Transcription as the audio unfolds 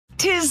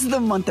'Tis the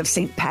month of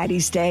St.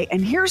 Paddy's Day,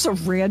 and here's a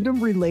random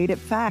related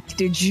fact.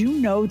 Did you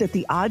know that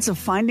the odds of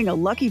finding a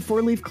lucky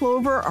four-leaf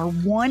clover are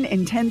 1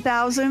 in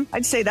 10,000?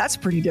 I'd say that's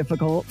pretty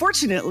difficult.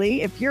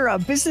 Fortunately, if you're a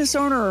business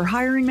owner or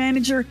hiring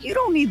manager, you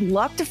don't need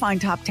luck to find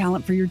top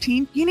talent for your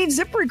team. You need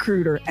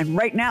ZipRecruiter, and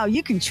right now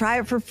you can try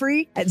it for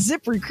free at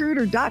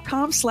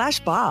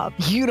ZipRecruiter.com/Bob.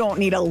 You don't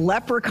need a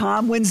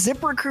leprechaun when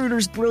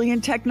ZipRecruiter's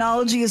brilliant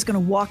technology is going to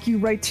walk you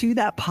right to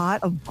that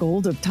pot of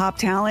gold of top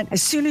talent.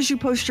 As soon as you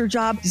post your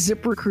job,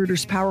 ZipRecruiter's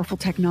powerful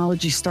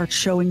technology starts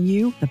showing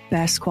you the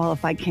best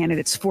qualified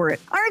candidates for it.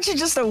 Aren't you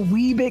just a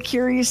wee bit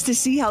curious to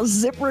see how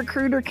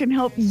ZipRecruiter can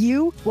help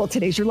you? Well,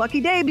 today's your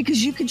lucky day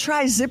because you can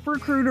try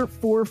ZipRecruiter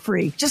for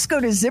free. Just go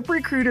to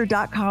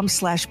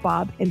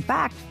ZipRecruiter.com/Bob. In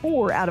fact,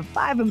 4 out of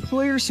 5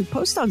 employers who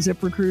post on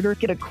ZipRecruiter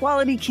get a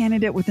quality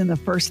candidate within the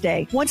first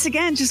day. Once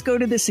again, just go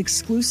to this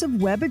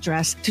exclusive web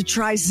address to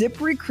try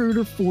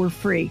ZipRecruiter for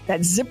free.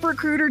 That's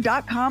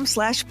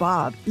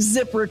ZipRecruiter.com/Bob.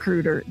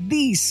 ZipRecruiter,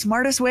 the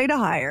smartest way to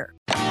hire.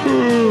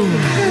 Uh-oh.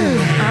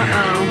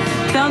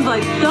 Sounds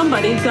like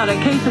somebody's got a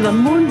case of the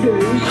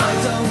Mondays.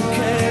 I don't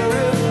care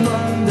if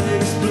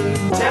Monday's blue.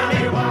 Tell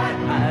me why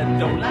I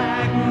don't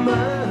like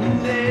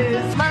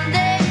Mondays.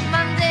 Monday,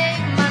 Monday,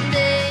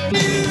 Monday.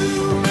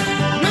 Noon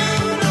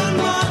on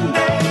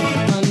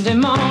Monday. Monday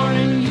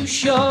morning, you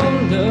sure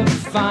look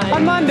fine.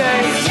 On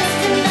Monday.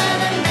 Just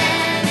another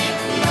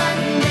manic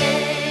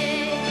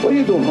Monday. What are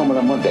you doing home on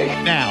a Monday?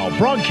 Now,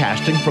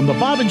 broadcasting from the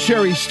Bob and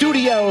Sherry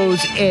studios,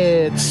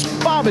 it's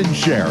Bob and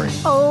Sherry.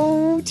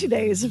 Oh,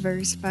 today is a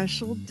very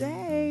special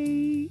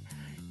day.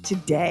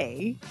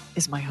 Today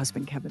is my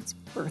husband Kevin's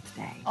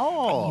birthday.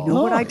 Oh. And you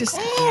know what I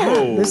decided?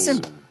 Yeah,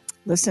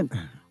 listen.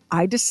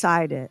 I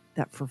decided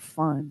that for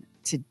fun,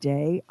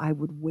 today I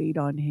would wait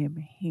on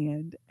him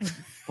hand and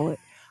foot.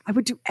 I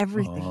would do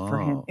everything for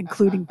him,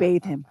 including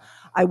bathe him.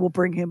 I will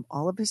bring him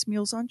all of his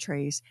meals on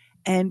trays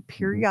and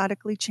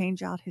periodically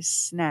change out his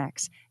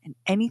snacks. And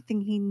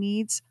anything he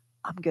needs,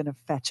 I'm going to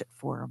fetch it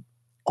for him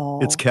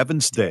all It's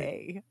Kevin's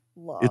day.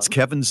 long. It's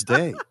Kevin's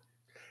day.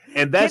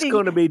 And that's Kidding.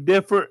 going to be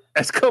different.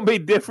 That's going to be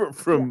different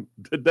from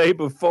the day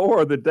before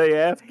or the day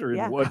after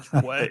Yeah. in which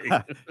way?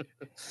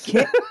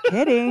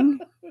 Kidding.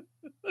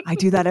 I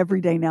do that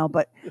every day now.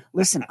 But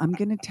listen, I'm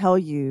going to tell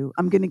you,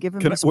 I'm going to give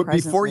him his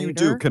present Before you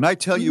do, later. can I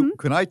tell you?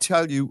 Can I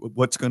tell you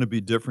what's going to be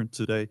different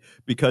today?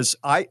 Because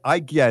I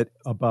get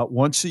about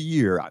once a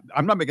year.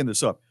 I'm not making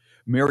this up.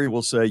 Mary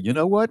will say, "You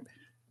know what?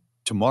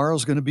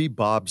 Tomorrow's going to be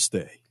Bob's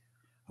day."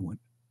 I went,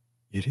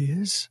 "It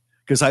is."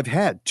 Because I've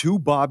had 2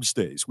 Bob's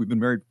days. We've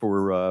been married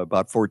for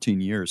about 14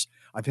 years.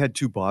 I've had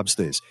 2 Bob's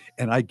days.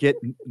 And I get,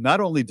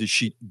 not only does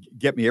she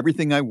get me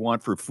everything I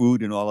want for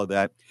food and all of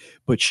that,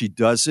 but she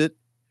does it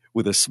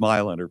with a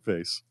smile on her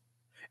face.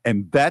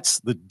 And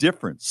that's the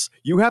difference.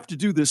 You have to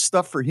do this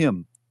stuff for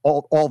him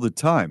all the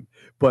time.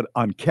 But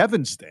on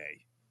Kevin's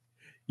day,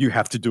 you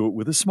have to do it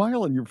with a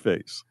smile on your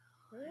face.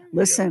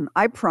 Listen,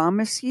 I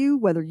promise you,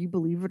 whether you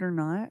believe it or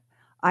not,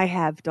 I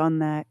have done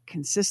that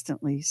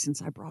consistently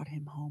since I brought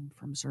him home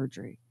from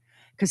surgery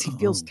because he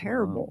feels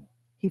terrible. Wow.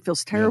 He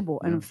feels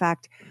terrible. And yeah. in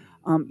fact,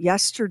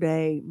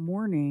 yesterday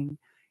morning,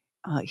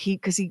 he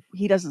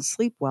doesn't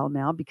sleep well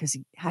now because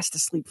he has to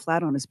sleep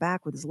flat on his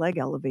back with his leg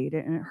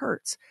elevated and it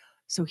hurts.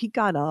 So he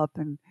got up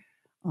and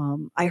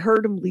I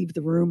heard him leave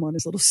the room on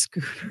his little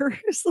scooter,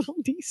 his little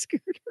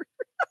D-scooter.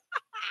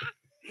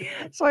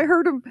 So I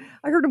heard him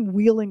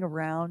wheeling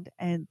around,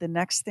 and the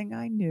next thing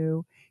I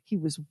knew, he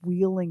was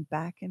wheeling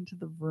back into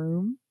the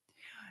room,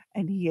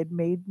 and he had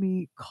made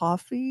me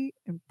coffee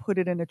and put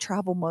it in a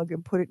travel mug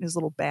and put it in his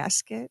little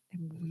basket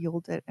and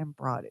wheeled it and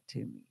brought it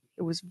to me.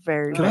 It was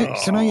very, Can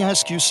very I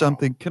ask you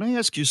something? Can I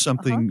ask you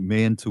something,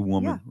 man to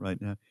woman, Yeah.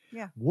 right now?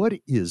 Yeah. What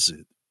is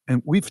it?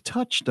 And we've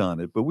touched on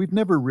it, but we've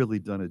never really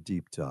done a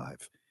deep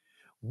dive.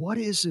 What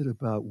is it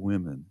about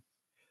women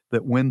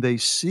that when they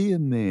see a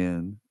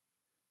man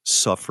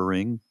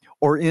suffering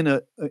or in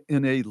a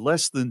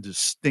less than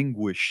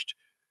distinguished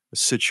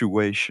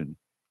situation,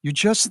 you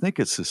just think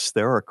it's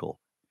hysterical?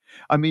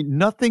 I mean,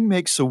 nothing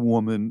makes a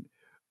woman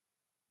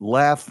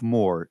laugh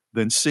more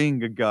than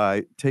seeing a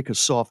guy take a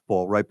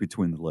softball right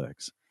between the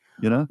legs.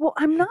 You know? Well,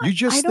 I'm not. You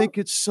just think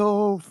it's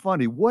so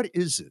funny. What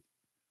is it?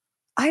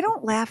 I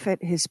don't laugh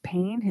at his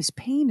pain. His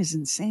pain is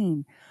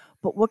insane.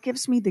 But what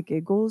gives me the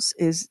giggles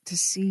is to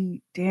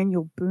see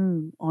Daniel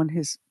Boone on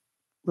his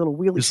little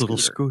wheelie His little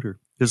scooter.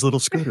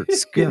 scooter.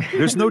 Yeah,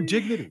 there's no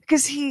dignity.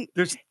 Because he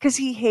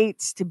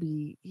hates to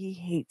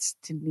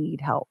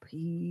need help.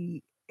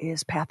 He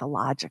is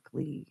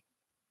pathologically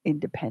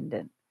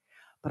independent.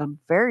 But I'm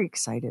very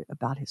excited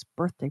about his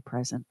birthday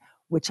present,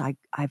 which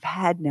I've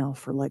had now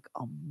for like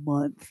a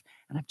month,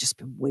 and I've just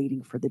been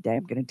waiting for the day.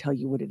 I'm going to tell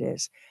you what it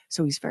is.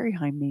 So he's very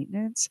high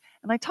maintenance.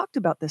 And I talked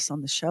about this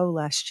on the show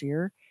last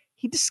year.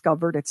 He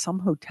discovered at some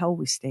hotel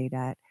we stayed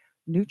at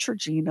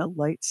Neutrogena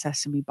light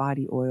sesame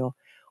body oil,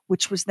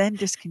 which was then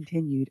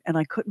discontinued, and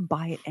I couldn't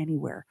buy it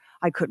anywhere.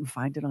 I couldn't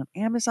find it on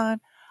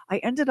Amazon. I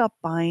ended up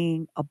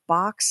buying a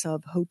box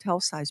of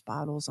hotel-size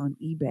bottles on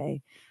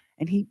eBay,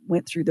 and he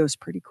went through those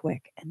pretty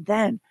quick. And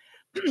then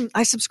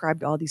I subscribe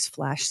to all these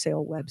flash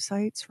sale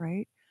websites,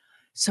 right?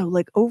 So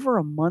like over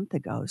a month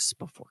ago,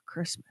 before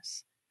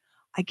Christmas,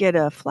 I get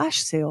a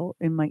flash sale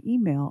in my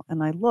email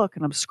and I look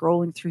and I'm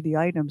scrolling through the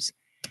items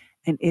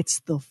and it's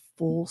the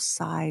full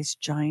size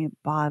giant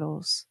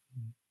bottles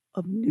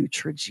of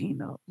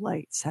Neutrogena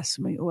light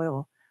sesame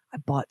oil. I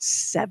bought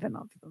 7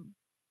 of them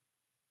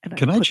and I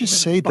Can I put them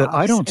just in a say that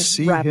I box don't and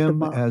see wrapped them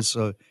him up.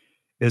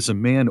 as a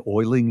man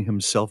oiling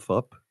himself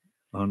up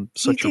on He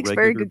such a takes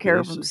very regular good care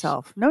of basis?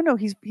 himself. No,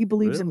 he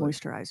believes in Really?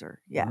 moisturizer.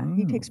 Yeah,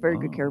 he Oh, takes very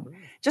good care of. wow.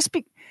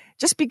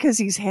 Just because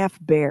he's half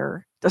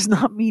bear does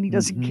not mean he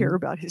doesn't Hmm. care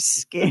about his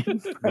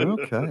skin, right?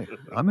 Okay.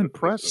 I'm So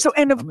impressed.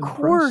 and I'm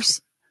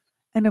impressed.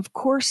 of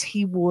course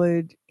he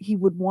would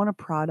want a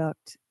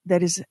product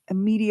that is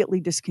immediately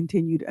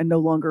discontinued and no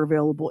longer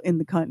available in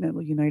the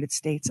continental United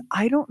States.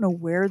 I don't know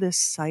where this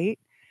site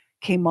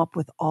came up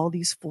with all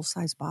these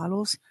full-size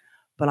bottles,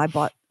 but I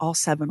bought all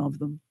 7 of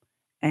them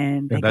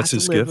and they And that's got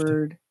his gift?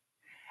 delivered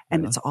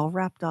and Yeah. it's all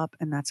wrapped up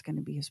and that's going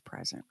to be his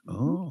present.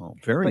 Oh,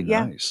 very But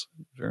yeah, nice.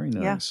 Very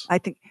yeah, nice. I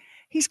think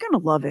he's going to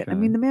love it. I Okay.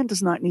 mean, the man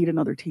does not need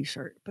another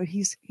t-shirt, but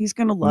he's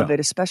going to love No, it,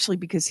 especially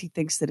because he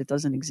thinks that it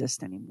doesn't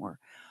exist anymore.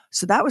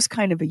 So that was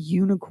kind of a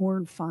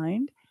unicorn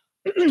find,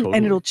 and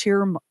totally. it'll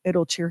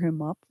cheer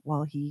him up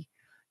while he,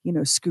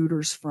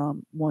 scooters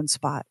from one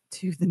spot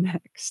to the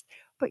next.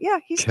 But yeah,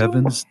 he's doing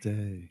Kevin's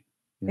Day.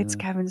 it's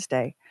Yeah. Kevin's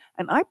day.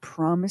 And I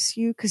promise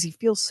you, because he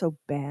feels so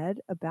bad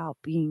about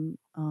being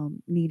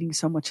needing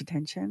so much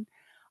attention,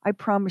 I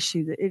promise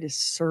you that it is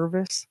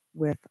service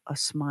with a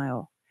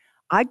smile.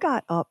 I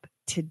got up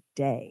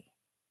today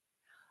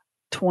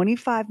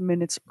 25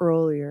 minutes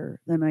earlier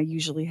than I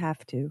usually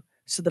have to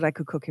so that I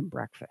could cook him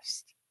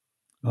breakfast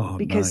Oh,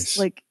 because, nice.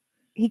 like,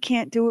 he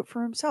can't do it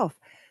for himself.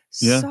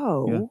 Yeah. Yeah.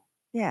 So,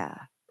 yeah,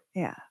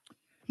 yeah.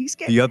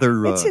 The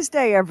other, It's his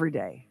day every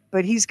day,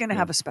 but he's going to yeah,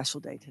 have a special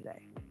day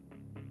today.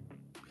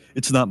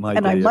 it's not my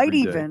And day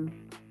every day.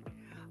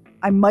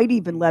 I might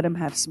even let him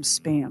have some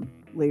spam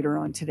later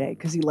on today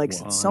because he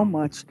likes it so Wow.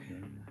 much. Yeah.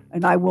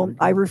 And Very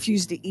I good.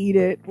 refuse to eat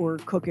it or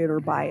cook it or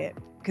buy it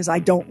because I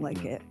don't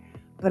like Yeah. it.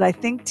 But I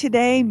think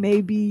today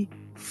may be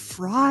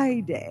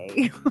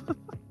Friday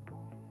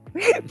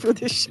for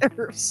the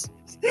sheriff's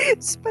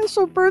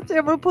special birthday.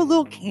 I'm going to put a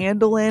little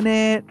candle in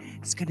it.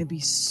 It's going to be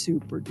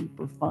super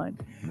duper fun.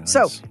 Nice.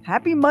 So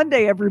happy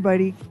Monday,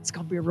 everybody. It's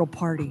going to be a real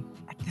party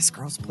at this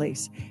girl's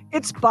place.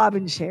 It's Bob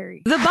and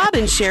Sherry. The Bob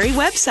and Sherry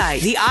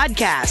website, the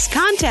Oddcast,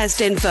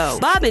 contest info,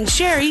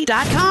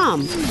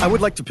 bobandSherry.com. I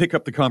would like to pick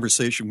up the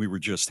conversation we were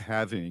just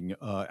having.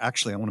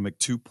 Actually, I want to make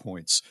 2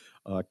 points.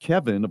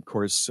 Kevin, of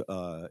course,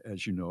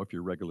 as you know, if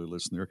you're a regular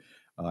listener,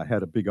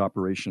 had a big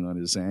operation on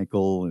his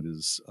ankle and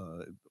his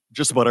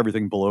just about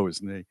everything below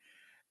his knee,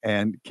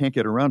 and can't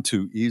get around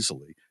too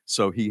easily.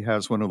 So he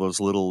has one of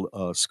those little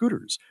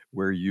scooters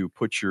where you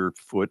put your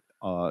foot,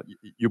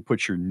 you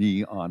put your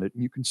knee on it,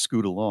 and you can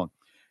scoot along.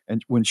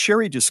 And when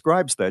Sherry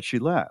describes that, she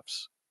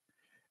laughs.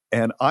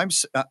 And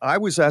I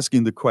was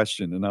asking the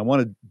question, and I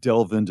want to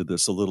delve into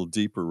this a little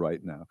deeper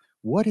right now.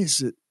 What is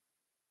it?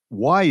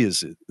 Why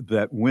is it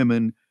that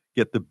women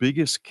get the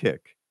biggest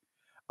kick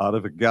out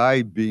of a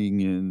guy being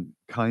in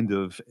kind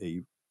of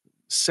a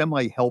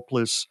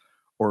semi-helpless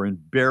or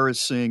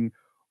embarrassing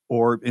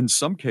or in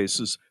some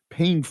cases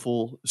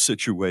painful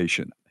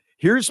situation?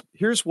 Here's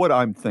what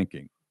I'm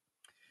thinking.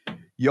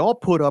 Y'all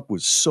put up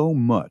with so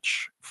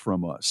much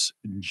from us.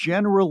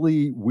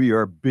 Generally, we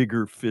are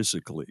bigger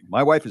physically.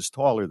 My wife is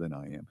taller than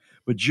I am,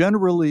 but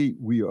generally,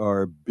 we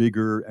are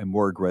bigger and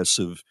more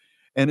aggressive,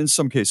 and in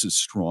some cases,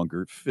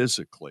 stronger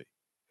physically.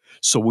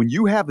 So when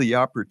you have the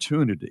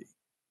opportunity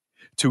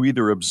to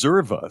either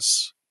observe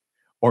us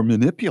or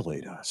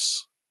manipulate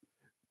us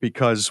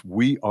because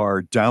we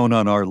are down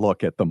on our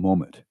luck at the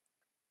moment,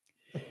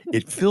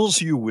 it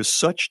fills you with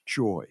such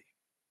joy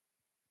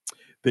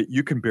that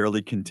you can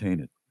barely contain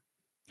it.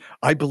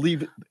 I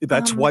believe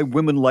that's why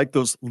women like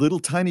those little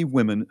tiny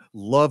women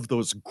love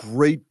those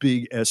great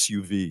big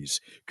SUVs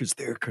because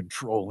they're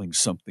controlling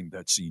something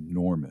that's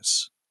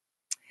enormous.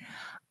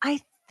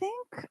 I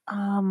think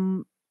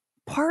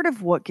part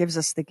of what gives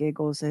us the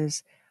giggles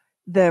is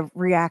the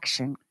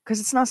reaction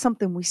because it's not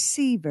something we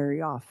see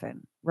very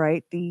often,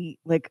 right? The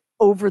like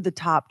over the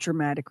top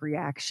dramatic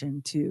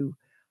reaction to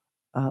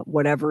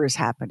whatever is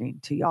happening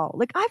to y'all.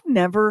 Like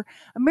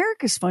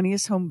America's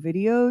Funniest Home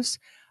Videos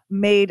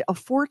made a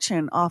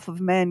fortune off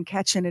of men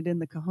catching it in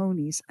the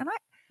cojones, and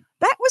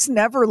that was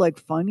never like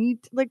funny.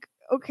 Like,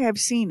 okay, I've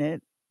seen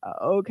it.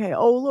 Okay,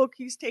 oh look,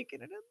 he's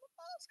taking it in the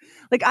balls.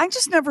 Like, I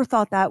just never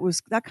thought that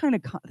was that kind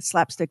of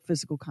slapstick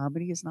physical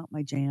comedy is not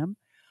my jam.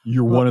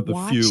 You're But one of the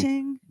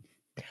few.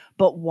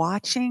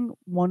 watching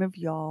one of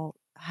y'all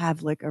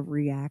have like a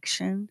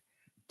reaction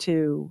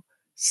to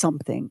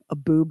something, a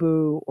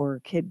boo-boo or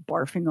a kid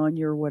barfing on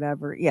you or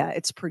whatever. Yeah,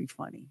 it's pretty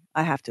funny.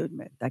 I have to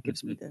admit that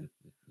gives me the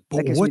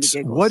But giggles.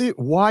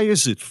 why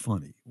is it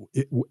funny?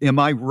 Am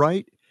I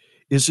right?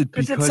 Is it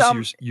Because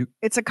because you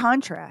it's a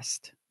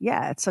contrast.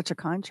 Yeah, it's such a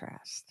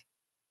contrast.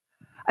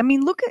 I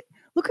mean, look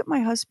at my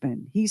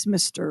husband. He's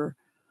Mr.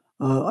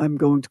 I'm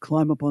going to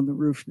climb up on the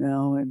roof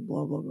now and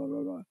blah, blah, blah,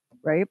 blah, blah.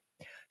 Right?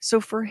 So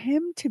for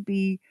him to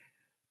be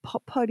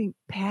putt-putting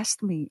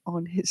past me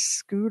on his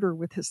scooter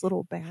with his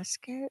little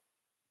basket,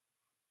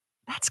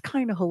 that's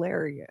kind of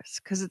hilarious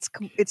because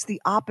it's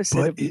the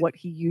opposite of what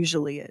he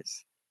usually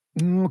is.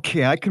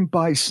 Okay, I can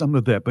buy some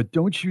of that, but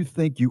don't you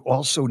think you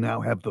also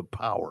now have the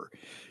power?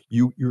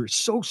 You're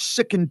so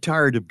sick and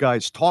tired of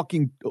guys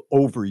talking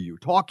over you,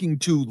 talking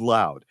too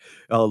loud,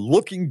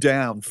 looking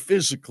down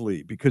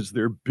physically because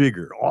they're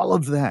bigger, all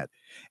of that.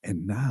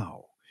 And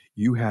now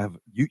you have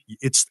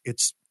it's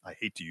I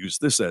hate to use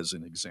this as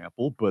an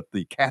example, but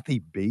the Kathy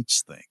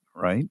Bates thing,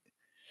 right?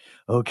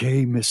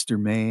 Okay, Mr.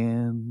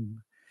 Man,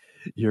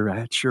 you're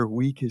at your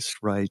weakest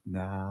right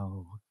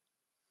now.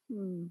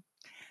 Hmm.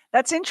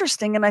 That's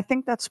interesting, and I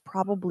think that's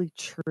probably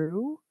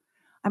true.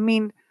 I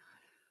mean,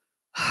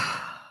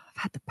 I've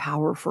had the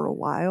power for a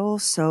while,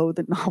 so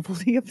the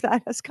novelty of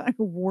that has kind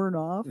of worn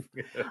off.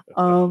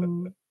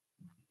 Um,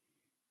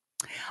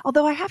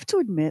 although I have to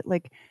admit,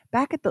 like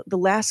back at the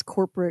last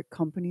corporate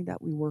company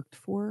that we worked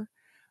for,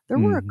 there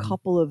were a Mhm.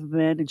 couple of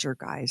manager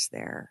guys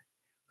there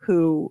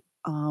who,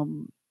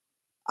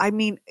 I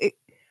mean,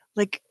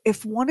 like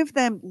if one of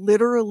them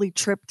literally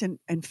tripped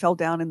and fell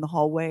down in the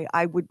hallway,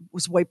 I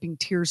was wiping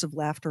tears of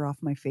laughter off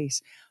my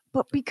face,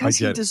 but I because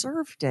he get it.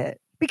 deserved it,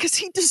 because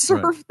he Right.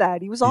 deserved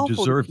that. He was He awful to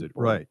deserved it.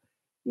 people. Right. Right.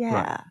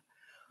 Yeah.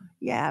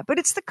 Yeah, but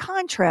it's the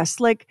contrast.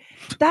 Like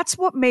that's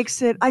what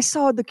makes it. I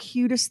saw the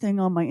cutest thing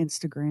on my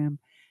Instagram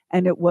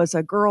and it was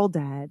a girl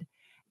dad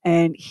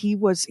and he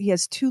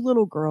has two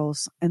little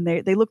girls and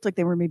they looked like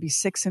they were maybe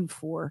 6 and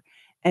 4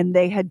 and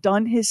they had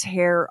done his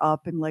hair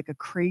up in like a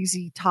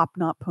crazy top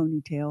knot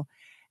ponytail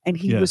and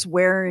he Yeah. was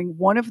wearing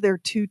one of their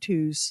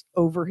tutus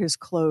over his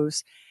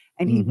clothes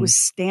and he Mhm. was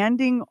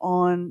standing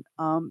on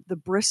the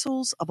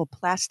bristles of a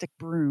plastic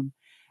broom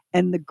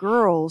and the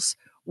girls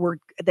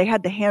they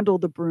had the handle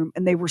of the broom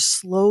and they were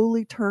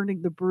slowly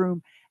turning the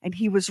broom and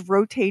he was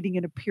rotating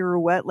in a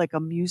pirouette like a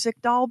music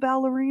doll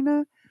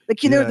ballerina,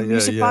 like Yeah, the yeah,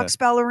 music yeah. box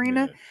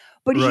ballerina. Yeah.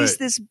 But he's Right.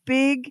 this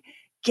big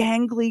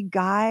gangly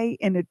guy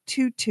in a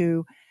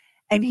tutu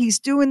and he's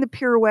doing the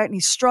pirouette and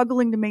he's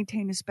struggling to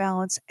maintain his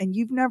balance and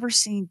you've never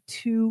seen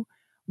two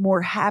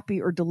more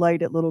happy or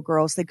delighted little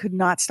girls. They could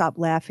not stop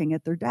laughing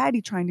at their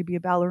daddy trying to be a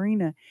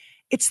ballerina.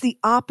 It's the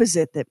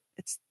opposite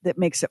that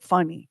makes it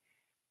funny.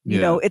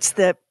 Yeah. It's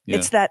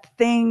Yeah. that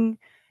thing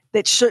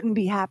that shouldn't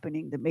be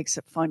happening that makes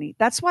it funny.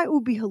 That's why it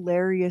would be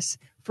hilarious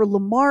for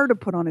Lamar to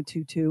put on a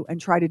tutu and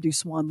try to do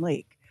Swan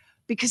Lake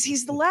because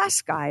he's the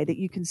last guy that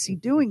you can see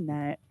doing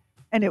that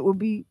and it would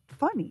be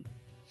funny.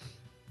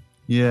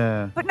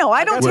 Yeah. But no,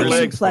 I don't got the take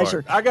any legs for it.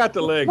 pleasure. I got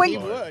the legs When,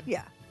 for it.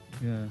 yeah.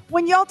 Yeah.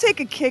 When y'all take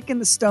a kick in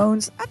the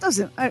stones, that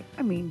doesn't that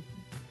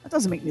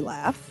doesn't make me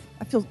laugh.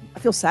 I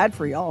feel sad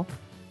for y'all,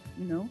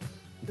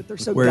 that they're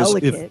so Whereas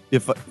delicate.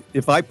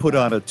 if I put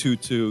on a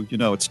tutu,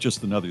 it's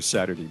just another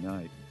Saturday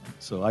night.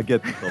 So I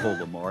get the whole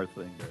Lamar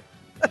thing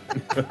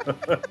there.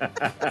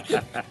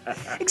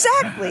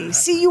 Exactly.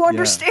 See, you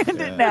understand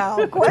yeah. it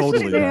now. Question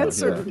Totally now,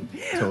 answered.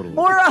 yeah. Totally.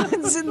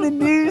 Morons in the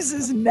News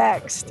is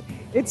next.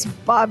 It's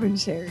Bob and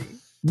Sherry.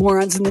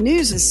 Morons in the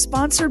News is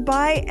sponsored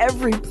by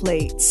Every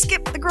Plate.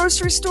 Skip the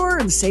grocery store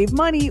and save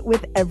money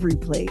with Every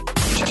Plate.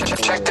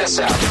 Check this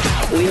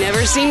out. We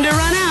never seem to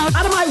run out.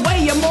 Out of my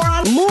way, you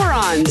moron!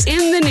 Morons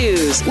in the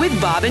News with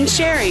Bob and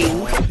Sherry.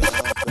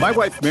 My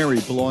wife Mary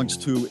belongs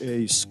to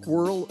a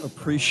squirrel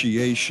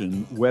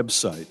appreciation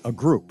website, a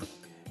group.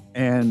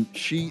 And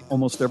she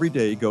almost every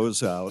day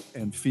goes out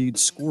and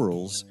feeds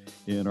squirrels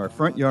in our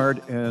front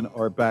yard and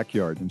our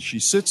backyard. And she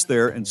sits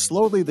there and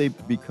slowly they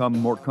become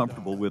more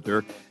comfortable with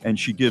her and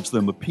she gives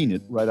them a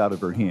peanut right out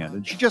of her hand.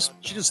 And she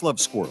just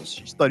loves squirrels.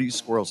 She studies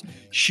squirrels.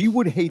 She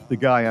would hate the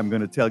guy I'm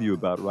going to tell you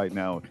about right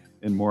now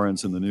in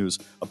Morons in the News.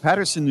 A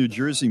Paterson, New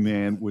Jersey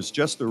man was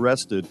just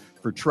arrested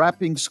for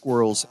trapping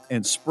squirrels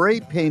and spray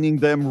painting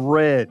them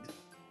red,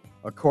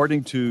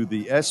 according to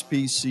the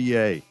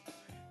SPCA.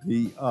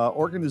 The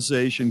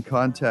organization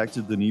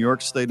contacted the New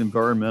York State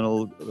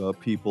environmental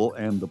people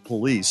and the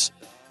police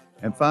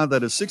and found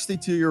that a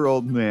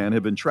 62-year-old man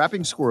had been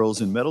trapping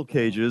squirrels in metal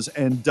cages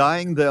and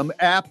dyeing them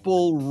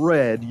apple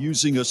red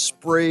using a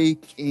spray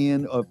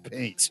can of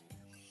paint.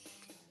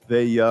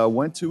 They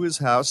went to his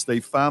house. They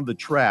found the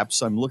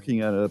traps. I'm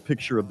looking at a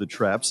picture of the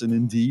traps, and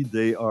indeed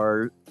they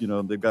are,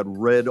 they've got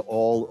red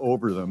all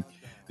over them.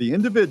 The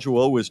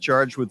individual was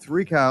charged with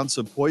 3 counts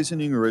of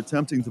poisoning or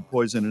attempting to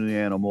poison an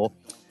animal.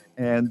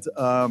 And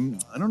I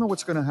don't know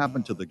what's going to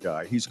happen to the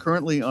guy. He's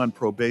currently on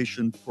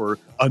probation for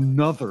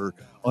another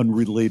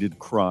unrelated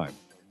crime.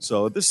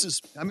 So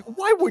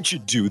why would you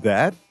do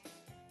that?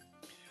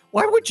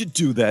 Why would you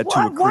do that to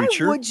a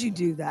creature? Why would you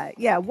do that?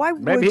 Yeah, why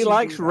would Maybe he you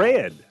likes do that?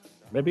 red.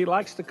 Maybe he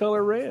likes the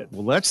color red.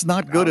 Well, that's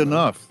not good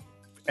enough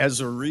as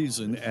a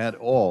reason at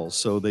all.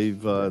 So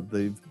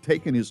they've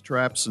taken his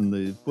traps and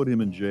they've put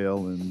him in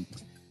jail, and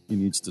he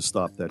needs to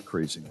stop that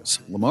craziness.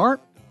 Lamar?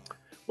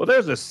 Well,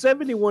 there's a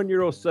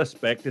 71-year-old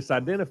suspect that's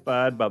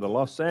identified by the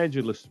Los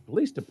Angeles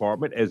Police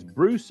Department as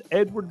Bruce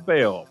Edward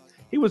Bell.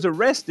 He was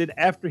arrested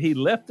after he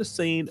left the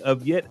scene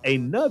of yet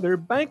another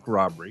bank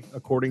robbery,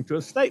 according to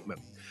a statement.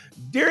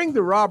 During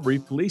the robbery,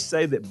 police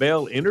say that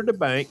Bell entered a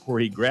bank where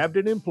he grabbed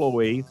an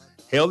employee,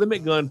 held him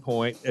at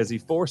gunpoint as he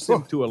forced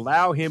him to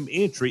allow him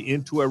entry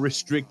into a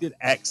restricted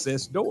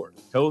access door.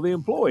 Told the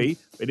employee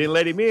if they didn't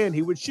let him in,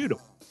 he would shoot him.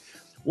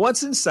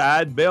 Once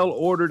inside, Bell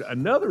ordered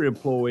another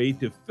employee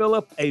to fill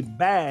up a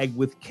bag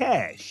with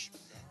cash.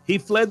 He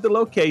fled the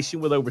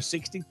location with over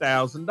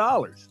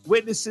 $60,000.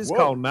 Witnesses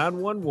called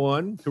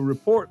 911 to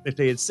report that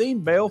they had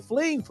seen Bell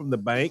fleeing from the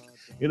bank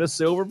in a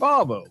silver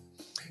Volvo.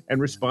 And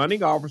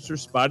responding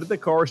officers spotted the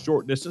car a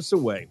short distance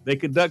away. They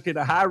conducted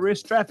a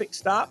high-risk traffic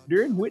stop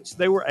during which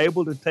they were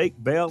able to take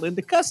Bell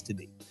into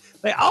custody.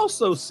 They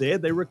also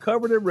said they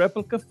recovered a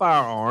replica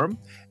firearm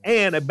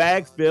and a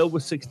bag filled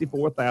with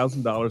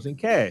 $64,000 in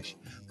cash.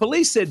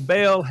 Police said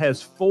Bell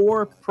has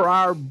 4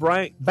 prior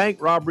bank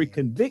robbery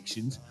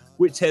convictions,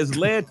 which has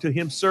led to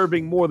him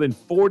serving more than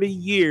 40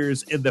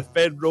 years in the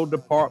Federal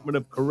Department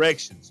of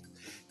Corrections.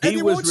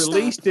 He was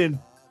released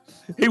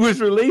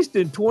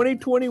in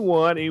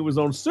 2021. He was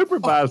on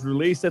supervised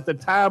release at the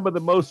time of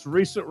the most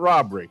recent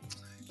robbery.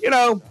 You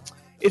know,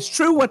 it's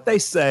true what they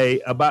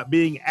say about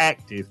being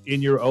active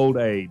in your old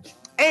age.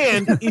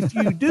 And if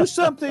you do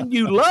something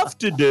you love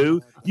to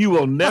do, you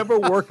will never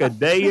work a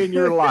day in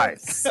your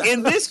life.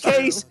 In this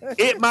case,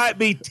 it might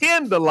be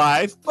 10 to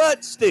life,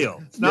 but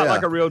still, it's not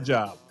like a real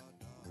job.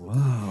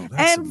 Wow,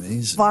 that's and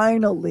amazing.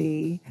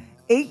 Finally,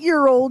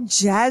 8-year-old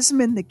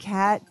Jasmine the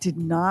cat did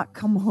not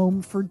come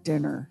home for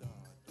dinner.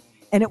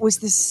 And it was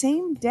the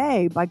same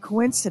day, by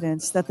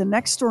coincidence, that the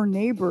next door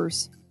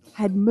neighbors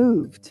had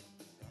moved.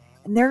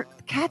 And the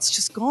cat's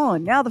just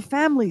gone. Now the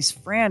family's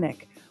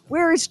frantic.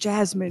 Where is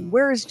Jasmine?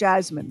 Where is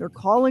Jasmine? They're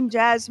calling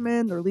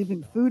Jasmine. They're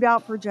leaving food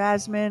out for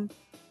Jasmine.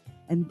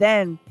 And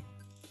then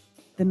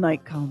the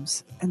night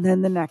comes. And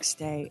then the next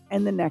day.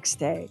 And the next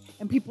day.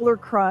 And people are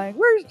crying,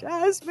 where's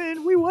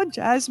Jasmine? We want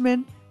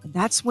Jasmine. And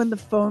that's when the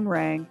phone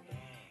rang.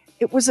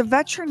 It was a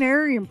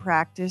veterinarian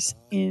practice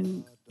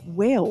in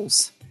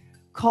Wales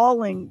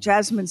calling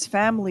Jasmine's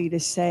family to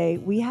say,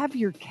 we have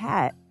your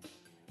cat.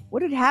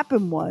 What had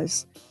happened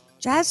was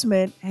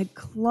Jasmine had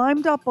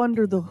climbed up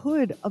under the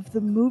hood of the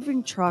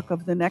moving truck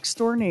of the next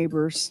door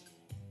neighbors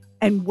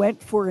and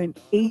went for an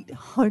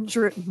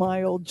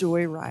 800-mile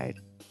joyride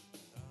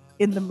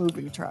in the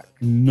moving truck.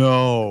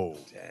 No.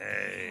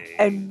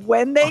 And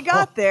when they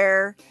got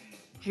there,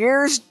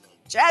 here's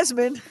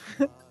Jasmine.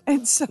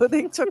 And so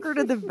they took her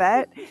to the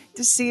vet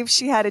to see if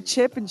she had a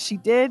chip, and she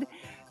did.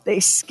 They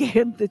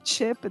scanned the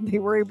chip, and they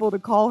were able to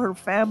call her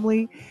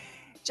family.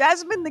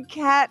 Jasmine the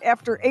cat,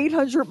 after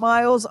 800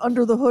 miles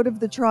under the hood of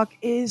the truck,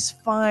 is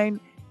fine,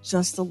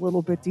 just a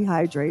little bit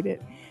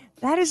dehydrated.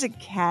 That is a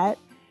cat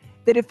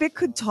that if it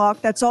could talk,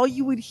 that's all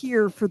you would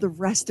hear for the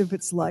rest of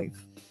its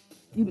life.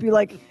 You'd be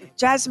like,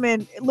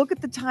 Jasmine, look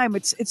at the time.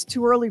 It's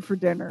too early for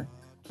dinner.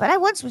 But I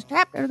once was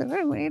trapped under the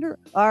refrigerator.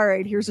 All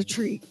right, here's a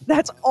treat.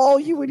 That's all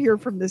you would hear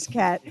from this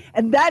cat.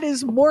 And that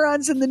is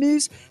Morons in the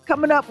News.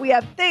 Coming up, we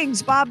have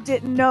things Bob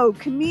didn't know.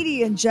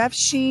 Comedian Jeff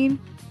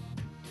Sheen.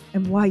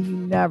 And why you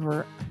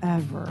never,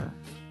 ever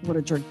want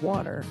to drink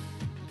water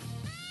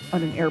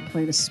on an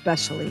airplane,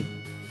 especially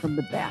from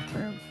the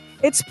bathroom.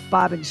 It's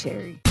Bob and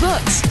Sherry.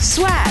 Books,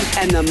 swag,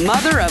 and the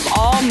mother of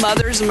all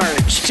mothers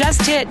merch.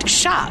 Just hit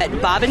shop at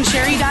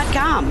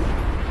bobandcherry.com.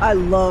 I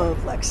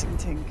love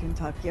Lexington,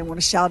 Kentucky. I want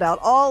to shout out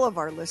all of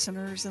our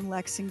listeners in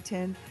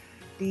Lexington.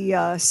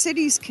 The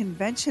city's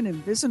Convention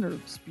and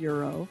Visitors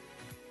Bureau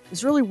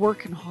is really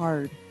working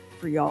hard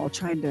for y'all,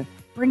 trying to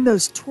bring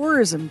those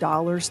tourism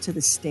dollars to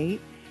the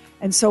state.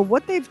 And so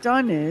what they've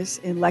done is,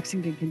 in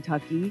Lexington,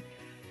 Kentucky,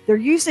 they're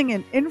using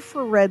an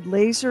infrared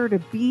laser to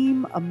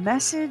beam a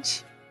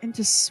message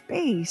into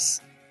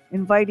space,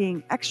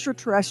 inviting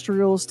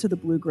extraterrestrials to the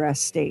Bluegrass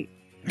State.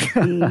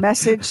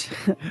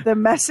 The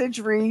message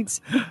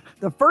reads,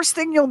 the first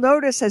thing you'll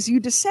notice as you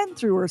descend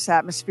through Earth's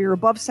atmosphere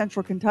above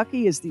central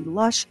Kentucky is the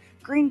lush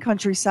green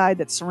countryside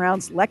that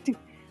surrounds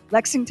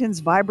Lexington's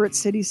vibrant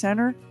city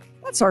center.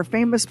 That's our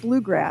famous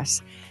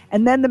bluegrass.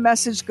 And then the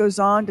message goes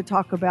on to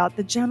talk about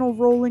the gentle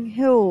rolling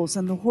hills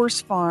and the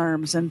horse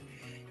farms and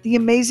the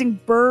amazing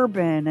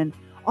bourbon and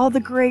all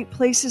the great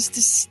places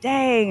to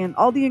stay and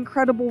all the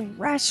incredible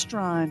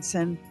restaurants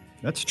and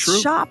that's true.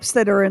 Shops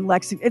that are in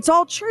Lexington. It's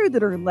all true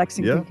that are in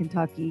Lexington,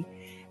 Kentucky.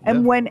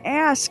 And when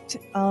asked,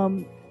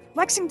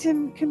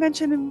 Lexington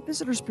Convention and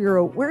Visitors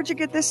Bureau, where'd you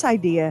get this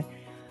idea?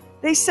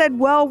 They said,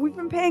 well, we've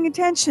been paying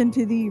attention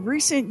to the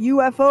recent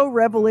UFO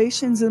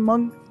revelations in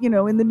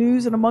the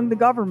news and among the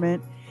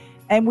government.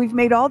 And we've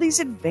made all these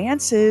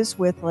advances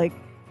with like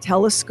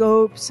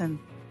telescopes. And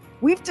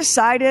we've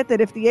decided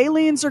that if the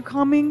aliens are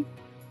coming,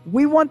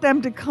 we want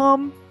them to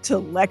come to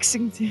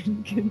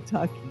Lexington,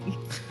 Kentucky.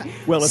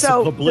 Well, it's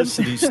a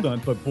publicity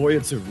stunt, but boy,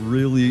 it's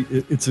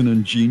an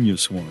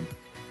ingenious one.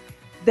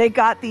 They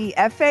got the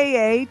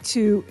FAA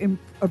to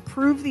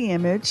approve the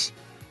image,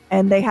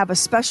 and they have a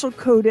special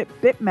coded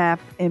bitmap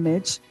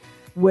image,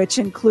 which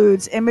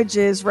includes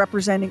images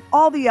representing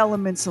all the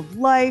elements of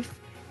life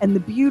and the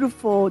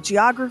beautiful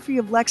geography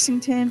of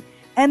Lexington.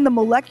 and the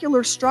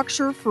molecular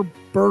structure for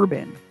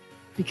bourbon,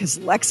 because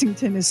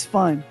Lexington is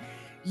fun.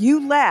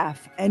 You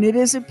laugh, and it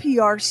is a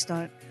PR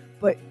stunt,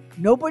 but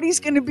nobody's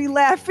going to be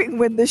laughing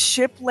when the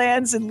ship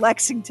lands in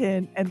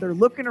Lexington and they're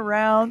looking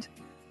around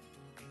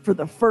for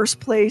the first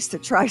place to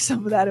try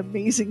some of that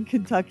amazing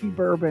Kentucky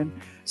bourbon.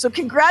 So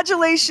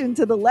congratulations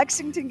to the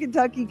Lexington,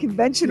 Kentucky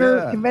Convention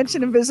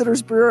and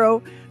Visitors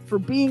Bureau for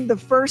being the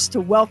first to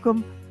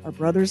welcome our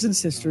brothers and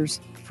sisters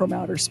from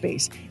outer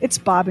space. It's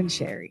Bob and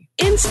Sherry.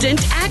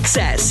 Instant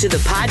access to the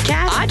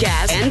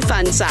podcast, and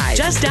fun side.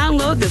 Just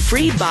download the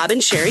free Bob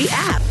and Sherry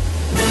app.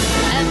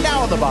 And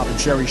now on the Bob and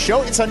Sherry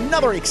Show, it's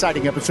another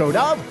exciting episode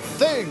of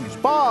Things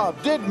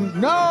Bob Didn't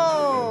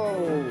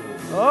Know.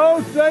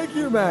 Oh, thank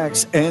you,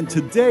 Max. And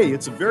today,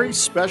 it's a very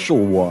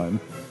special one.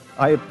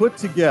 I have put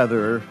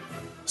together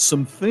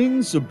some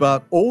things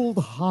about old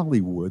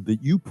Hollywood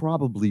that you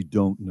probably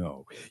don't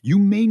know. You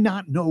may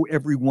not know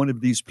every one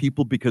of these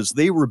people because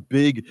they were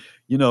big,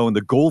 in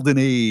the golden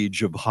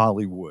age of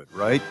Hollywood,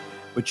 right?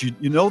 But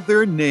you know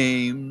their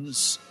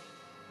names,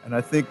 and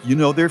I think you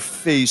know their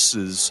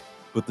faces.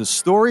 But the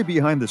story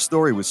behind the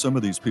story with some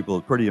of these people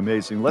is pretty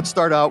amazing. Let's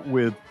start out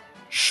with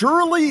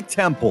Shirley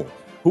Temple,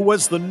 who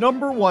was the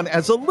number one,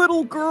 as a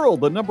little girl,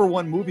 the number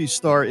one movie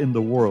star in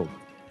the world.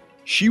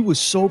 She was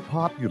so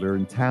popular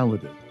and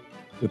talented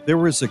that there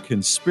was a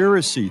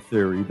conspiracy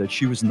theory that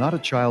she was not a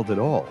child at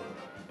all,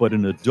 but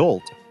an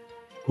adult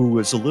who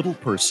was a little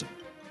person.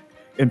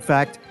 In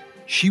fact,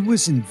 she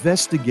was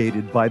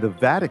investigated by the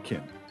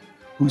Vatican,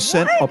 who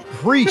sent a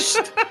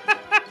priest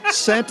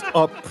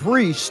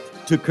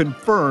to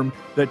confirm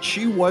that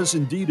she was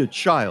indeed a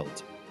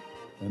child.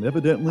 And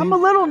evidently,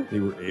 they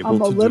were able to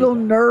I'm a do little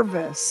that.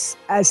 nervous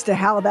as to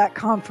how that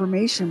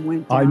confirmation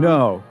went down. I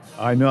know.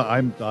 I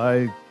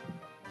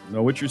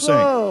know what you're saying.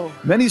 Whoa.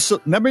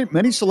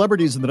 Many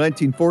celebrities in the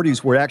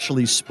 1940s were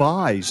actually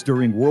spies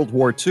during World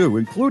War II,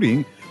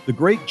 including the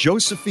great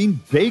Josephine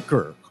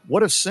Baker.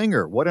 What a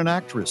singer. What an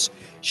actress.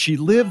 She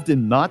lived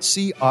in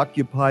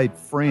Nazi-occupied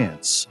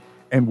France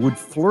and would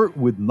flirt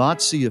with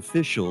Nazi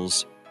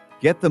officials,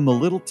 get them a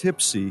little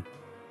tipsy,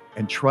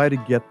 and try to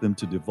get them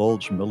to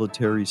divulge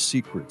military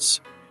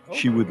secrets.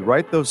 She would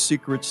write those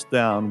secrets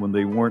down when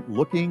they weren't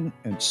looking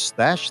and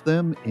stash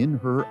them in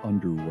her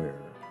underwear.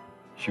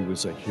 She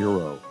was a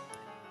hero.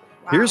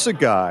 Wow. Here's a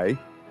guy,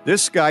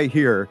 this guy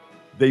here,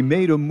 they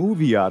made a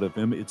movie out of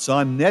him. It's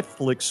on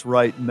Netflix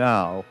right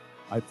now.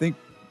 I think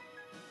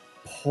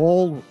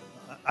who's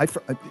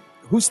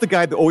the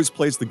guy that always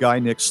plays the guy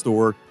next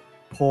door?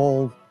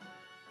 Paul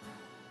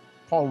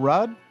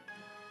Rudd?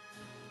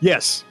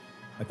 Yes.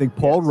 I think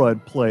Paul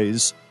Rudd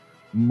plays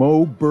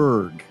Mo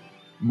Berg.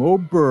 Mo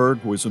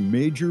Berg was a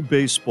major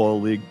baseball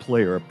league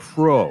player, a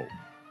pro,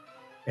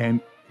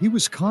 and he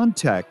was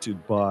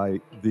contacted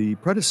by the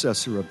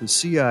predecessor of the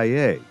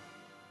CIA.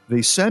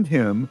 They sent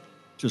him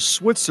to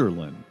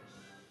Switzerland.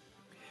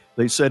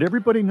 They said,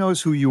 everybody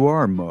knows who you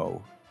are,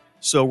 Mo,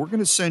 so we're going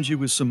to send you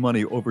with some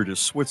money over to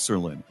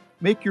Switzerland.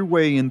 Make your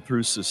way in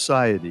through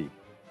society,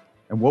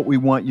 and what we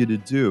want you to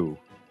do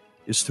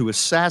is to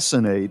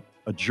assassinate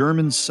a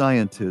German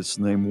scientist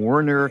named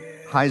Werner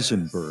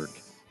Heisenberg,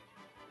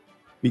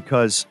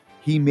 because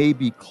he may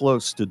be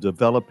close to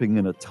developing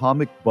an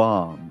atomic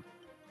bomb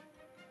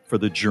for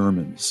the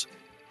Germans.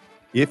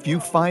 If you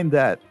find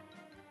that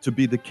to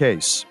be the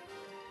case,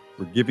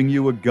 we're giving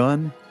you a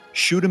gun,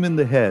 shoot him in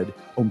the head.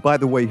 Oh, by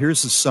the way,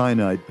 here's a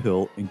cyanide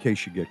pill in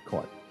case you get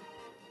caught.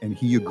 And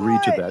he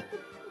agreed to that.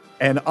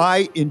 And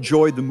I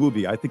enjoyed the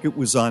movie. I think it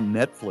was on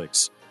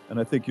Netflix, and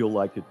I think you'll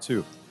like it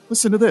too.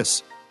 Listen to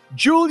this.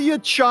 Julia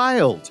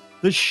Child,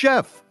 the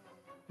chef,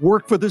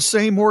 worked for the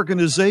same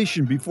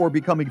organization before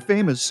becoming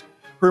famous.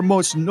 Her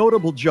most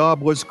notable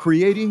job was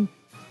creating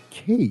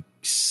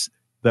cakes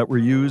that were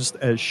used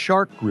as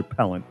shark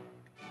repellent.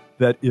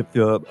 That if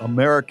the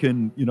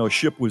American,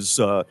 ship was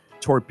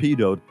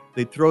torpedoed,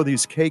 they'd throw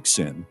these cakes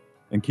in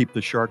and keep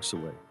the sharks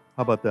away.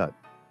 How about that?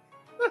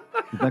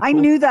 I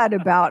knew that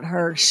about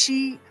her.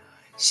 She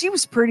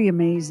was pretty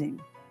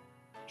amazing.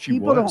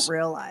 People don't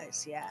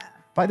realize, yeah.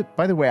 By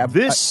the way,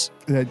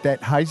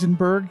 that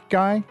Heisenberg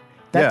guy,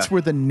 that's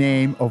where the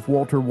name of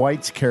Walter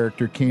White's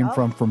character came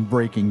from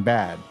Breaking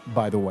Bad,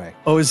 by the way.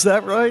 Oh, is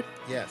that right?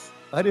 Yes.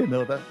 I didn't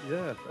know that.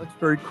 Yeah, that's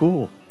very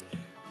cool.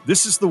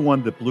 This is the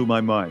one that blew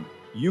my mind.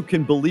 You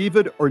can believe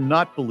it or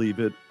not believe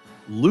it.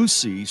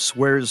 Lucy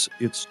swears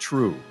it's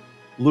true.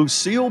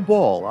 Lucille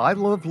Ball, I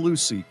love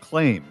Lucy,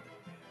 claimed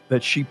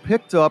that she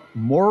picked up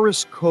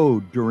Morse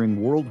code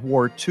during World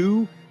War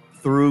II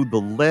through the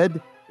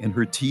lead in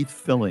her teeth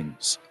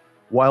fillings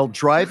while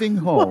driving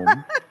home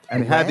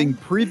and having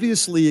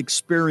previously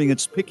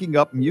experienced picking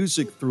up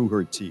music through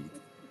her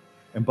teeth.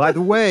 And by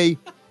the way,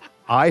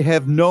 I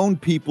have known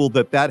people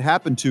that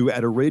happened to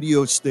at a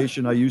radio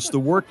station I used to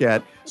work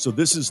at, so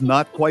this is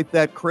not quite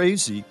that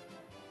crazy.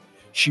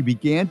 She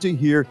began to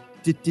hear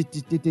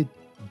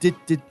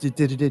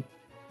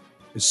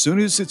as soon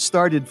as it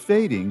started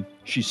fading,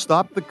 she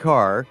stopped the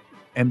car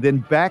and then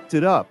backed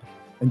it up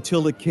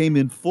until it came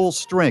in full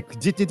strength.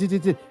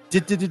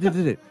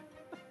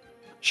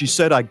 She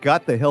said, I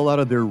got the hell out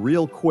of there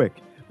real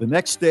quick. The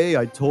next day,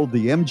 I told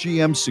the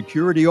MGM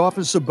security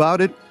office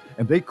about it,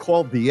 and they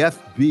called the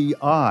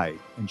FBI.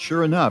 And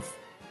sure enough,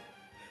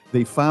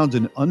 they found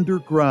an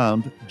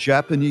underground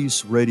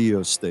Japanese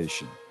radio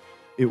station.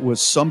 It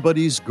was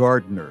somebody's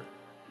gardener.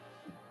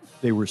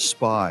 They were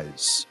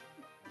spies.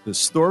 The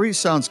story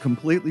sounds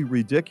completely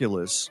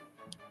ridiculous,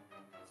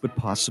 but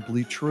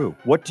possibly true.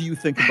 What do you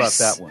think about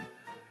that one?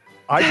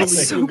 I That's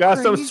believe so you got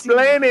some crazy.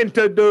 splaining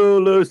to do,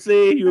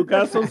 Lucy. You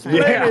got some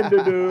splaining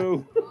to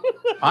do.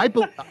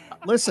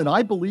 Listen,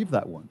 I believe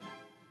that one.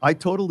 I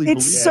totally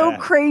It's believe so Yeah.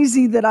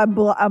 crazy that I'm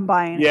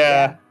buying it.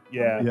 Yeah.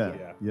 Yeah.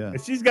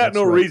 And she's got That's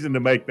no right. reason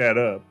to make that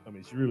up. I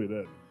mean, she really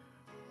doesn't.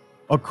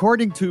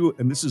 According to,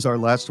 and this is our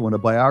last one, a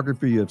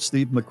biography of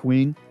Steve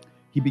McQueen,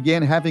 he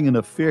began having an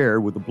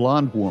affair with a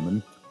blonde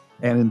woman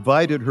and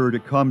invited her to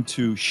come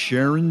to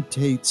Sharon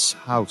Tate's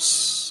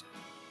house.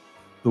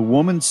 The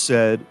woman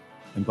said,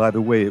 and by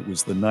the way, it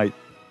was the night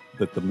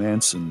that the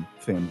Manson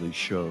family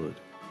showed.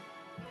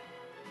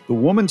 The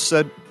woman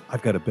said,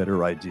 I've got a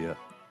better idea.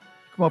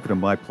 Come over to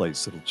my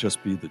place. It'll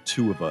just be the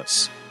two of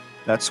us.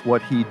 That's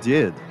what he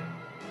did.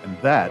 And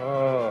that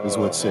is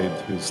what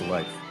saved his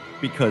life,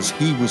 because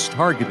he was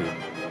targeted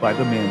by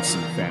the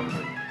Manson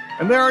family.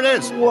 And there it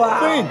is. Wow.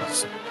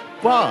 Things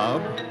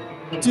Bob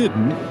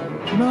didn't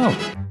know.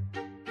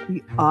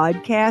 The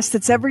Oddcast.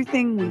 It's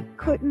everything we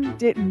couldn't,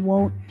 didn't,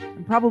 won't,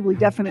 and probably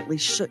definitely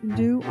shouldn't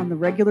do on the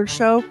regular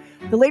show.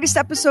 The latest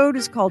episode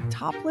is called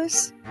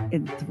Topless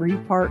in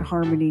 3-part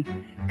harmony.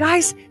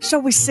 Guys,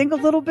 shall we sing a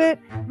little bit?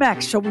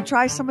 Max, shall we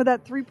try some of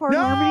that 3-part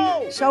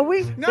harmony? Shall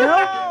we? No,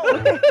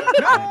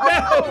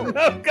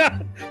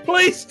 God.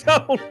 Please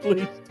don't.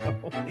 Please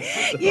don't.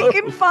 You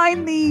can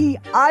find the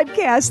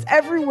Oddcast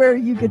everywhere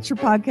you get your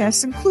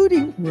podcasts,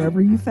 including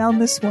wherever you found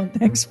this one.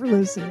 Thanks for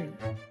listening.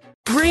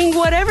 Bring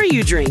whatever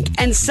you drink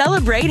and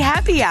celebrate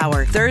Happy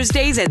Hour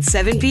Thursdays at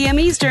 7 p.m.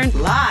 Eastern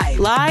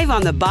live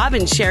on the Bob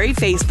and Sherry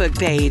Facebook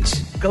page.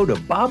 Go to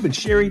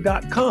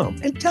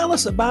bobandsherry.com and tell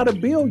us about a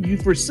bill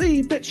you've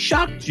received that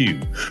shocked you.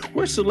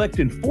 We're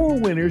selecting 4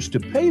 winners to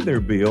pay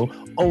their bill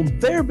on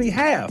their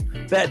behalf.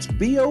 That's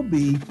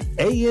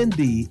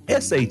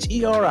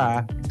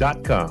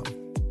BOBANDSHERI.com.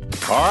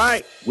 All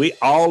right, we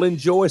all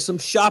enjoy some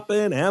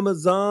shopping,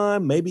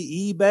 Amazon,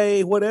 maybe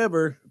eBay,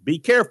 whatever. Be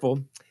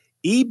careful.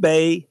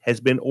 eBay has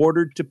been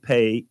ordered to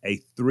pay a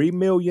 $3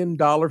 million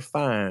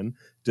fine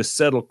to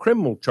settle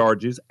criminal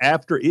charges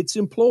after its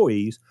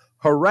employees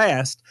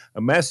harassed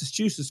a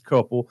Massachusetts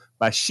couple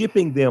by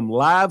shipping them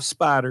live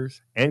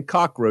spiders and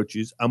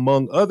cockroaches,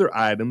 among other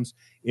items,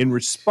 in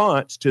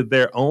response to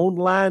their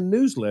online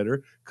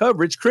newsletter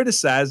coverage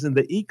criticizing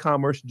the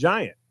e-commerce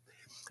giant.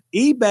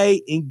 eBay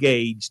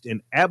engaged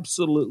in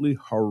absolutely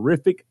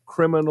horrific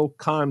criminal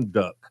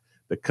conduct.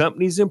 The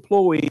company's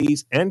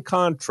employees and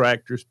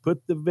contractors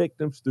put the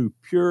victims through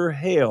pure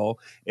hell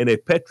in a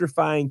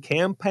petrifying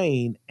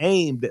campaign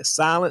aimed at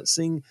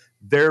silencing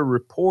their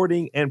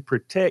reporting and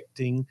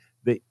protecting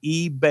the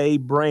eBay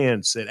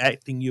brand, said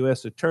Acting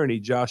U.S. Attorney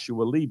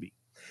Joshua Levy.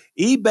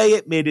 eBay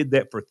admitted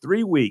that for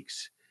 3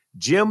 weeks,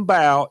 Jim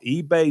Bow,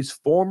 eBay's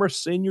former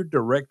senior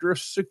director of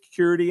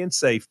security and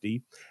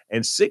safety,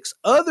 and 6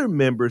 other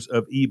members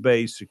of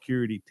eBay's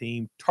security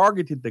team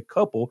targeted the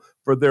couple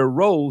for their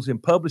roles in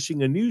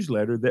publishing a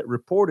newsletter that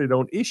reported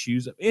on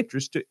issues of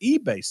interest to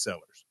eBay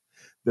sellers.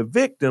 The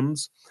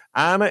victims,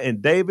 Anna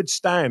and David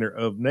Steiner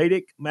of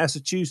Natick,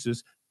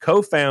 Massachusetts,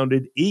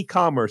 co-founded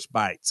E-Commerce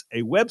Bytes,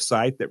 a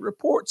website that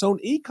reports on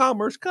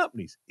e-commerce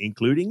companies,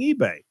 including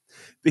eBay.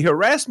 The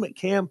harassment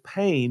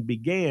campaign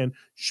began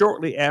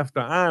shortly after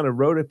Anna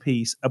wrote a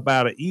piece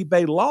about an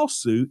eBay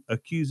lawsuit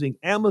accusing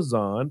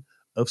Amazon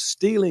of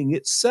stealing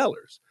its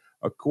sellers,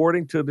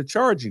 according to the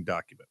charging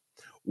document.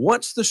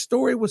 Once the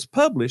story was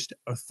published,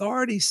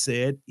 authorities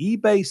said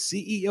eBay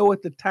CEO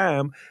at the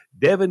time,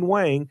 Devin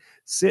Wang,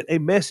 sent a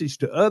message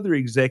to other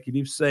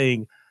executives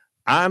saying,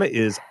 Anna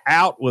is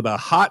out with a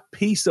hot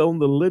piece on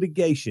the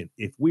litigation.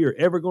 If we are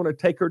ever going to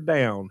take her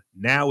down,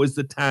 now is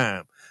the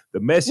time. The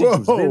message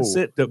was then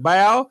sent to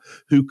Bao,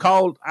 who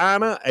called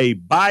Anna a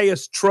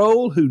biased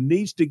troll who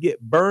needs to get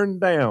burned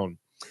down.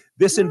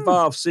 This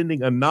involved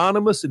sending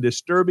anonymous and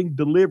disturbing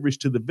deliveries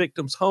to the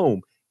victim's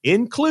home,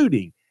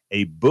 including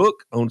a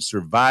book on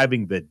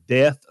surviving the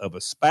death of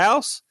a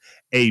spouse,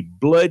 a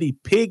bloody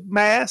pig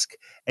mask,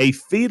 a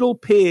fetal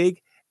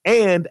pig,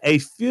 and a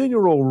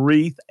funeral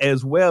wreath,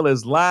 as well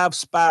as live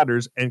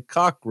spiders and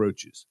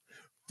cockroaches.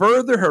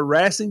 Further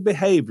harassing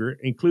behavior,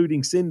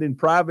 including sending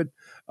private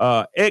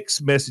X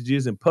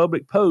messages and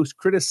public posts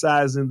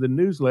criticizing the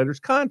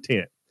newsletter's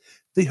content.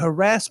 The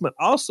harassment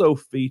also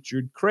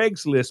featured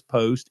Craigslist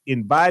posts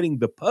inviting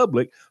the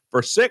public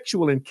for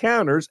sexual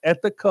encounters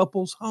at the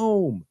couple's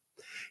home.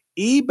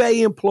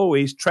 eBay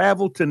employees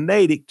traveled to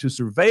Natick to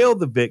surveil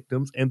the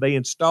victims, and they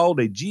installed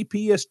a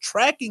GPS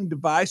tracking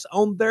device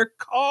on their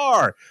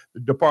car, the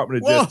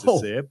Department of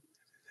Justice said.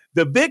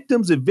 The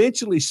victims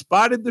eventually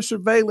spotted the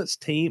surveillance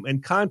team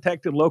and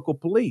contacted local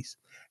police.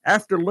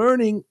 After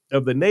learning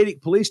of the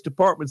Natick Police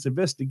Department's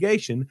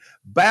investigation,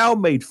 Bao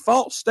made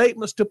false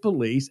statements to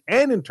police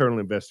and internal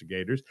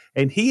investigators,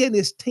 and he and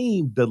his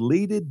team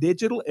deleted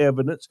digital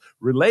evidence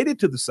related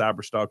to the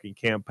cyberstalking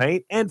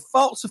campaign and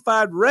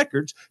falsified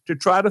records to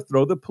try to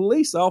throw the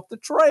police off the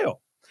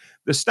trail.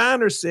 The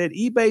Steiners said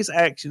eBay's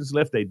actions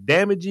left a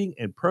damaging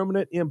and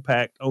permanent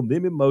impact on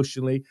them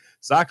emotionally,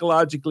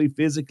 psychologically,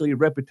 physically,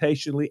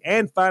 reputationally,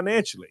 and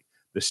financially.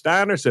 The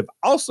Steiners have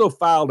also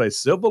filed a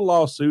civil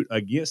lawsuit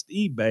against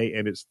eBay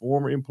and its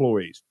former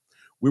employees.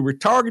 We were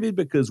targeted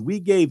because we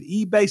gave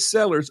eBay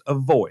sellers a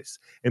voice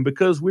and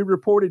because we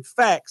reported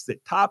facts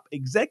that top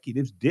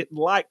executives didn't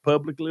like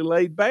publicly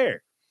laid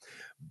bare.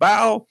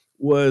 Bao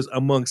was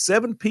among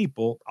 7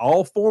 people,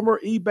 all former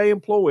eBay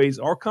employees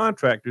or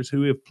contractors,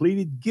 who have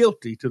pleaded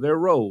guilty to their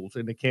roles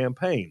in the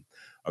campaign.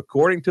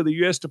 According to the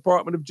U.S.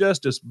 Department of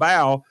Justice,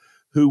 Bao,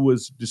 who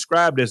was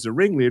described as the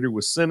ringleader,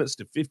 was sentenced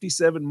to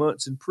 57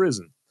 months in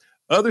prison.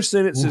 Other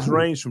sentences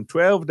ranged from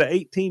 12 to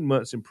 18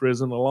 months in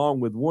prison, along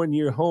with 1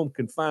 year home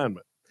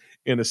confinement.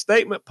 In a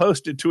statement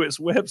posted to its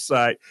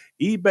website,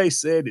 eBay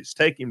said it's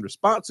taking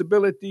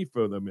responsibility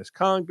for the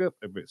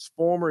misconduct of its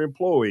former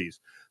employees.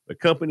 The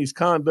company's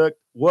conduct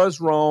was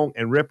wrong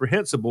and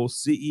reprehensible,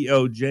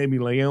 CEO Jamie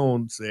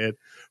Leon said.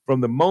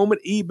 From the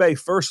moment eBay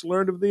first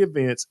learned of the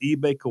events,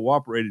 eBay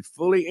cooperated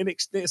fully and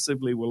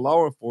extensively with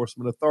law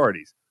enforcement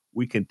authorities.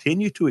 We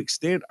continue to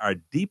extend our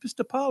deepest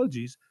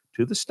apologies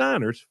to the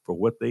Steiners for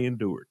what they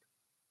endured.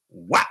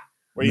 Wow.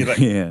 What do you think?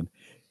 Man.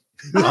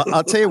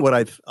 I'll tell you what,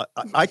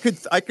 I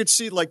could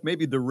see, like,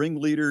 maybe the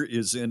ringleader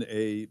is in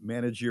a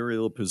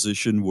managerial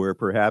position where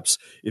perhaps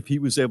if he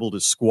was able to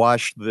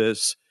squash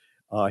this,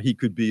 he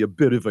could be a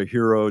bit of a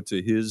hero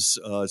to his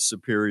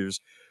superiors.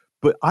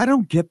 But I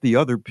don't get the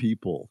other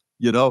people,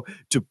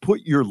 to put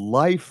your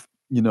life,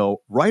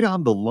 right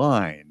on the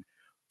line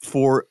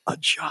for a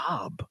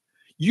job.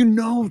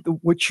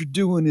 What you're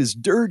doing is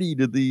dirty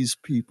to these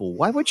people.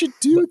 Why would you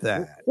do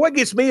that? What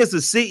gets me is the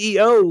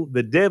CEO,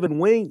 the Devin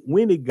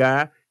Winnig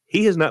guy.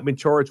 He has not been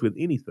charged with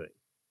anything.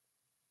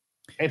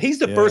 And he's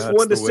the first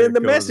one to send the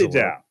message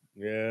out.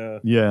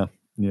 Yeah.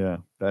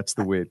 That's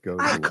the way it goes.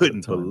 I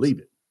couldn't believe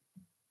it.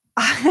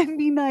 I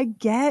mean, I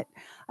get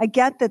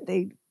that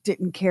they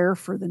didn't care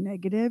for the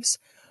negatives,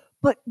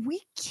 but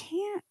we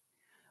can't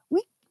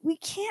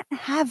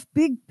have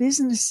big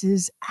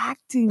businesses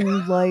acting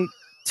like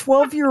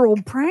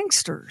 12-year-old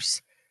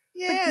pranksters.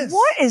 Yes. Like,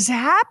 what is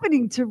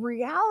happening to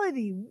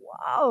reality?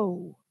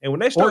 Whoa. And when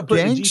they start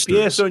putting a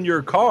GPS on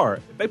your car,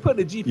 if they put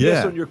a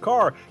GPS on your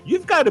car,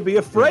 you've got to be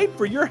afraid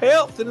for your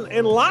health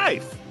and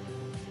life.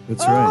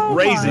 That's right.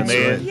 Crazy,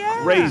 man. Right.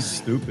 Yeah. Crazy.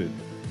 Stupid.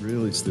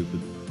 Really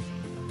stupid.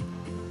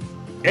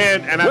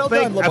 And I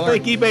think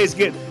eBay's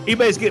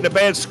getting a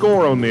bad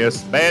score on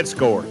this. Bad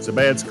score. It's a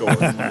bad score.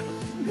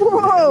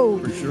 Whoa.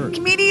 For sure.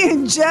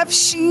 Comedian Jeff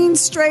Sheen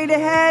straight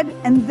ahead,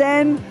 and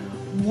then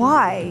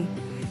why?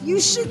 You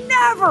should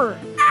never,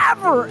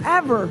 ever,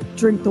 ever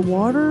drink the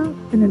water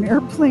in an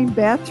airplane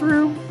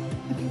bathroom.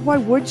 I mean, why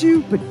would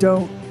you? But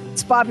don't.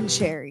 It's Bob and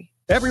Sherry.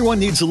 Everyone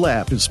Needs a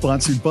Laugh is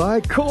sponsored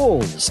by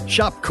Kohl's.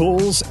 Shop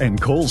Kohl's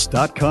and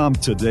Kohl's.com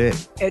today.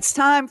 It's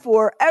time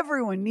for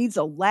Everyone Needs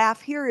a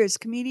Laugh. Here is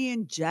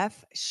comedian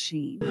Jeff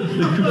Sheen.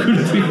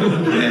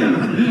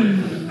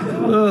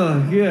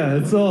 Yeah,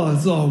 it's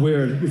all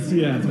weird.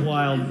 It's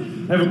wild.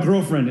 I have a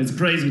girlfriend. It's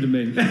crazy to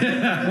me.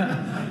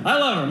 I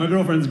love her. My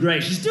girlfriend's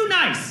great. She's too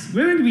nice.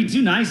 Women can be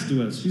too nice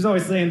to us. She's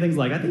always saying things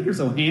like, I think you're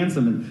so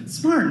handsome and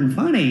smart and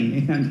funny.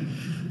 And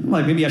I'm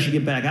like, maybe I should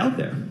get back out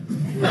there.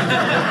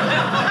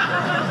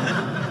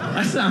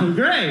 I sound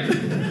great.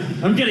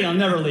 I'm kidding. I'll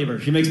never leave her.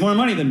 She makes more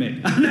money than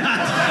me. I'm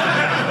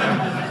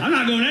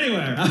not going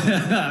anywhere.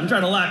 I'm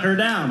trying to lock her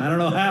down. I don't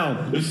know how.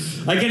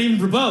 I can't even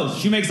propose.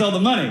 She makes all the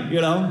money,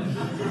 If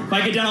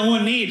I get down on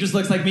one knee, it just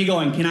looks like me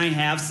going, can I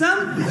have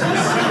some?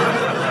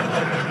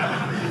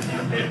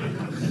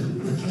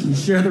 You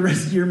share the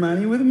rest of your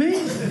money with me?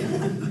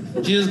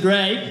 She was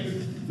great.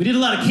 We did a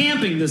lot of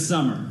camping this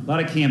summer. A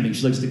lot of camping.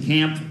 She likes to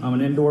camp. I'm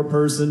an indoor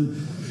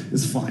person.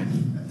 It's fine.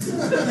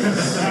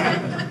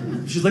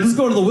 She's like, let's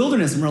go to the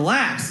wilderness and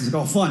relax. I was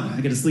like, oh, fun.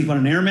 I get to sleep on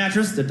an air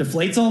mattress that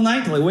deflates all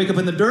night till I wake up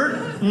in the dirt.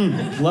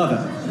 Love it.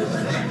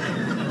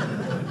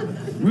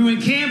 We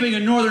went camping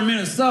in northern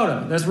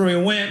Minnesota. That's where we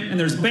went, and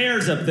there's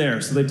bears up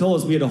there. So they told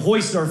us we had to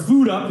hoist our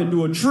food up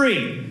into a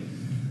tree,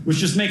 which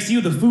just makes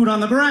you the food on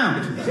the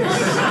ground.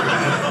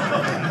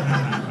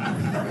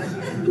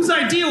 Whose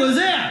idea was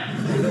that?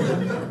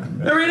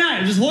 Every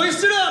night, just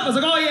hoist it up. I was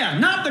like, oh yeah,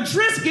 not the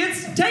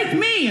Triscuits, take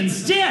me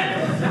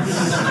instead.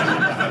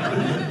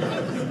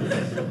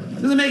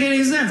 Doesn't make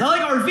any sense. I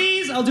like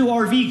RVs, I'll do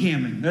RV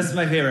camping. That's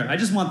my favorite. I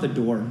just want the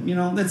door,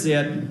 that's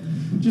it.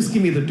 Just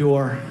give me the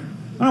door.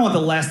 I don't want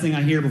the last thing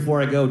I hear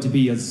before I go to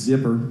be a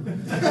zipper.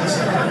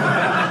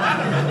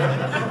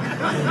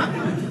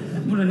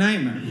 What a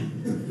nightmare.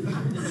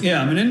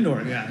 Yeah, I'm an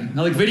indoor guy.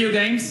 I like video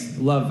games.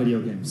 Love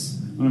video games.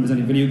 I don't know if there's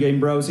any video game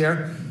bros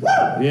here.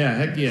 Yeah,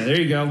 heck yeah, there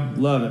you go.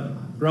 Love it.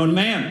 Grown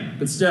man.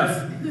 Good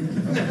stuff.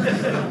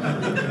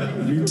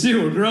 You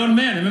too, we're grown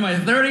men. I'm in my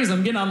 30s,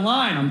 I'm getting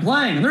online, I'm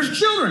playing, and there's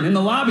children in the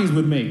lobbies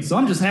with me. So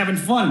I'm just having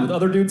fun with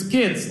other dudes'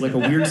 kids, like a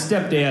weird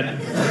stepdad.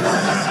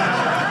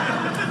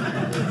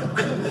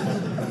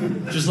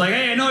 Just like,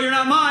 hey, I know you're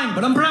not mine,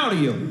 but I'm proud of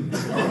you.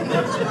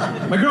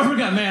 My girlfriend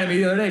got mad at me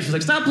the other day. She's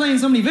like, stop playing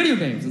so many video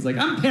games. It's like,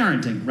 I'm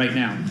parenting right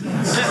now.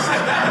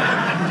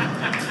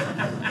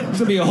 There's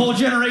gonna be a whole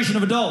generation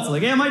of adults.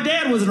 Like, yeah, my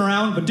dad wasn't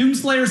around, but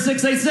Doomslayer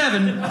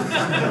 687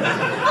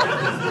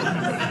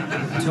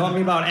 taught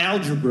me about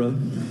algebra.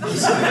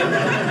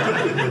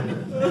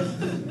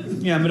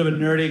 Yeah, I'm a bit of a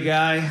nerdy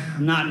guy.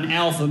 I'm not an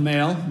alpha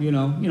male. You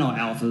know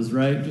alphas,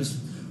 right? Just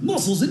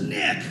muscles and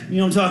neck. You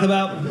know what I'm talking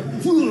about?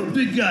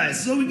 Big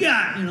guys. So we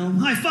got,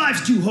 high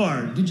fives too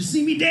hard. Did you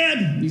see me,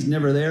 Dad? He's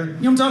never there. You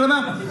know what I'm talking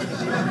about?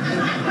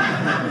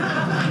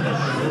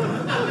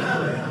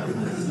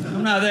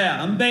 I'm not that.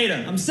 I'm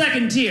beta. I'm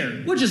second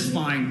tier, which is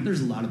fine.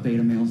 There's a lot of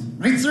beta males.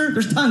 Right, sir?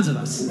 There's tons of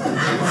us.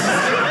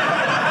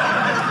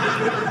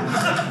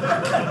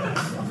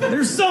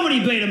 There's so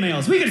many beta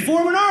males. We could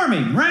form an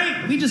army,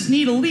 right? We just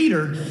need a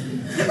leader.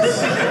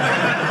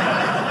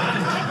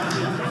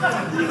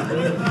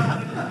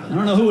 I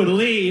don't know who would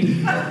lead.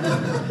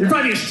 It'd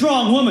probably be a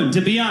strong woman,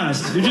 to be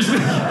honest. It'd just be...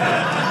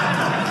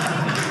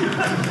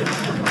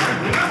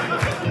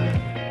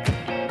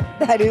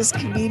 That is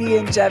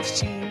comedian Jeff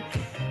Sheen.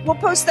 We'll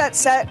post that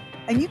set,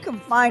 and you can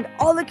find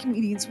all the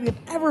comedians we have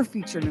ever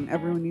featured in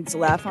Everyone Needs a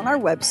Laugh on our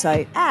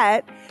website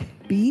at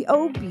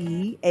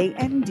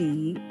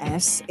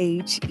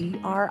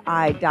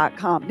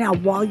BOBANDSHERI.com. Now,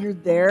 while you're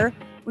there,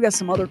 we got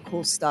some other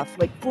cool stuff.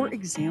 Like, for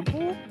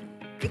example,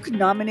 you could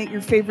nominate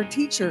your favorite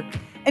teacher.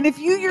 And if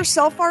you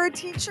yourself are a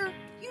teacher,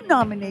 you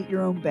nominate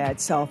your own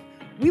bad self.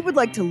 We would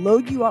like to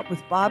load you up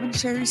with Bob and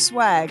Sherry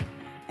swag.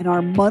 And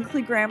our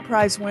monthly grand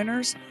prize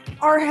winners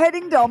are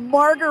heading to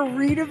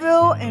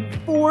Margaritaville in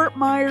Fort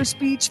Myers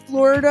Beach,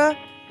 Florida.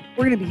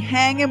 We're going to be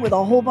hanging with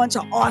a whole bunch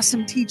of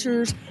awesome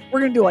teachers.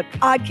 We're going to do an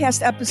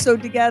Oddcast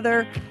episode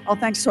together. All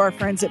thanks to our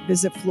friends at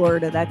Visit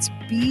Florida. That's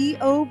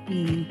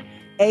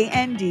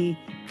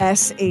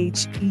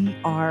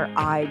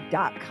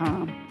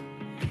BOBANDSHERI.com.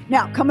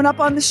 Now, coming up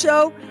on the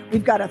show,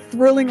 we've got a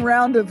thrilling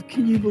round of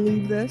Can You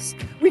Believe This?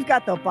 We've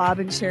got the Bob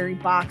and Sherry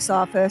box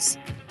office,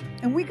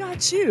 and we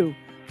got you.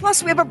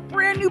 Plus, we have a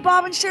brand new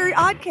Bob and Sherry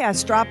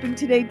Oddcast dropping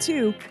today,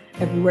 too,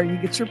 everywhere you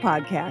get your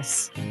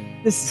podcasts.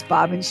 This is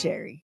Bob and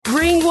Sherry.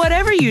 Bring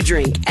whatever you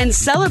drink and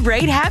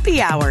celebrate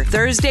Happy Hour,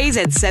 Thursdays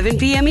at 7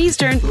 p.m.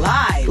 Eastern,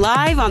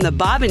 live on the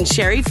Bob and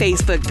Sherry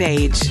Facebook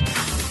page.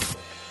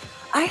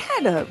 I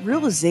had a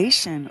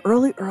realization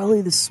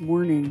early this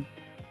morning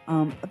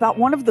about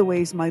one of the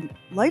ways my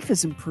life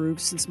has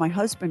improved since my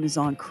husband is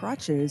on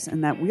crutches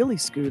and that wheelie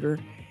scooter.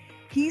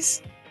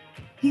 He's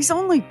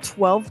only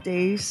 12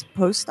 days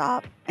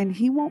post-op, and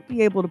he won't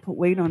be able to put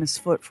weight on his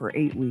foot for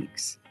 8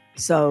 weeks.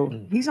 So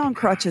he's on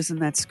crutches in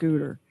that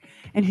scooter.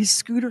 And his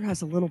scooter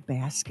has a little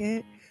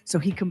basket, so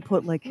he can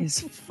put like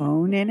his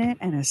phone in it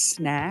and a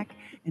snack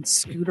and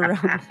scoot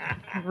around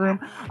the room.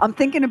 I'm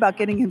thinking about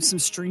getting him some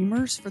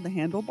streamers for the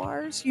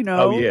handlebars,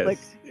 like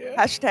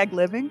hashtag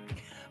living.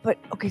 But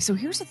okay, so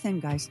here's the thing,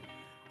 guys.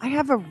 I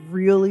have a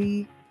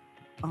really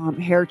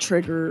hair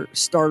trigger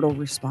startle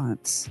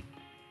response.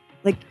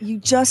 Like, you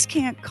just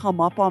can't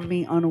come up on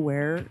me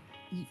unaware.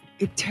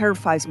 It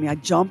terrifies me. I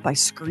jump, I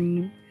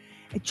scream.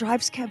 It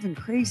drives Kevin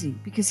crazy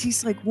because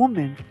he's like,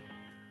 woman,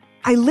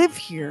 I live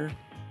here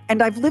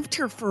and I've lived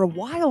here for a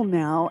while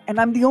now and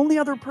I'm the only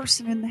other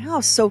person in the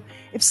house. So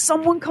if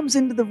someone comes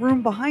into the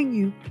room behind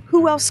you,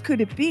 who else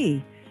could it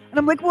be? And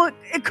I'm like, well,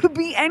 it could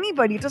be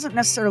anybody. It doesn't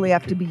necessarily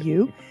have to be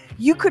you.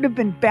 You could have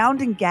been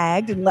bound and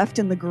gagged and left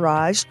in the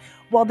garage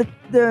while the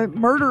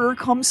murderer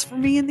comes for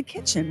me in the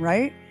kitchen,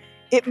 right?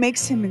 It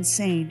makes him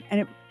insane.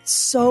 And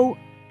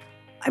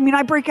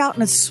I break out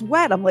in a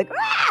sweat. I'm like,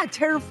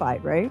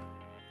 terrified, right?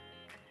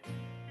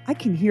 I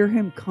can hear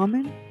him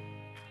coming.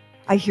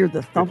 I hear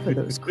the thump of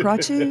those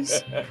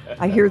crutches.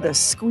 I hear the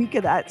squeak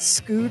of that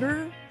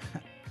scooter.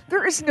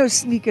 There is no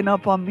sneaking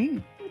up on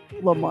me,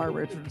 Lamar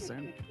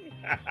Richardson.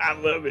 I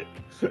love it.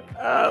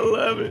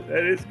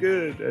 That is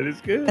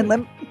good.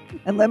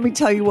 And let me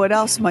tell you what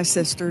else, my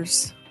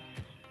sisters.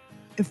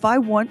 If I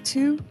want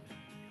to,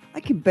 I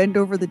can bend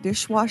over the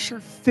dishwasher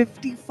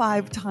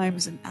 55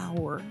 times an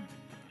hour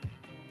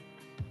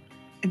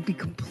and be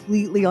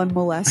completely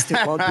unmolested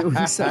while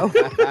doing so.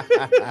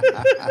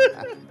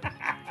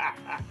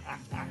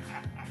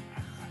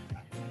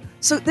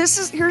 So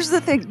here's the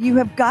thing. You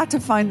have got to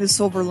find the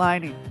silver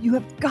lining. You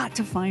have got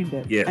to find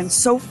it. Yes. And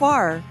so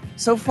far,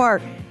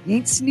 you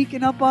ain't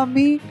sneaking up on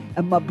me,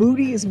 and my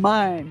booty is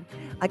mine.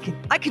 I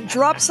can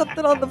drop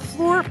something on the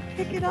floor,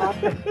 pick it up,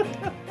 and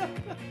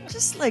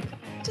just like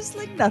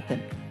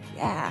nothing.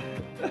 Yeah.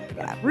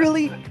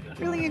 Really,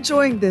 really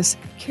enjoying this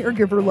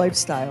caregiver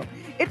lifestyle.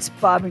 It's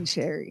Bob and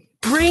Sherry.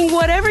 Bring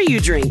whatever you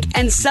drink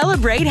and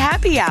celebrate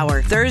Happy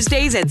Hour,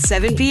 Thursdays at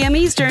 7 p.m.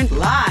 Eastern,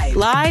 live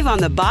live on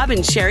the Bob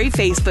and Sherry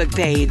Facebook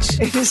page.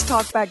 It is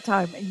talkback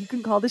time, and you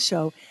can call the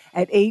show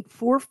at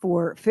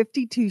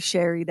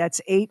 844-52-SHERRY.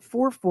 That's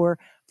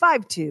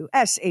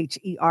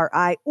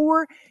 844-52-SHERI,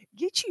 or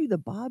get you the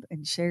Bob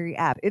and Sherry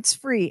app. It's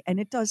free, and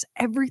it does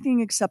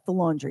everything except the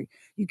laundry.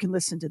 You can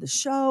listen to the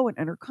show and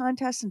enter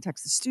contests and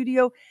text the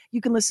studio.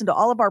 You can listen to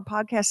all of our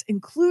podcasts,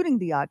 including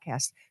the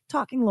Oddcast,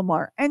 Talking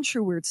Lamar, and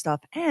True Weird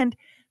Stuff. And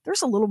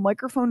there's a little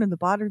microphone in the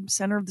bottom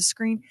center of the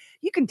screen.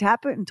 You can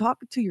tap it and talk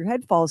it till your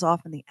head falls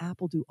off, and the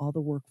app will do all the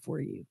work for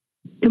you.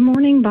 Good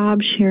morning,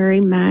 Bob, Sherry,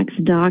 Max,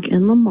 Doc,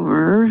 and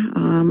Lamar.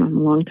 I'm a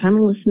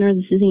long-time listener.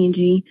 This is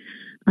Angie.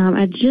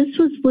 I just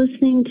was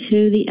listening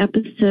to the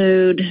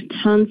episode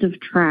Tons of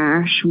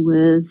Trash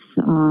with,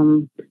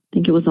 I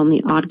think it was on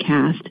the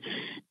Oddcast.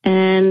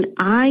 And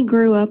I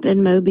grew up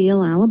in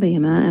Mobile,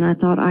 Alabama, and I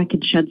thought I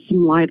could shed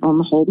some light on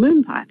the whole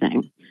moon pie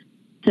thing.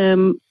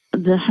 So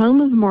the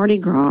home of Mardi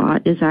Gras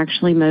is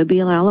actually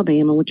Mobile,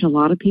 Alabama, which a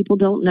lot of people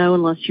don't know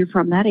unless you're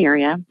from that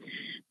area.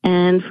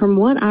 And from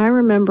what I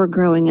remember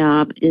growing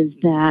up is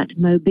that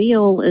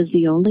Mobile is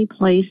the only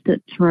place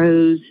that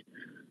throws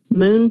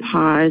moon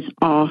pies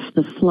off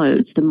the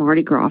floats, the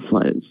Mardi Gras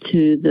floats,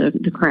 to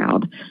the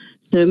crowd.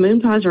 So moon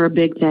pies are a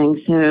big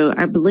thing. So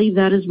I believe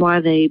that is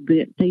why they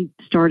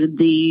started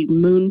the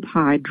moon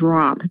pie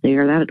drop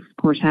there. That, of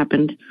course,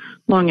 happened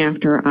long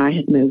after I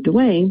had moved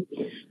away.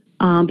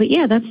 But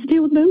yeah, that's the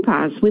deal with moon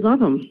pies. We love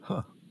them.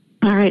 Huh.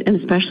 All right, and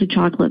especially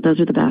chocolate. Those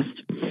are the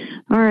best.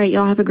 All right,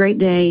 y'all have a great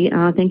day.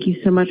 Thank you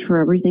so much for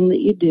everything that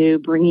you do,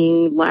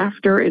 bringing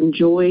laughter and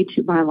joy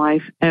to my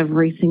life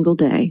every single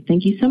day.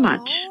 Thank you so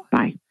much.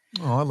 Bye.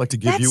 Oh, I'd like to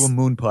give you a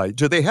moon pie.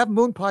 Do they have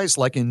moon pies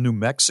like in New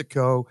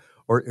Mexico,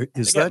 or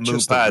is that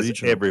just moon pies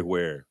regional?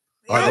 everywhere?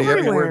 Are they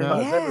everywhere now?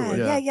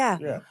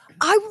 Yeah.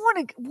 I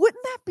want to.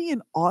 Wouldn't that be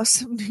an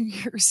awesome New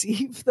Year's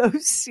Eve, though?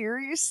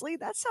 Seriously,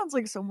 that sounds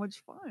like so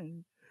much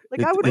fun.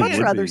 Like, I would much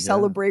rather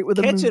celebrate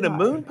with catching a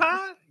moon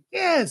pie.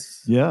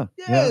 Yes. Yeah.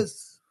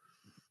 Yes.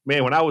 Yeah.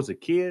 Man, when I was a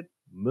kid,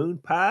 moon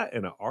pie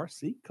and an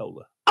RC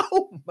cola.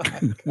 Oh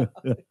my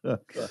God.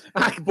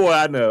 Boy,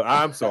 I know.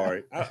 I'm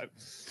sorry.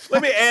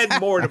 Let me add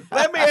more to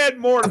my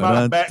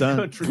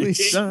backcountry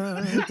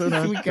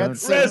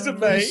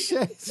resume.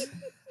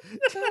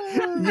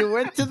 You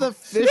went to the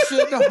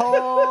fishing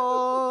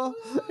hole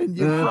and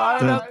you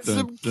fried up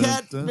some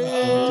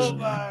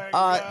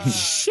catfish.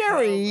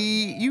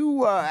 Sherry,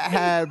 you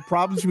had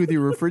problems with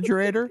your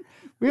refrigerator.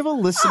 We have a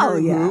listener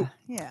who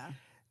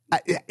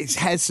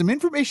has some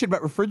information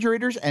about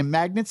refrigerators and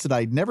magnets that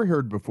I'd never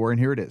heard before, and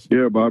here it is.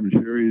 Yeah, Bob and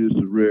Sherry, this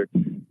is Rick.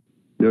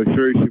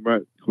 Sherry, she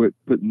might quit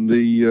putting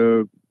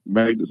the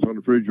magnets on the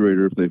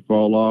refrigerator. If they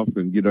fall off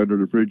and get under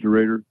the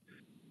refrigerator,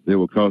 they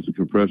will cause the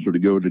compressor to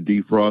go to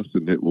defrost,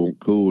 and it won't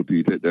cool until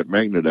you take that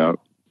magnet out.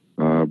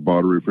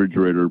 Bought a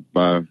refrigerator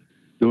by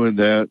doing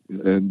that,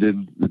 and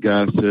then the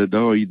guy said,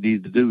 all you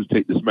need to do is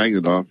take this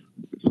magnet off.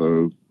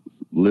 So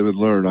live and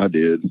learn, I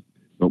did.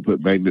 Don't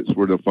put magnets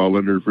where they'll fall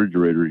under the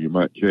refrigerator. You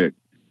might check.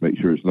 Make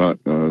sure it's not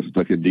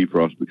stuck in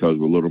defrost because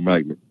of a little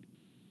magnet.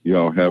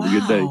 Y'all have a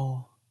good day.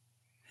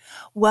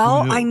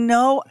 Well, I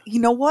know.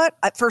 You know what?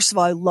 First of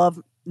all, I love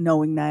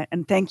knowing that,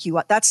 and thank you.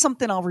 That's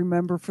something I'll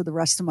remember for the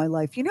rest of my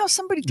life. You know,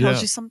 somebody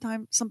tells you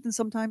something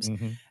sometimes,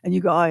 and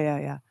you go, "Oh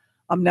yeah,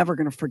 I'm never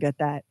going to forget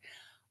that."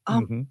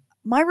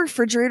 My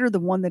refrigerator, the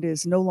one that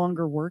is no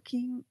longer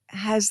working,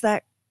 has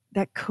that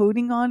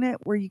coating on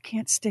it where you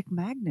can't stick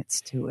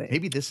magnets to it.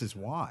 Maybe this is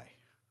why.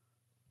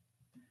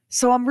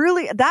 So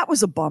that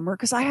was a bummer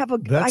because I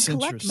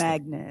collect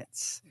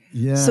magnets.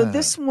 Yeah. So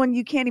this one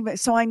you can't even.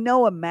 So I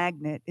know a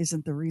magnet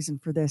isn't the reason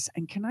for this.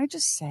 And can I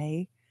just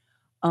say,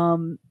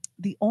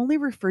 the only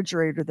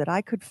refrigerator that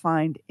I could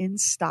find in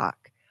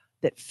stock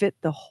that fit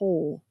the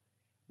hole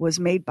was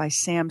made by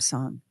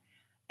Samsung.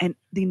 And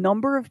the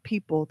number of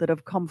people that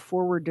have come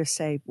forward to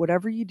say,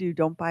 whatever you do,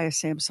 don't buy a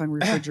Samsung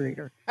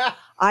refrigerator.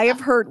 I have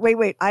heard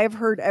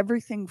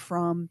everything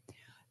from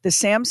the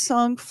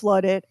Samsung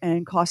flooded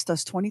and cost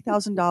us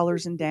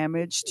 $20,000 in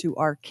damage to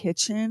our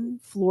kitchen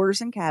floors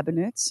and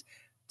cabinets,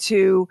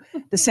 to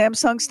the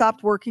Samsung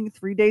stopped working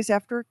 3 days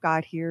after it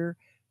got here,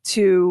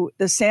 to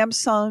the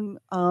Samsung,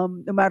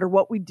 no matter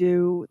what we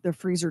do, the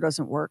freezer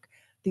doesn't work.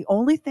 The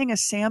only thing a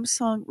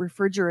Samsung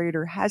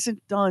refrigerator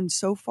hasn't done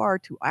so far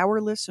to our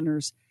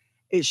listeners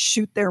is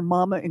shoot their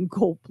mama in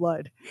cold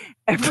blood.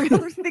 Every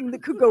other thing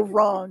that could go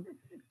wrong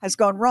has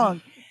gone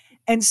wrong.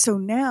 And so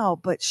now,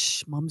 but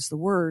mum's the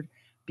word,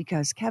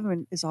 because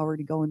Kevin is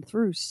already going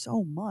through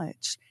so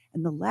much.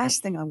 And the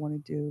last thing I want to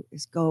do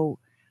is go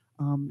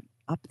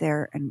up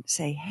there and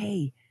say,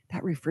 hey,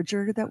 that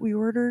refrigerator that we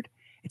ordered,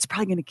 it's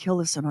probably going to kill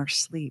us in our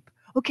sleep.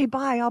 Okay,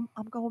 bye. I'm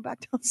going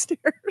back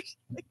downstairs.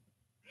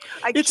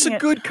 It's a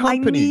good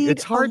company.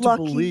 It's hard to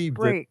believe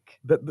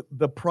that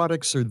the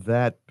products are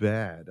that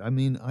bad. I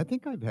mean, I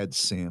think I've had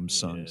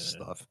Samsung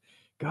stuff.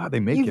 God, they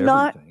make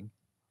everything.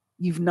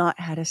 You've not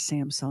had a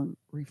Samsung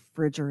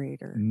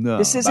refrigerator. No.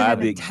 This isn't Buy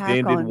an the attack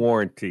extended on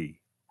warranty.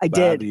 I Buy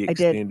did. the I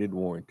did. extended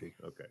warranty.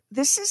 Okay.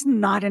 This is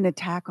not an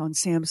attack on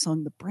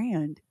Samsung, the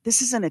brand.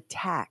 This is an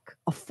attack,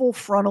 a full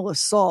frontal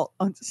assault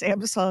on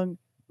Samsung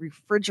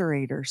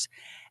refrigerators.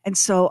 And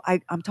so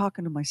I'm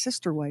talking to my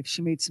sister wife.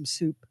 She made some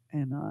soup,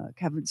 and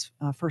Kevin's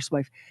first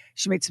wife,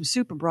 she made some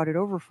soup and brought it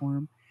over for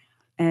him.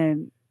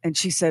 And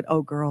she said,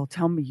 "Oh, girl,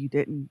 tell me you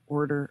didn't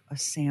order a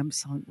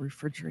Samsung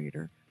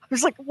refrigerator." I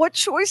was like, "What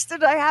choice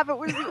did I have? It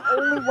was the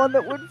only one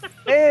that would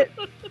fit."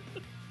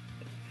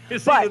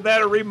 It's either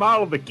that or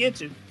remodel the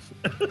kitchen.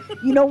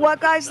 You know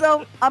what, guys,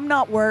 though? I'm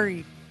not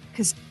worried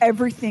because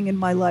everything in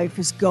my life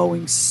is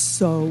going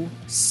so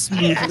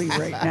smoothly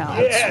right now.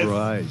 That's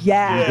right.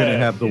 Yeah. You're going to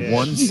have the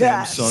one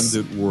Yes. Samsung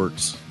that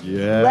works.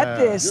 Yeah. Let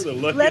this, You're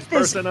the luckiest let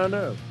this person I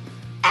know.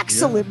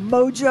 excellent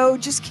mojo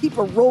just keep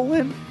a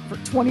rolling for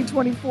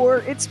 2024.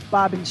 It's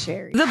Bob and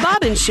Sherry. The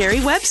Bob and Sherry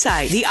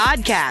website, the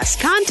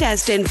Oddcast,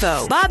 contest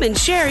info,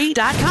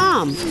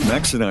 bobandsherry.com.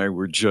 Max and I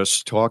were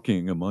just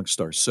talking amongst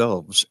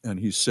ourselves, and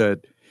he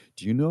said,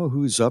 "Do you know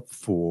who's up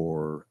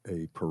for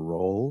a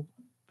parole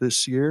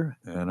this year?"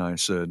 And I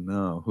said,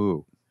 "No,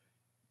 who?"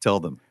 Tell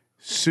them.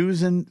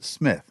 Susan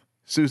Smith.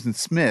 Susan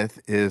Smith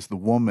is the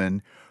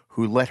woman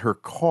who let her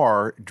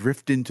car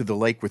drift into the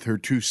lake with her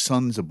 2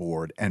 sons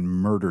aboard and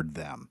murdered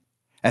them,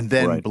 and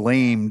then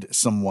blamed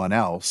someone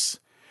else.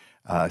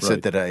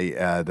 Said that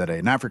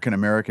an African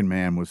American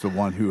man was the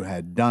one who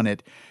had done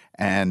it,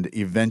 and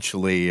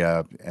eventually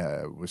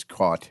was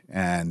caught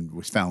and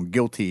was found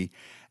guilty.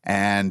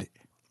 And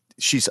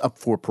she's up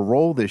for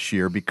parole this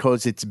year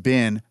because it's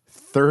been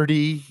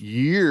 30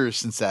 years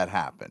since that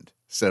happened.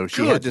 So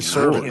she had to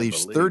serve at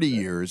least 30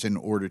 years in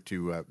order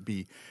to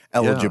be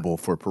eligible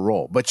for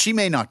parole. But she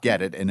may not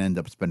get it and end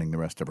up spending the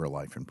rest of her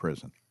life in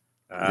prison.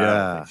 I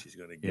don't think she's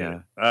going to get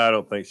it. I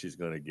don't think she's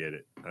going to get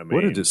it. I mean,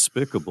 What a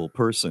despicable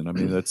person. I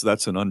mean,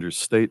 that's an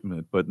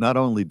understatement. But not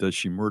only does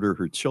she murder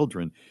her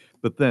children,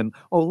 but then,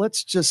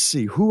 let's just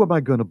see, who am I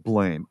going to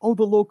blame? Oh,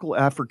 the local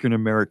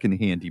African-American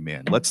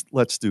handyman. Let's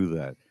do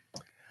that.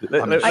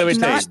 Let me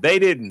tell you, they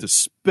didn't.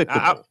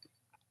 Despicable.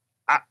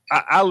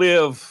 I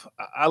live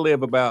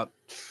about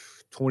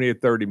 20 or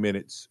 30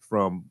 minutes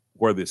from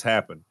where this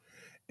happened.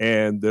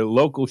 And the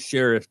local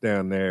sheriff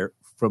down there,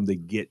 from the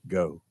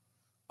get-go,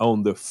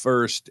 on the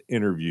first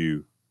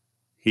interview,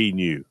 he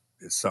knew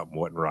that something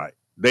wasn't right.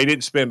 They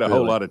didn't spend a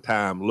whole lot of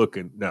time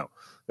looking. No,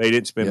 they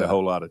didn't spend a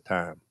whole lot of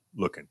time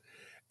looking.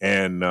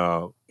 And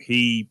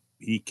he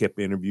kept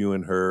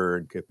interviewing her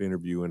and kept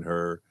interviewing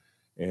her.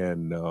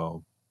 And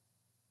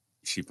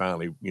she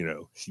finally,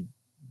 she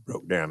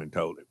broke down and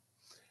told him.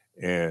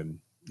 And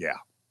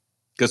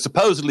because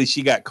supposedly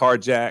she got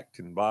carjacked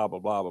and blah, blah,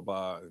 blah, blah,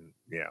 blah. And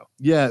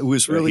it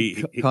was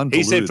really convoluted.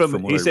 He said from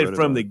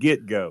the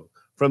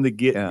the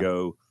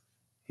get-go,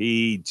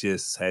 he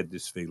just had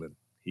this feeling.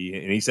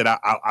 He said,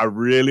 I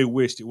really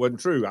wished it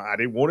wasn't true. I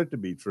didn't want it to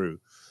be true,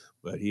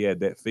 but he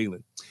had that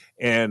feeling.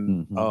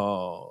 And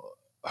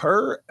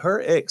her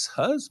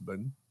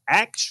ex-husband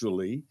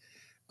actually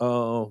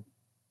ran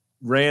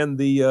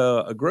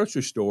a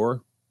grocery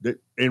store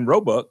in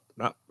Roebuck,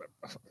 not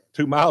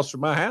 2 miles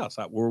from my house,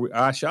 where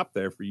I shopped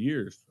there for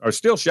years, or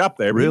still shop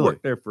there. Really? We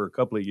worked there for a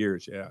couple of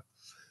years. Yeah,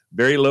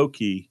 very low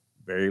key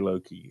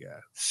guy.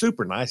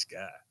 Super nice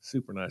guy.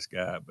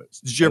 But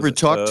did you ever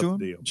talk to him?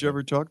 Did you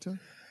ever talk to him?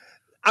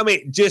 I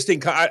mean,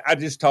 I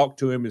just talked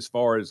to him as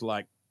far as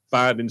like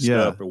finding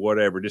stuff or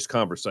whatever, just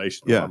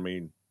conversational. Yeah. I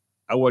mean,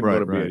 I wasn't going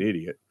to be an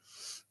idiot,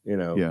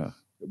 Yeah.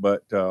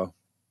 But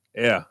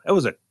it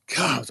was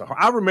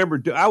I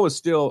remember I was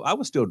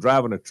still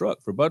driving a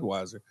truck for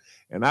Budweiser,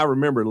 and I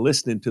remember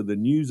listening to the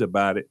news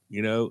about it,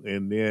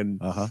 and then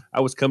I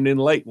was coming in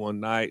late one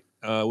night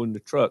in the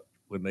truck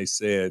when they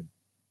said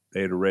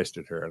they had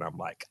arrested her, and I'm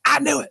like, I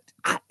knew it.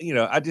 I don't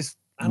know. I just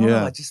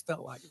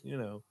felt like,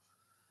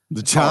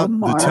 The town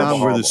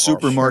where the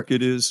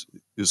supermarket is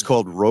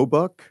called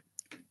Roebuck.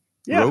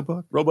 Yeah,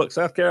 Roebuck,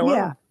 South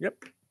Carolina. Yeah.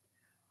 Yep.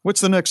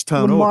 What's the next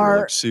town over?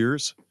 Like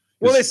Sears?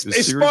 Well, it's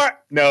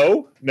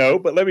Spartanburg. No,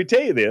 but let me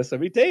tell you this.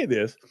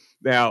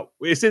 Now,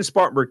 it's in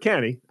Spartanburg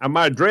County.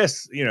 My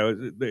address,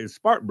 is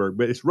Spartanburg,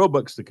 but it's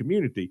Roebuck's the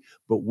community.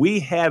 But we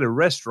had a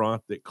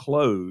restaurant that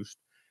closed,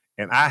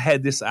 and I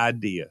had this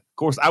idea. Of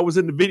course, I was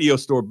in the video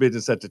store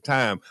business at the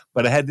time,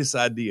 but I had this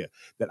idea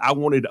that I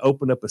wanted to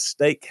open up a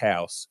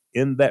steakhouse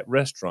in that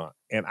restaurant,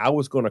 and I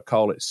was going to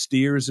call it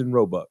Steers and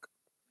Roebuck.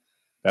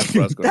 That's what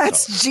I was going to call it.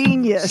 That's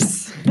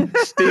genius.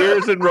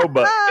 Steers and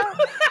Roebuck.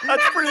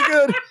 That's pretty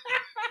good.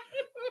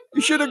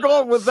 You should have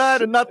gone with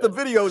that and not the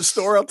video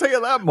store. I'll tell you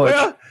that much.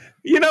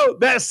 Well,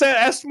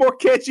 that's more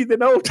catchy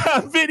than old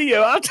time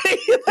video. I'll tell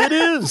you that. It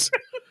is.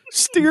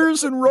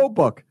 Steers and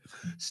Roebuck.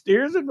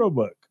 Steers and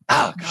Roebuck.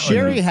 Oh,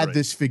 Sherry had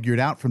this figured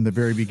out from the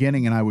very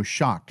beginning, and I was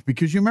shocked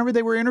because you remember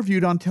they were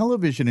interviewed on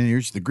television, and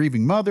here's the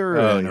grieving mother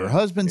and her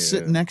husband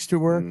sitting next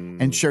to her,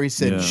 and Sherry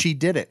said she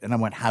did it, and I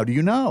went, "How do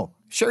you know,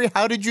 Sherry?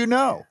 How did you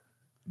know?"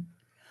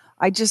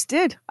 I just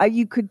did.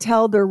 You could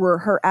tell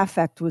her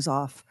affect was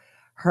off.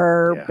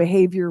 Her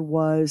behavior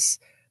was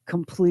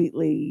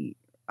completely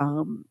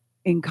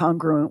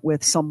incongruent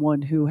with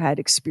someone who had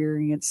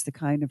experienced the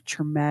kind of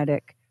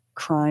traumatic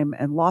crime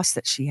and loss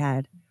that she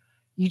had.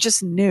 You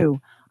just knew.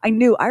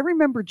 I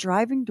remember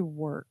driving to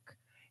work.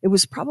 It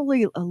was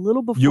probably a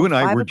little before You and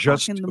I 5 were o'clock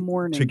just in the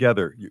morning.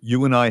 together.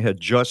 You and I had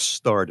just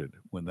started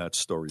when that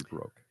story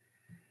broke.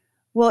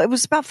 Well, it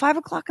was about 5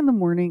 o'clock in the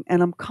morning,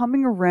 and I'm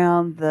coming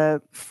around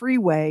the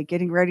freeway,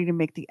 getting ready to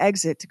make the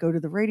exit to go to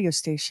the radio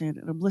station,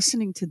 and I'm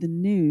listening to the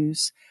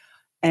news.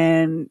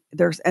 And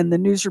the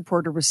news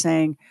reporter was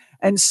saying,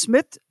 and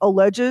Smith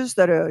alleges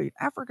that an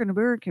African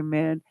American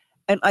man.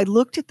 And I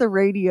looked at the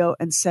radio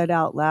and said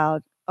out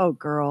loud, "Oh,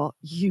 girl,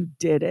 you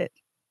did it.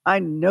 I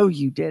know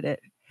you did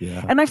it."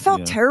 Yeah. And I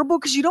felt terrible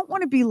because you don't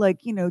want to be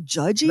like,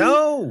 judgy.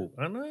 No,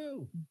 I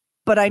know.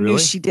 But I knew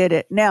Really? she did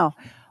it. Now,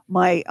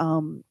 my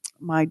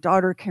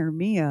daughter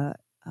Karamia,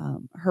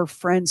 her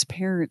friend's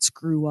parents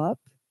grew up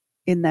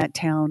in that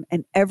town,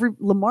 and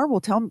Lamar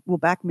will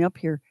back me up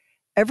here.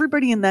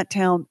 Everybody in that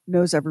town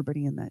knows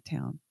everybody in that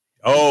town.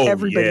 Oh,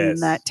 Everybody yes, in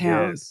that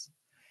town. yes.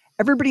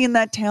 Everybody in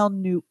that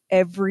town knew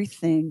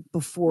everything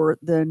before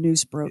the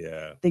news broke.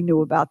 Yeah. They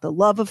knew about the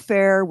love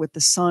affair with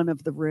the son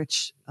of the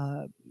rich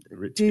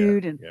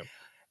dude, guy, and yeah.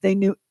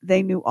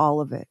 they knew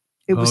all of it.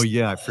 It was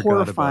I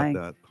horrifying. forgot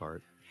about that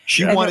part.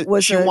 She And wanted it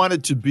was she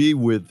wanted to be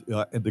with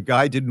and the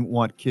guy didn't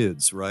want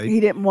kids, right? He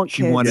didn't want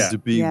She kids. wanted Yeah. to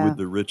be Yeah. with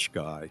the rich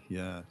guy.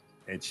 Yeah.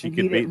 And she And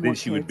he could be didn't then want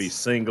she would be kids.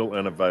 single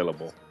and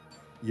available.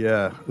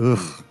 Yeah.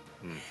 Ugh.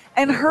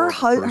 And her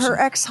horrible person.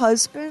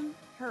 ex-husband,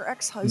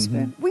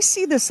 Mm-hmm. we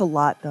see this a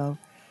lot though.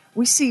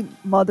 We see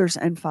mothers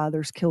and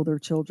fathers kill their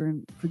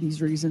children for these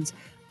reasons.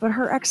 But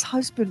her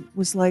ex-husband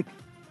was like,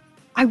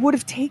 I would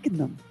have taken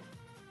them.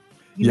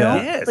 You know?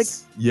 Yes. Like,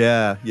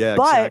 Yeah,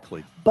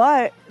 exactly.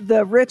 But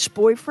the rich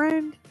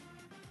boyfriend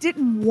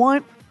didn't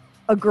want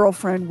a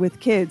girlfriend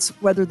with kids,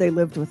 whether they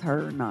lived with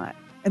her or not.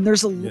 And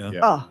there's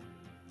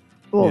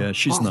Yeah,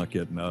 she's not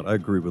getting out. I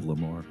agree with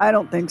Lamar. I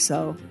don't think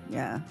so.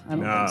 Yeah, I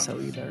don't No, think so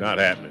either. Not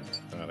happening.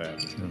 Not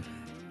happening.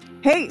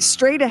 Hey,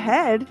 straight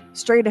ahead,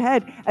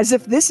 as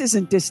if this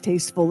isn't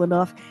distasteful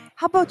enough.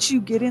 How about you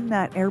get in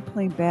that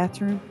airplane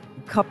bathroom,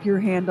 cup your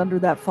hand under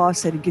that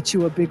faucet, and get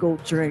you a big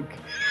old drink?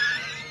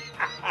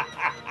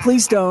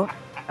 Please don't,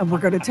 and we're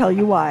going to tell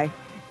you why.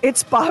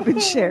 It's Bob and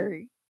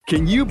Sherry.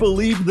 Can you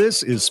believe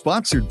this is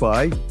sponsored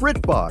by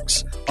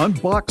BritBox?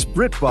 Unbox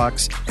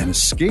BritBox and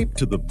escape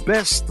to the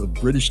best of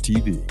British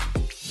TV.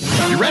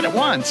 You read it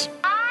once,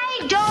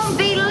 I don't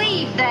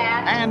believe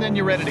that. and then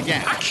you read it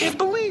again. I can't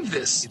believe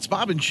this. It's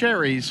Bob and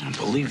Sherry's. I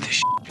believe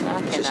this.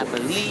 I cannot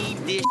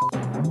believe this.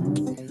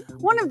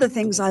 One of the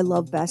things I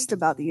love best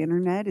about the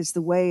internet is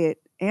the way it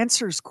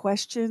answers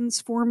questions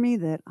for me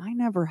that I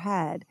never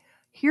had.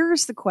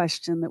 Here's the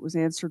question that was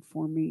answered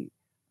for me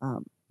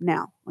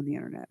now on the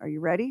internet. Are you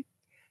ready?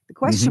 The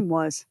question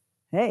was,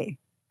 hey,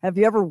 have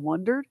you ever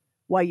wondered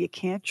why you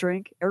can't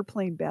drink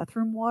airplane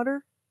bathroom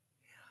water?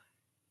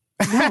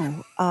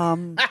 No.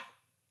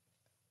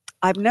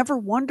 I've never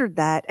wondered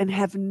that and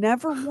have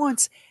never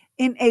once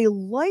in a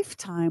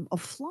lifetime of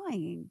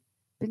flying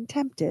been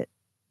tempted.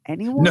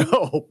 Anyone?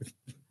 No,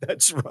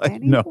 that's right.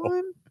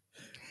 Anyone?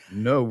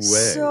 No way.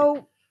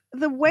 So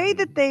the way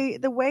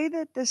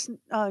that this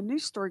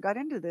news story got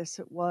into this,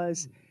 it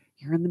was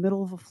you're in the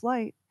middle of a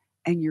flight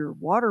and your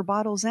water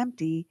bottle's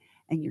empty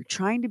and you're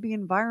trying to be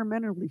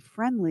environmentally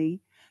friendly,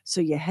 so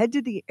you head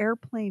to the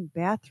airplane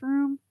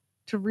bathroom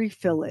to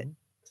refill it.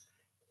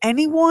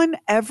 Anyone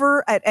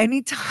ever at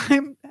any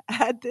time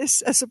had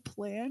this as a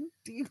plan?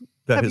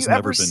 Have you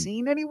ever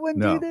seen anyone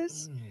do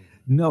this?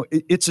 No,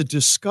 it's a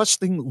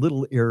disgusting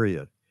little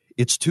area.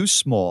 It's too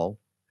small.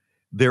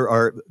 There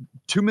are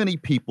too many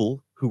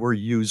people who are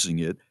using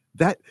it.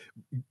 That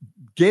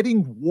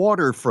getting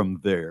water from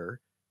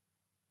there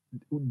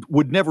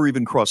would never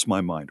even cross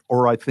my mind,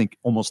 or I think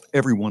almost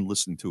everyone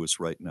listening to us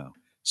right now.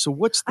 So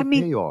what's the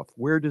payoff?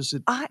 Where does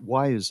it,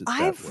 why is it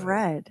that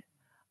way?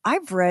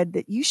 I've read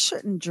that you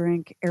shouldn't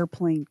drink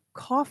airplane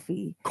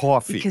coffee.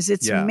 Because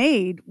it's yeah.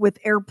 made with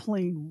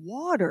airplane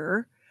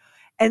water.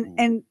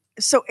 And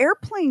so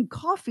airplane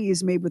coffee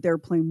is made with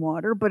airplane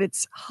water, but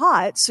it's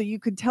hot. So you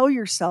could tell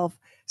yourself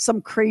some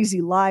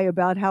crazy lie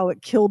about how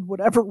it killed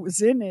whatever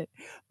was in it.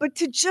 But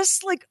to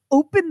just like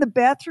open the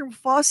bathroom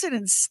faucet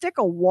and stick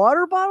a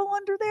water bottle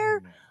under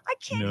there, I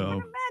can't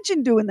even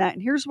imagine doing that.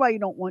 And here's why you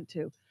don't want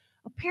to.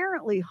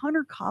 Apparently,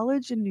 Hunter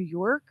College in New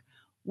York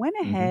went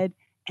ahead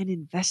and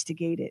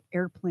investigated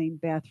airplane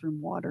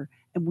bathroom water,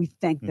 and we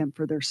thank them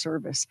for their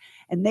service.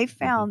 And they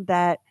found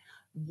that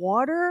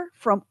water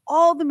from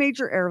all the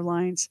major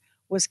airlines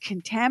was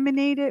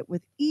contaminated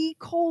with E.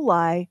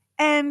 coli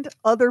and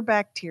other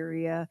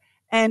bacteria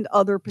and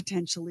other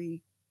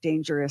potentially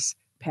dangerous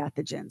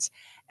pathogens.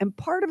 And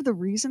part of the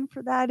reason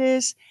for that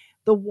is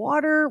the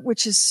water,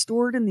 which is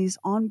stored in these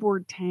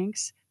onboard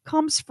tanks,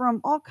 comes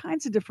from all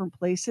kinds of different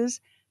places,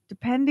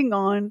 depending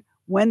on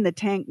when the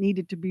tank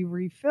needed to be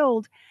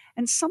refilled.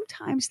 And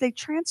sometimes they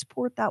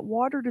transport that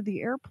water to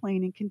the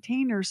airplane in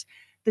containers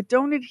that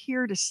don't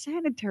adhere to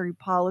sanitary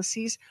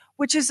policies,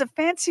 which is a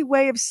fancy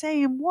way of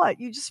saying what?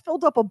 You just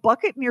filled up a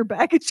bucket in your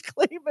baggage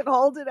claim and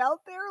hauled it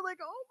out there? Like,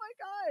 oh my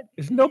God.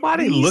 Is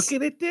nobody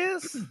looking at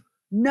this?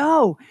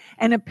 No.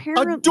 And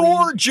apparently a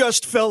door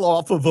just fell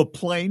off of a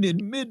plane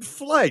in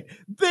mid-flight.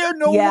 They're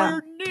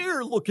nowhere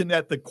near looking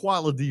at the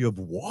quality of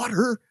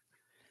water.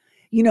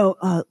 You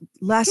know,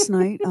 last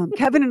night,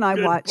 Kevin and I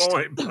Good watched.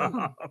 point,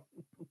 Bob.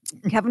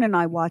 Kevin and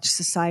I watched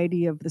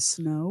Society of the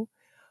Snow,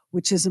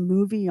 which is a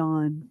movie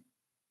on,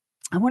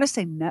 I want to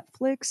say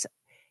Netflix.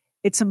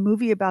 It's a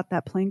movie about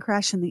that plane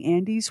crash in the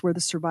Andes where the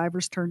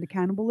survivors turned to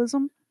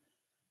cannibalism.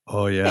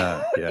 Oh,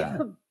 yeah, yeah.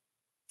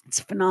 It's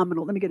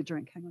phenomenal. Let me get a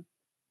drink. Hang on.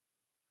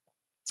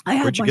 I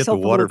Where'd have you get the myself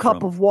a water little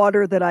cup from? of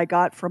water that I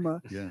got from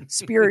a Yeah.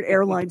 Spirit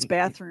Airlines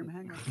bathroom.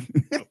 Hang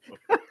on.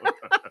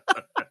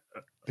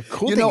 The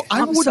cool You thing,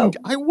 know,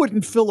 I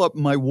wouldn't fill up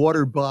my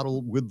water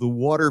bottle with the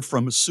water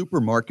from a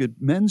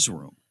supermarket men's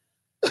room.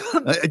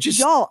 I just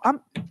Y'all, I'm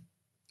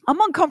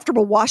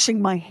uncomfortable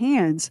washing my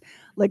hands.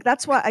 Like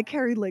that's why I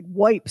carry like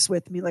wipes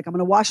with me. Like I'm going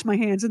to wash my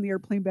hands in the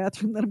airplane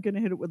bathroom, then I'm going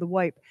to hit it with a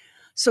wipe.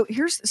 So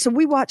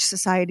we watched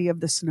Society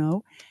of the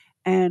Snow,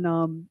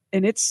 and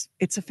it's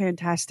a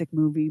fantastic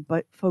movie,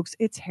 but folks,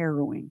 it's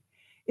harrowing.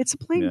 It's a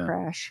plane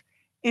crash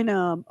in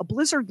a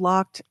blizzard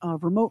locked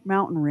remote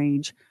mountain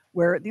range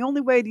where the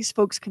only way these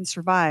folks can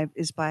survive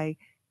is by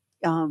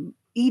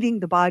eating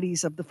the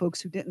bodies of the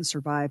folks who didn't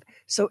survive.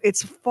 So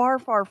it's far,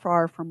 far,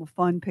 far from a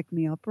fun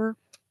pick-me-upper.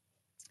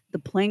 The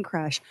plane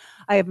crash.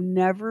 I have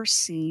never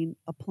seen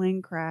a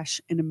plane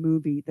crash in a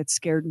movie that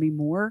scared me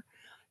more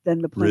than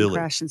the plane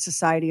crash in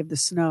Society of the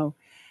Snow.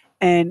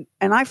 And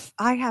I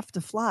have to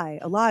fly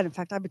a lot. In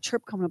fact, I have a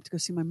trip coming up to go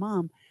see my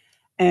mom.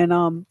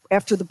 And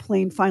after the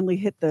plane finally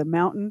hit the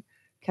mountain,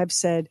 Kev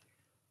said,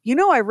 "You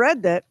know, I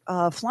read that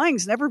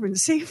flying's never been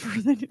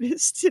safer than it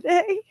is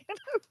today." And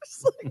I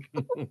was like,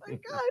 oh my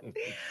God.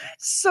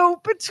 So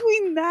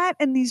between that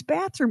and these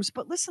bathrooms,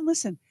 but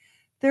listen,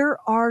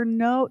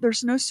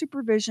 there's no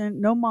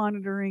supervision, no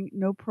monitoring,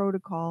 no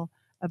protocol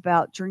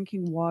about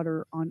drinking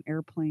water on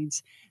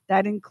airplanes.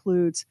 That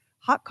includes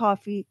hot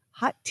coffee,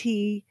 hot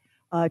tea,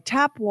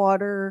 tap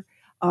water.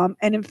 And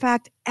in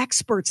fact,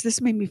 experts, this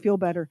made me feel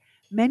better.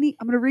 I'm going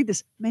to read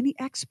this. Many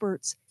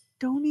experts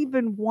don't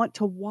even want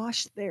to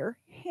wash their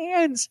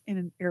hands in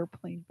an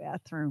airplane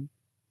bathroom,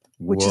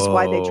 which is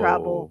why they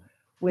travel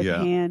with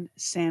hand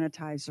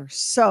sanitizer.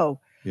 So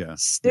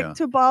stick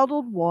to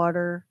bottled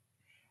water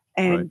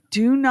and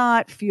do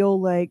not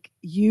feel like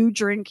you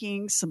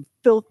drinking some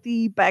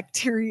filthy,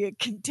 bacteria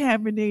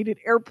contaminated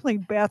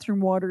airplane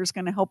bathroom water is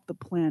going to help the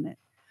planet.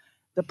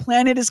 The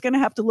planet is going to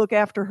have to look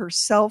after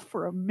herself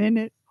for a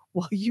minute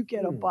while you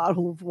get a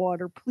bottle of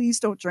water. Please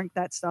don't drink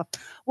that stuff.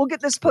 We'll get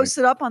this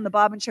posted up on the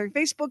Bob and Sherry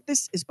Facebook.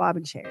 This is Bob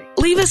and Sherry.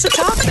 Leave us a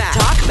talk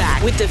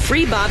back with the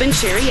free Bob and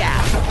Sherry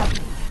app.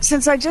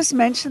 Since I just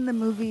mentioned the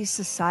movie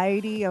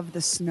Society of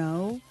the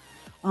Snow,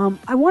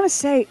 I want to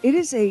say it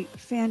is a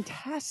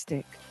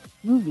fantastic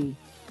movie.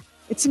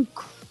 It's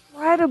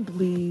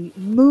incredibly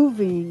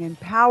moving and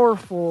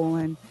powerful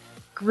and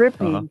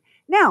gripping.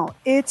 Now,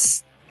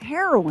 it's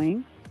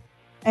harrowing.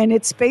 And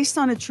it's based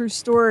on a true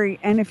story.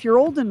 And if you're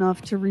old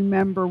enough to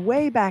remember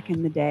way back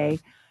in the day,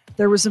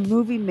 there was a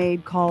movie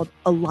made called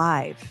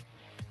Alive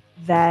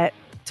that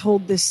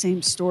told this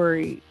same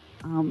story.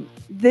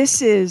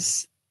 This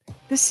is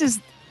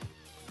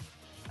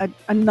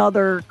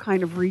another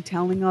kind of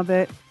retelling of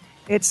it.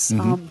 It's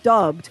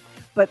dubbed,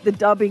 but the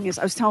dubbing is,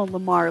 I was telling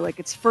Lamar, like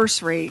it's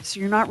first rate. So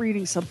you're not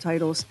reading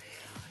subtitles.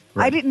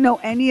 Right. I didn't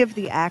know any of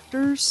the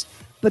actors,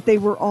 but they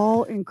were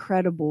all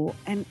incredible.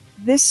 And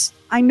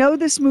I know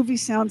this movie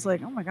sounds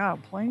like, oh my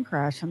God, plane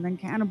crash and then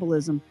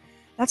cannibalism.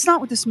 That's not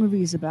what this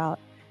movie is about.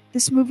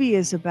 This movie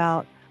is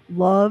about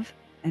love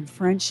and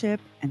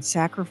friendship and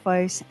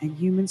sacrifice and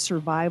human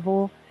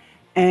survival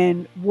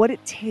and what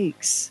it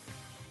takes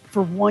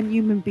for one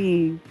human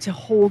being to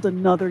hold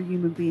another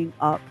human being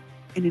up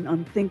in an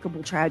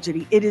unthinkable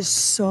tragedy. It is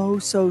so,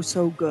 so,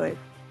 so good.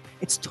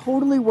 It's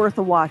totally worth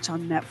a watch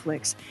on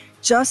Netflix.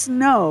 Just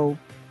know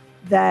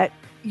that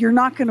you're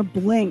not going to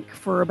blink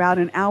for about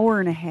an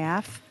hour and a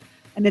half.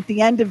 And at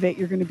the end of it,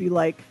 you're going to be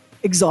like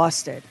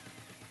exhausted.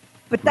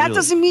 But that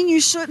doesn't mean you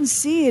shouldn't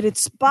see it.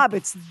 It's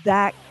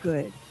that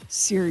good.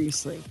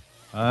 Seriously.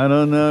 I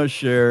don't know,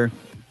 Cher.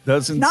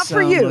 Doesn't not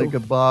sound for you. like a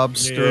Bob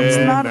Sturm movie. It's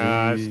not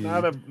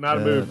a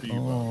movie for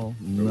you.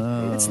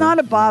 No. It's not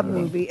a Bob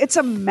movie. It's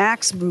a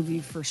Max movie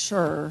for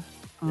sure.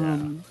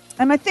 And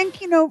I think,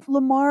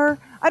 Lamar,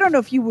 I don't know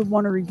if you would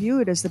want to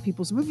review it as the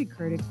People's Movie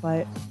Critic,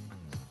 but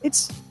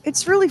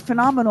it's really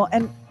phenomenal.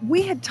 And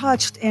we had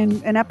touched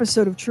in an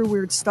episode of True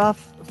Weird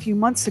Stuff a few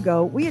months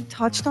ago. We had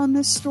touched on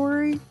this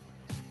story,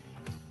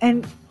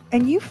 and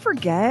you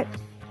forget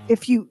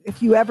if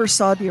you ever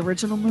saw the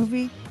original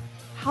movie,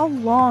 how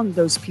long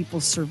those people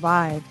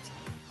survived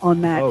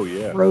on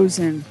that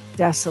frozen,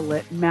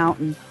 desolate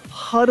mountain,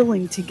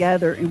 huddling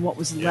together in what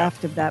was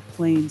left of that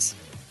plane's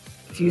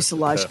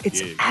fuselage.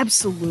 It's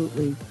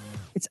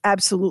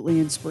absolutely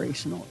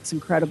inspirational. It's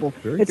incredible.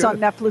 It's on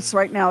Netflix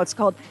right now. It's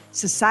called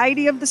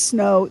Society of the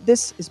Snow.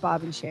 This is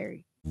Bob and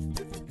Sherry.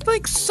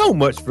 Thanks so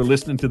much for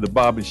listening to the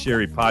Bob and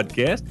Sherry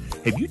podcast.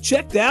 Have you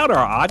checked out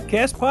our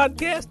Oddcast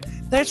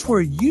podcast? That's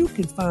where you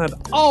can find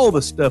all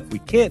the stuff we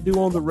can't do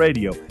on the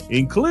radio,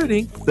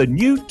 including the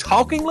new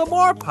Talking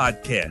Lamar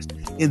podcast.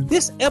 In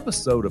this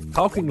episode of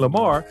Talking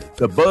Lamar,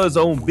 the buzz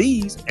on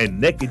bees and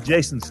naked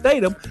Jason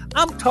Statham,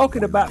 I'm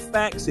talking about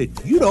facts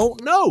that you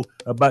don't know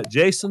about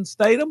Jason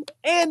Statham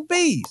and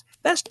bees.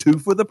 That's 2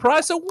 for the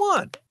price of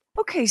 1.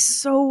 Okay,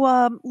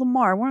 so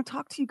Lamar, I want to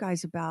talk to you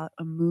guys about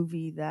a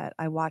movie that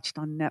I watched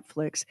on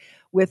Netflix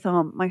with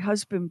my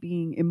husband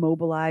being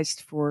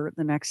immobilized for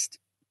the next,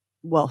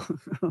 well,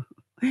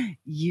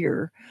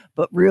 year,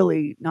 but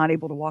really not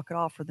able to walk it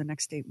off for the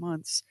next 8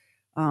 months.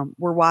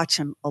 We're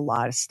watching a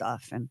lot of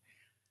stuff, and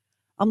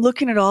I'm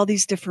looking at all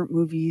these different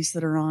movies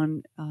that are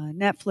on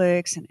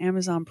Netflix and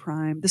Amazon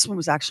Prime. This one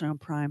was actually on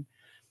Prime.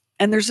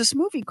 And there's this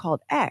movie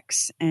called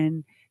X,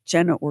 and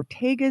Jenna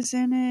Ortega's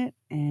in it,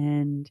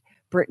 and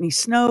Brittany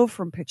Snow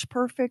from Pitch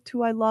Perfect,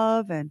 who I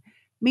love, and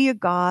Mia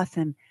Goth.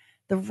 And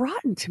the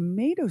Rotten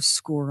Tomatoes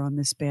score on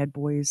this bad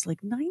boy is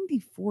like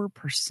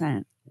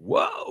 94%.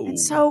 Whoa. And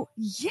so,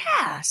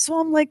 yeah. So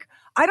I'm like,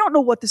 I don't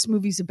know what this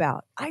movie's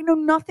about. I know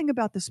nothing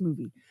about this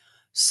movie.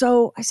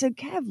 So I said,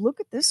 Kev, look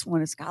at this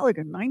one. It's got like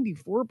a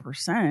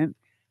 94%.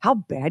 How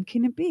bad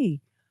can it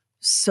be?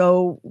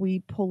 So we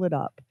pull it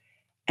up.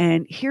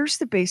 And here's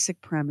the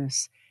basic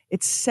premise.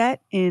 It's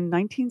set in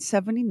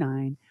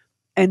 1979.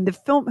 And the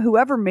film,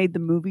 whoever made the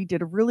movie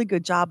did a really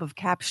good job of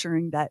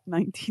capturing that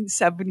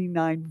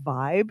 1979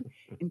 vibe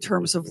in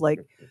terms of like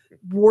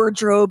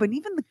wardrobe and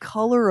even the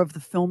color of the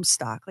film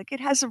stock. Like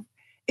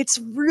it's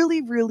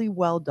really, really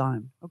well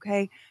done.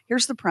 Okay.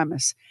 Here's the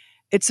premise.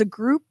 It's a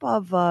group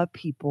of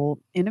people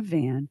in a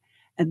van,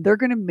 and they're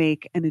going to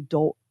make an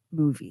adult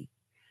movie.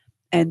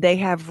 And they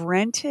have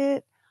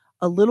rented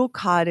a little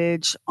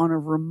cottage on a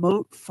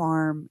remote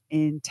farm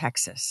in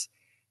Texas,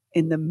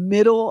 in the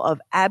middle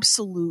of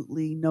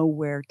absolutely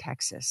nowhere,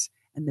 Texas.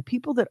 And the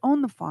people that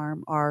own the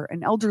farm are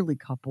an elderly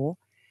couple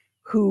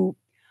who,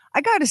 I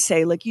got to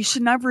say, like, you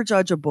should never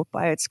judge a book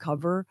by its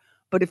cover.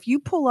 But if you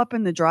pull up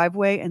in the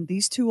driveway and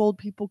these 2 old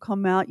people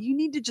come out, you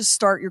need to just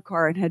start your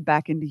car and head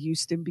back into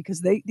Houston,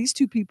 because these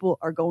 2 people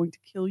are going to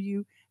kill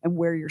you and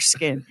wear your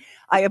skin.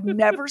 I have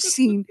never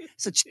seen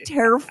such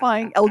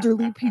terrifying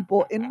elderly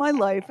people in my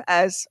life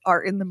as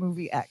are in the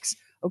movie X.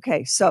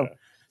 Okay, so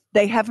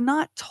they have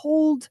not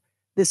told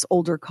this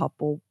older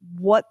couple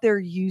what they're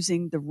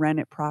using the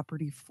rented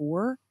property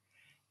for.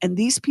 And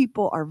these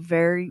people are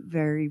very,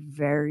 very,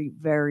 very,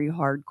 very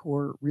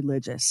hardcore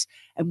religious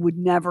and would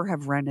never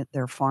have rented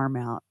their farm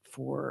out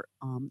for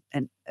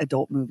an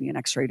adult movie, an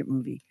X-rated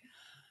movie.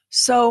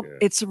 So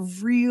it's a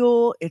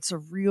real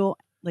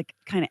like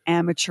kind of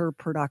amateur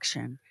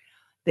production.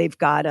 They've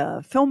got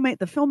the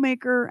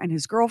filmmaker and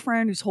his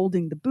girlfriend who's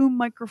holding the boom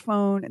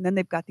microphone, and then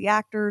they've got the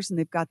actors and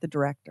they've got the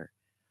director.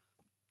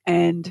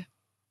 And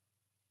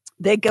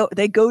they go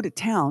to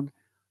town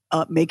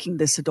making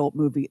this adult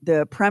movie.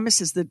 The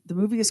premise is that the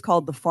movie is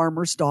called The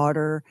Farmer's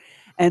Daughter.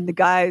 And the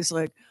guy's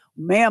like,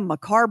 ma'am, my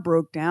car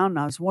broke down and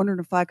I was wondering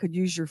if I could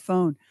use your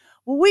phone.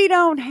 Well, we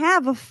don't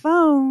have a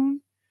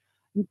phone,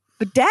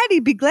 but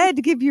Daddy'd be glad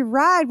to give you a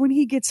ride when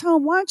he gets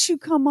home. Why don't you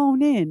come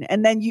on in?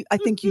 And then I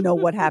think you know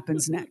what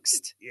happens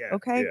next. Yeah.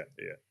 Okay.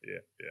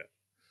 Yeah.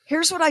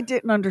 Here's what I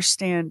didn't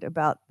understand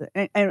about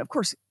and of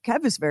course,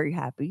 Kev is very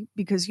happy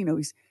because,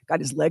 he's got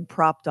his leg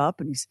propped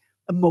up and he's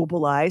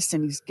immobilized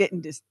and he's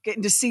getting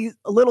to see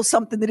a little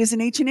something that isn't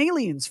Ancient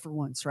Aliens for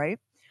once, right?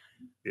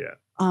 Yeah.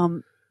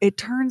 It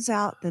turns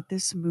out that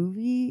this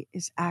movie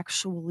is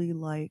actually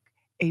like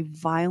a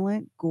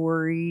violent,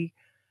 gory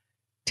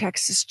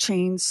Texas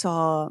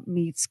Chainsaw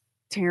meets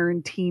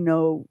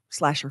Tarantino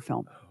slasher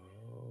film.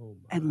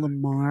 And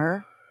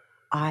Lamar,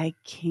 I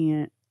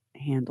can't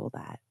handle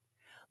that.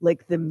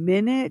 Like the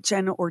minute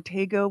Jenna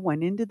Ortega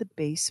went into the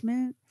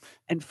basement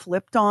and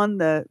flipped on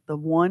the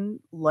one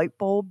light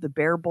bulb, the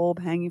bare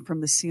bulb hanging from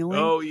the ceiling.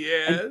 Oh,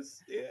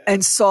 yes.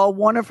 And saw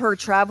one of her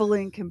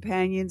traveling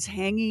companions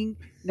hanging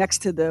next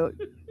to the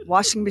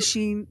washing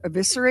machine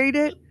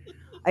eviscerated,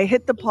 I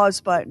hit the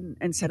pause button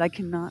and said, I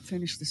cannot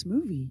finish this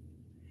movie.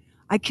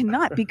 I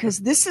cannot, because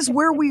this is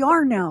where we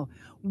are now.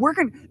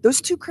 Those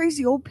 2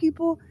 crazy old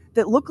people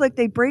that look like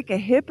they break a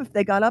hip if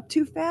they got up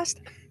too fast,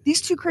 these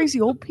 2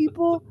 crazy old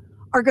people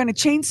are going to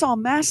chainsaw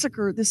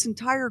massacre this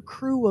entire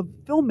crew of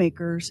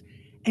filmmakers,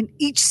 and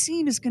each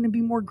scene is going to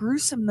be more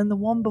gruesome than the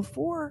one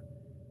before.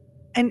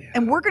 And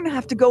we're going to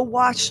have to go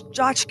watch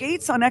Josh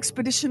Gates on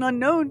Expedition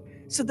Unknown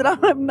so that I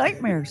don't have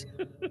nightmares.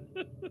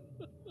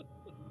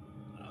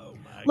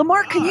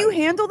 Lamar, can you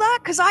handle that?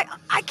 Because I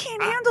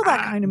can't handle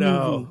that kind of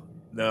movie.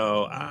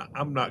 No,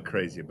 I'm not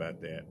crazy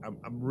about that.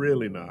 I'm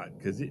really not,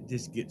 because it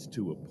just gets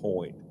to a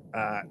point.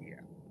 I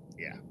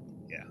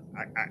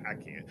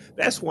can't.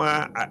 That's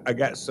why I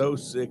got so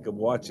sick of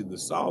watching the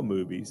Saw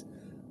movies,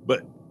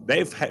 but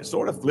they've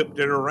sort of flipped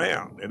it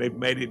around and they've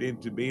made it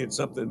into being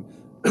something.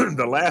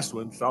 The last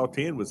one, Saw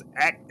 10, was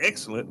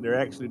excellent, and they're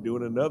actually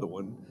doing another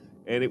one,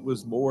 and it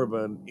was more of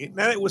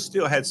now it was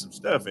still had some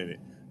stuff in it,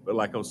 but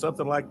like on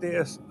something like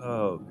this,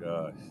 oh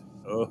gosh,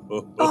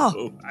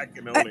 I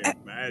can only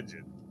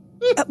imagine.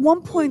 At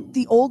one point,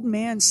 the old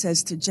man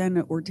says to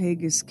Jenna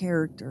Ortega's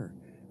character,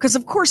 because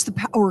of course the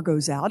power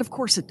goes out. Of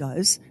course it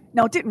does.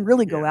 Now, it didn't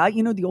really go out.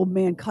 The old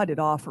man cut it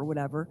off or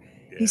whatever.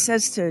 Yeah. He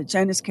says to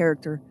Jenna's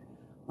character,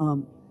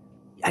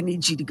 I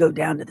need you to go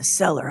down to the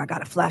cellar. I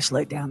got a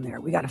flashlight down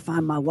there. We got to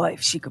find my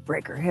wife. She could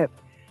break her hip.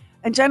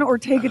 And Jenna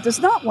Ortega does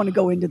not want to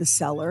go into the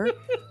cellar,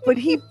 but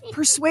he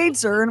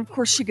persuades her, and of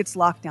course she gets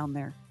locked down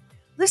there.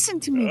 Listen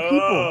to me,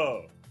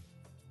 people.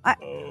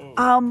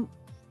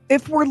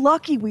 If we're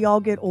lucky, we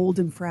all get old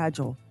and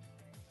fragile.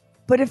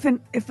 But if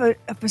a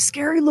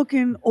scary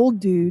looking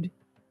old dude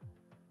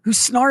who's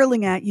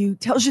snarling at you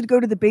tells you to go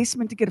to the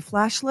basement to get a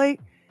flashlight,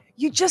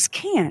 you just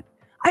can't.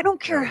 I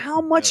don't care how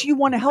much you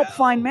want to help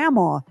find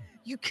Mamaw.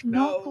 You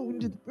cannot go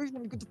into the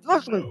basement to get the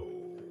flashlight.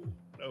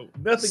 No,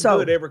 nothing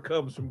good ever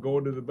comes from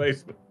going to the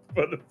basement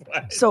for the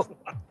flashlight. So,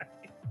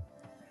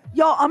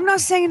 y'all, I'm not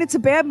saying it's a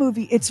bad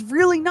movie. It's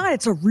really not.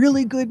 It's a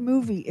really good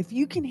movie. If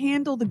you can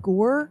handle the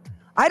gore,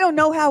 I don't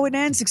know how it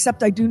ends,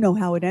 except I do know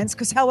how it ends,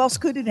 because how else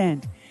could it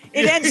end?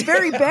 It ends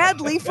very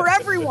badly for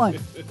everyone.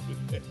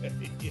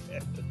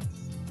 Yes.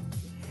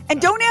 And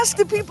don't ask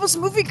the People's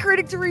Movie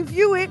Critic to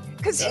review it,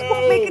 because he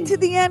won't make it to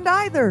the end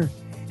either.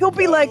 He'll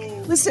be like,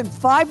 listen,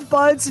 5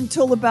 buds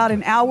until about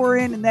an hour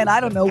in, and then,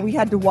 I don't know, we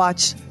had to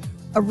watch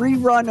a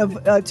rerun of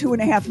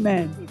 2.5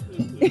 Men.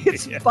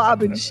 It's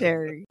Bob and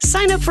Sherry.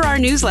 Sign up for our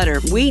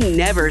newsletter. We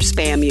never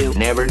spam you.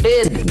 Never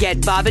did.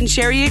 Get Bob and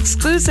Sherry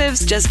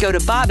exclusives. Just go to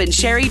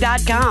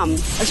bobandSherry.com. I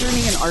was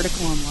reading an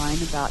article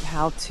online about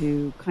how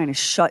to kind of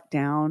shut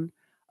down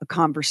a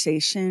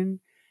conversation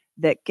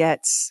that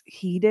gets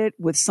heated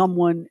with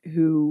someone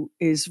who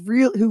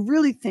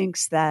really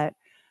thinks that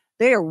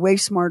they are way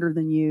smarter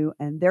than you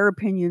and their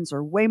opinions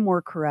are way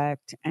more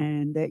correct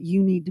and that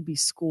you need to be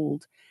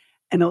schooled.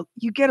 And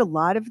you get a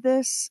lot of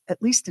this,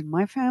 at least in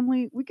my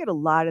family, we get a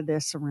lot of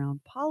this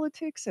around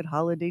politics at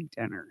holiday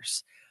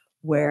dinners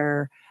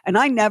and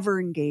I never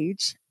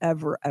engage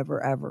ever,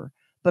 ever, ever,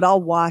 but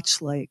I'll watch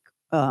like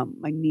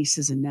my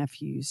nieces and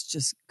nephews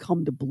just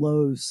come to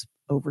blows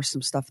over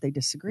some stuff they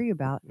disagree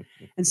about.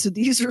 And so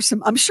these are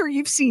I'm sure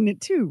you've seen it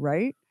too,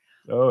 right?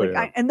 Oh,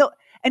 like yeah.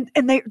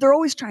 They're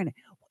always trying to,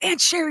 Aunt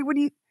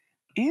Sherry,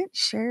 Aunt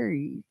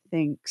Sherry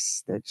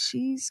thinks that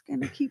she's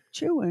going to keep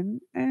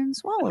chewing and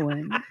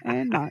swallowing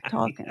and not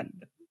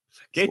talking.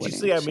 Can't you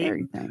see I'm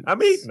eating?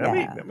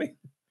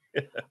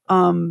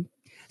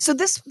 So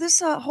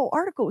this whole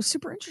article was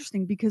super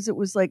interesting because it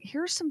was like,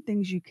 here's some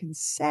things you can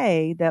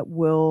say that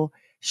will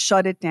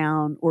shut it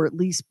down or at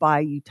least buy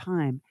you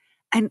time.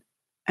 And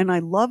I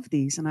love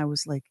these. And I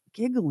was like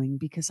giggling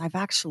because I've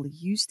actually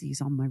used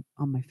these on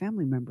my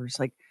family members.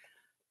 Like,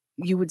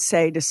 you would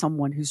say to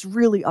someone who's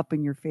really up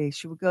in your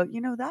face, you would go,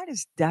 that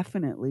is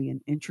definitely an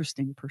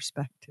interesting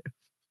perspective.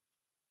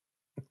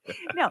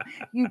 Now,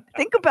 you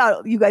think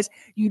about it, you guys,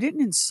 you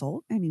didn't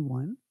insult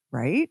anyone,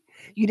 right?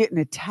 You didn't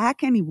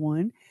attack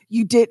anyone.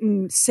 You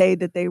didn't say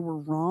that they were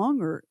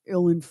wrong or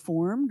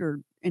ill-informed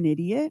or an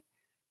idiot.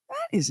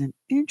 That is an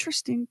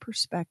interesting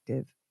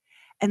perspective.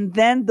 And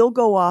then they'll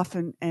go off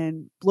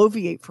and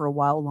bloviate for a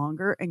while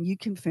longer and you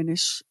can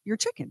finish your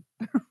chicken,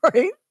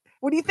 right?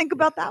 What do you think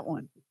about that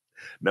one?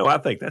 No, I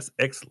think that's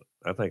excellent.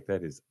 I think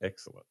that is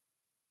excellent.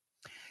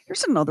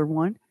 Here's another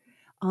one.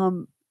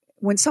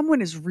 When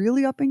someone is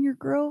really up in your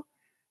grill,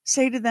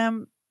 say to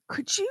them,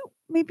 could you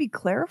maybe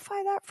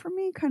clarify that for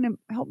me? Kind of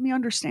help me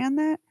understand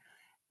that.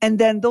 And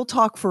then they'll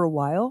talk for a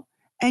while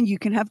and you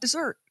can have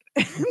dessert.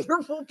 There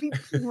will be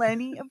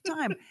plenty of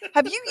time.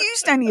 Have you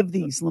used any of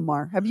these,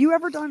 Lamar? Have you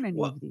ever done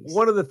any of these?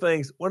 One of the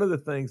things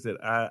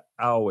that I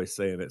always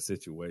say in that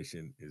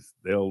situation is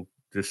they'll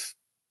just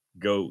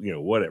go,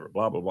 whatever,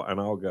 blah, blah, blah. And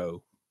I'll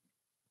go,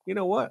 you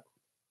know what?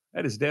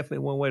 That is definitely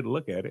one way to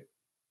look at it.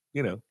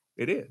 It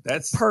is.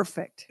 That's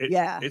perfect.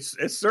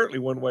 It's certainly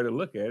one way to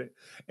look at it.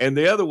 And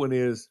the other one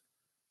is,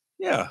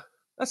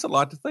 that's a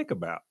lot to think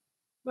about.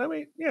 I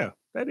mean,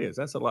 that is.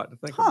 That's a lot to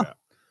think about.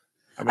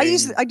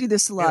 I do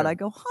this a lot. I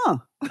go,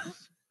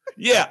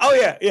 Yeah.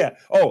 Oh, yeah.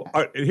 Oh,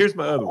 here's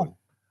my other one.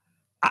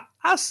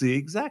 I see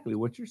exactly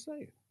what you're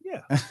saying.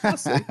 Yeah. I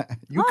see.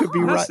 You could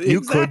be right.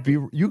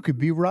 You could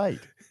be right.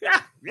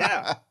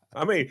 Yeah.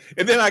 I mean,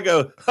 and then I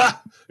go,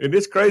 in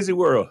this crazy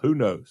world, who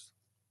knows?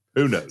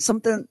 Who knows?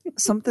 Something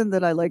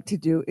that I like to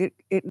do, it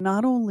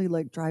not only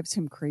like drives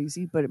him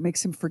crazy, but it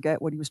makes him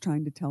forget what he was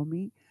trying to tell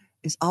me,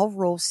 is I'll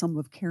roll some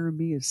of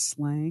Karamia's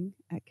slang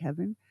at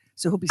Kevin.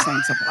 So he'll be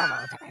saying something.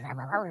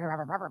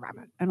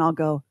 And I'll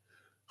go,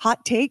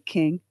 hot take,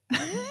 King. But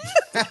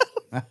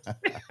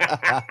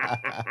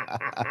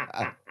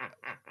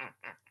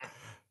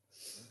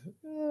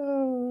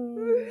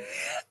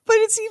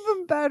it's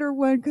even better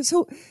when, because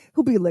he'll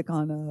be like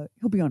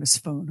he'll be on his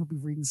phone, he'll be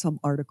reading some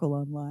article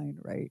online,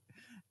 right?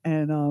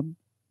 And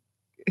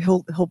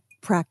he'll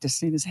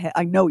practice in his head.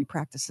 I know he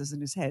practices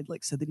in his head,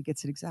 like so that he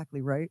gets it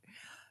exactly right.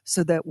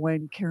 So that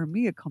when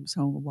Karamia comes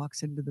home and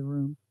walks into the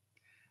room,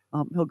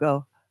 he'll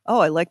go, "Oh,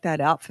 I like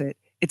that outfit.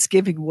 It's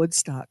giving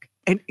Woodstock."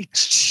 And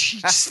she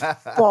just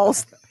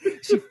falls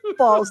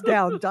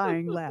down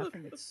dying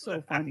laughing. It's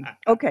so funny.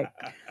 Okay.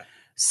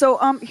 So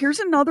here's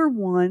another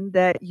one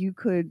that you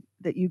could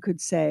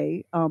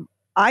say.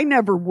 I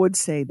never would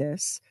say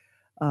this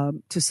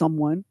to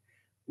someone.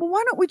 Well,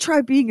 why don't we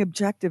try being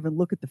objective and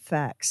look at the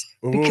facts?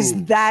 Because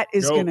Ooh. that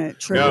is going to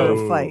trigger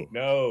a fight.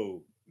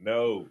 No.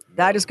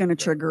 That is going to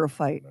trigger a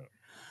fight.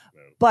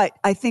 But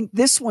I think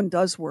this one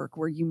does work,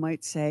 where you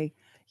might say,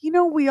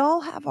 we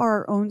all have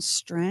our own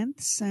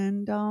strengths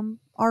and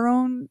our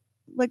own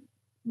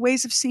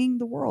ways of seeing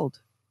the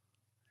world.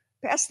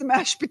 Pass the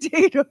mashed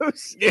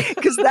potatoes,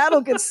 because that'll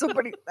get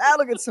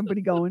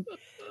somebody going.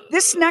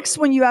 This next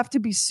one, you have to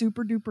be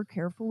super duper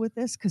careful with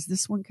this, because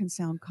this one can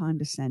sound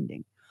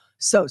condescending.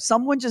 So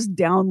someone just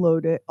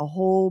downloaded a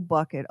whole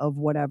bucket of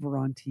whatever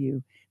onto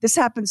you. This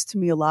happens to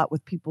me a lot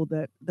with people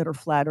that are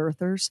flat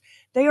earthers.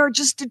 They are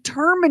just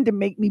determined to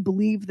make me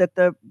believe that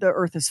the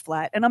earth is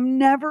flat. And I'm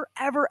never,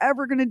 ever,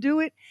 ever going to do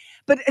it.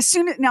 But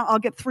now I'll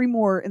get 3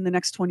 more in the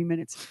next 20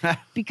 minutes.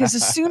 Because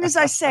as soon as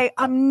I say,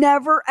 I'm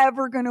never,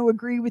 ever going to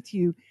agree with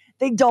you,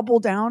 they double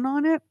down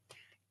on it.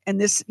 And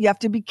this, you have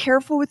to be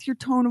careful with your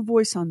tone of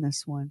voice on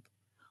this one.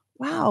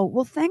 Wow.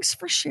 Well, thanks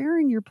for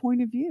sharing your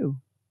point of view.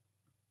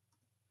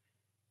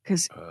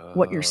 Because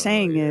what you're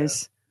saying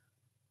is,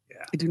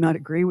 I do not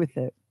agree with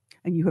it,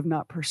 and you have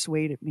not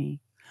persuaded me.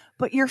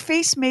 But your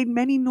face made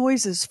many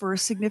noises for a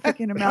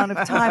significant amount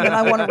of time, and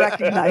I want to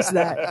recognize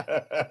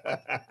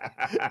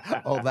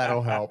that. Oh,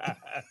 that'll help.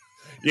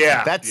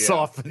 Yeah. That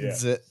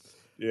softens it.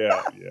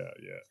 Yeah.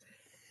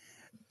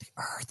 The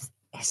earth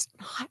is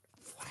not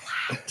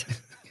flat.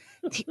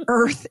 The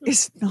earth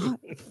is not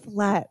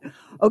flat.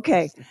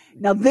 Okay.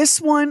 Now,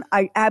 this one,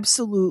 I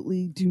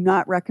absolutely do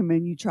not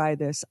recommend you try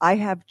this. I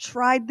have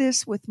tried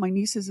this with my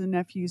nieces and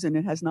nephews, and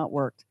it has not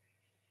worked.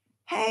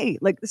 Hey,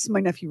 this is my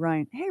nephew,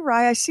 Ryan. Hey,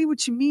 Ryan, I see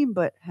what you mean,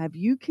 but have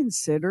you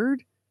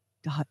considered ...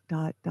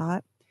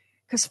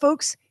 Because,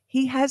 folks,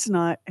 he has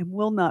not and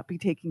will not be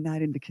taking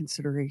that into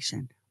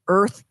consideration.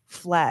 Earth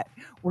flat.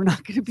 We're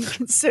not going to be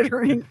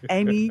considering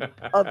any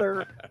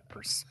other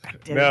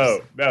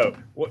perspectives. No.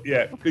 Well,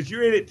 yeah, because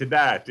you're in it to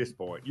die at this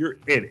point. You're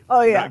in it.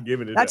 Oh, yeah. Not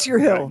giving it That's up. your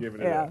hill. Not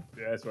giving it up.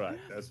 That's right.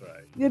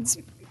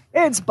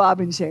 It's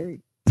Bob and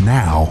Sherry.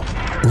 Now,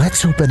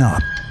 let's open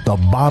up the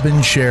Bob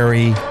and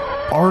Sherry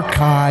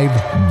Archive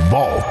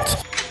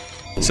Vault.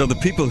 So the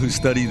people who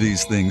study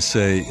these things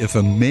say if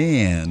a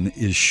man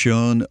is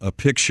shown a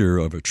picture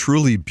of a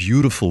truly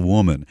beautiful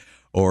woman,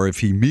 or if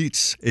he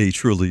meets a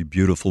truly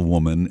beautiful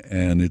woman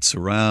and it's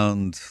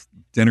around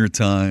dinner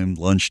time,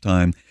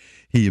 lunchtime,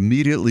 he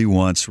immediately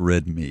wants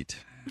red meat.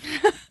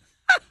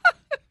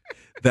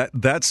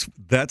 That's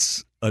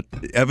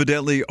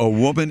evidently a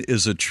woman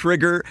is a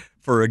trigger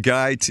for a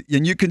guy to,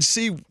 and you can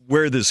see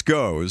where this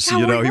goes.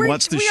 Yeah, he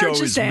wants to show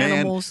his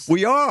animals.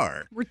 We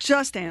are. We're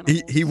just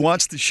animals. He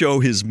wants to show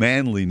his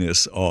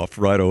manliness off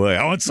right away.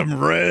 I want some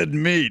red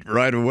meat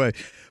right away.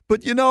 But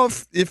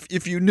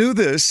if you knew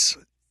this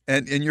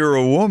and you're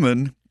a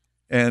woman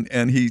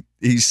and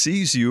he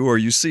sees you or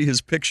you see his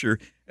picture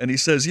and he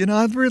says,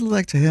 I'd really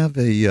like to have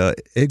a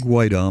egg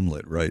white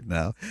omelet right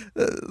now.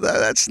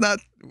 That's not.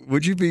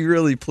 Would you be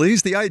really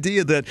pleased? The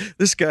idea that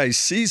this guy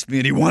sees me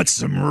and he wants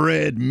some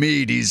red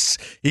meat.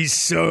 He's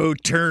so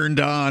turned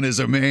on as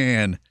a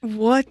man.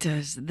 What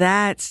does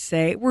that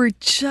say?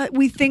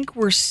 We think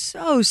we're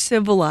so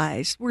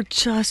civilized. We're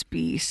just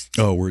beasts.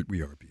 Oh,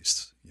 we are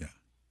beasts. Yeah,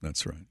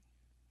 that's right.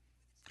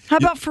 How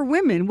about for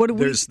women?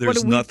 There's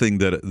nothing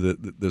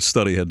that the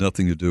study had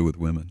nothing to do with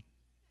women.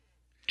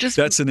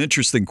 That's an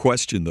interesting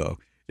question, though.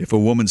 If a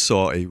woman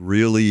saw a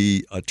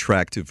really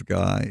attractive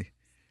guy,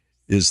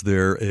 is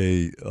there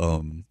a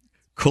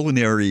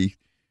culinary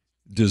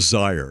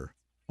desire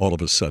all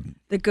of a sudden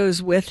that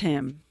goes with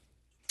him?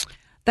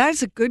 That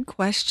is a good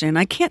question.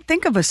 I can't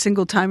think of a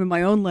single time in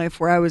my own life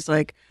where I was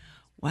like,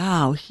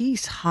 wow,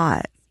 he's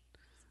hot.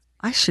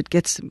 I should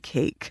get some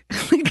cake.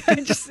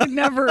 I just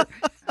never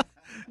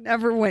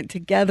went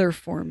together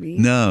for me.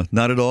 No,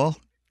 not at all.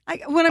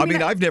 I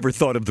mean, I've never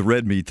thought of the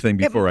red meat thing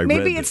before I read this.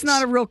 Maybe it's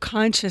not a real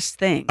conscious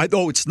thing.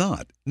 It's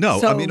not. No,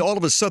 so, all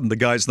of a sudden the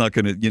guy's not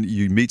going to.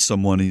 You meet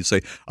someone and you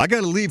say, "I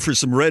got to leave for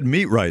some red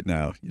meat right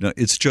now."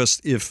 It's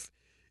just if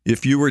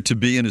you were to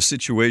be in a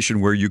situation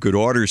where you could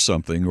order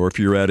something, or if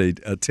you're at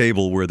a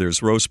table where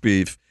there's roast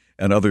beef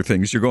and other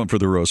things, you're going for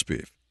the roast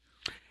beef.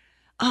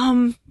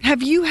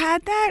 Have you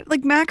had that,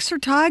 like Max or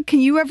Todd? Can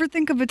you ever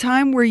think of a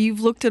time where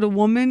you've looked at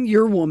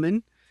your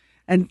woman,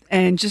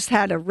 and just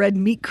had a red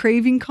meat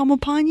craving come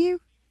upon you?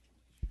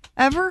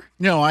 Ever?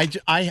 No,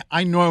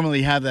 I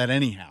normally have that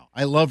anyhow.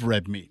 I love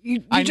red meat.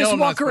 You just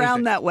walk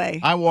around that way.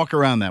 I walk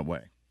around that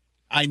way.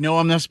 I know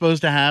I'm not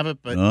supposed to have it,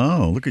 but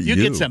look at you.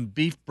 You get some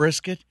beef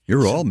brisket.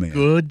 You're all man.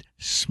 Good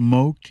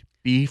smoked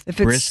beef if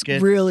brisket.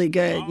 It's really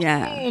good,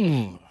 yeah.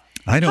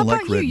 I don't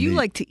like red meat. You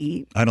like to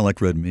eat. I don't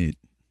like red meat.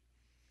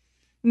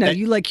 No,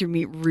 you like your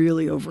meat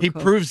really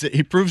overcooked.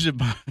 He proves it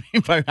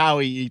by how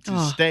he eats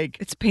his steak.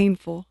 It's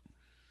painful.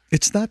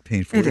 It's not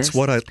painful. It's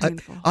what I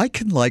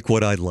can like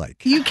what I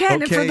like. You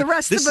can, okay? And for the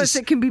rest of us,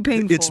 it can be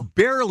painful. It's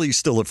barely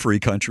still a free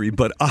country,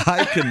 but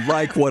I can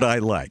like what I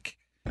like.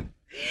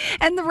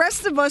 And the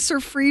rest of us are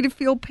free to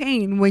feel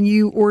pain when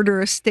you order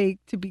a steak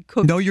to be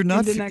cooked. No, you're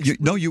not. in the next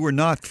You are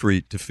not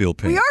free to feel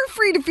pain. We are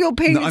free to feel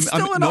pain. No, It's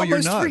still an no, you're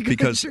almost not, free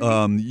because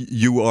country.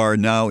 you are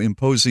now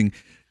imposing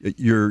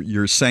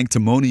your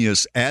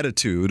sanctimonious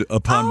attitude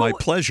upon my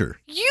pleasure.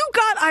 You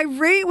got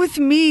irate with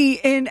me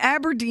in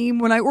Aberdeen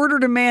when I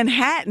ordered a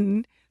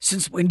Manhattan.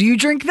 Since when do you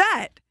drink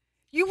that?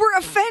 You were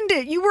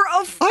offended. You were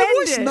offended. I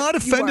was not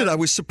offended. I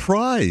was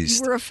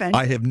surprised. You were offended.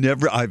 I have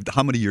never.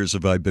 How many years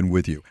have I been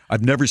with you?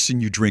 I've never seen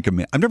you drink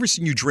I've never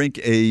seen you drink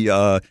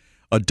a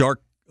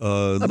dark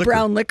liquor.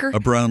 Brown liquor. A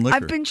brown liquor.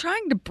 I've been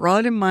trying to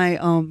broaden my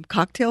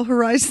cocktail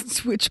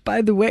horizons, which,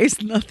 by the way,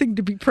 is nothing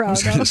to be I proud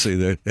was going to of. say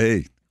that.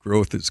 Hey,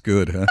 growth is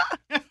good, huh?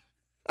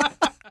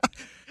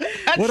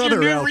 What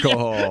other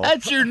alcohol?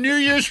 That's your New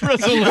Year's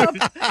resolution.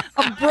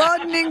 I'm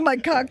broadening my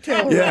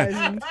cocktail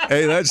horizons.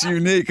 Hey, that's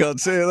unique. I'll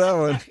tell you that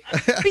one.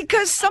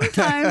 Because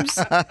sometimes,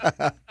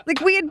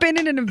 like, we had been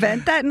in an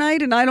event that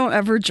night, and I don't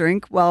ever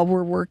drink while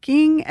we're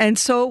working, and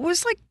so it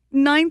was like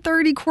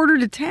 9:30,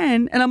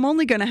 9:45, and I'm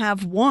only going to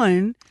have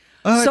one.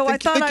 So I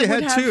thought I you would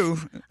had have two.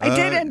 I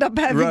did end up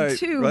having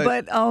two,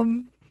 but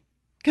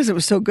because it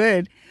was so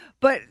good.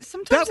 But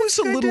sometimes that was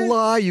a little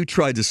lie you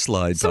tried to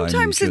slide by me.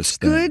 Sometimes it's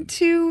good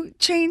to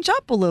change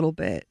up a little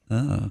bit.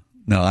 No,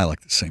 I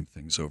like the same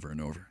things over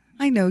and over.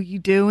 I know you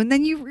do, and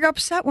then you're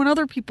upset when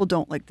other people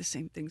don't like the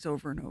same things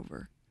over and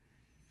over.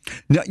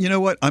 Now, you know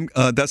what?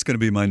 That's going to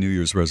be my New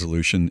Year's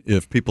resolution.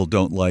 If people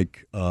don't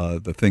like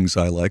the things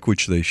I like,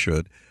 which they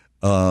should,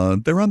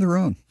 they're on their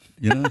own.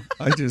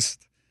 I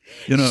just,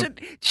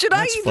 should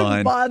I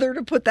even bother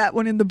to put that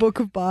one in the book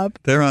of Bob?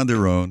 They're on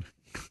their own.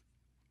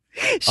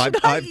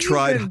 I've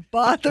tried.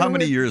 How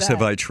many years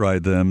have I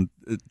tried to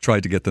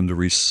get them to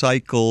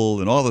recycle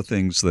and all the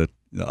things that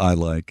I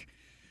like?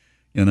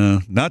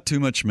 Not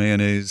too much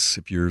mayonnaise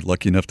if you're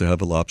lucky enough to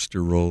have a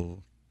lobster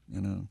roll.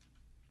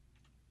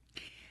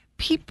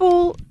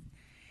 People,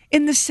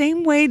 in the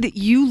same way that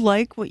you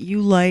like what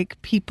you like,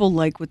 people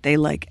like what they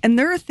like. And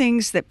there are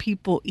things that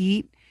people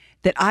eat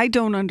that I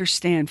don't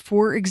understand.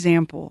 For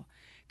example,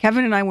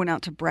 Kevin and I went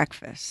out to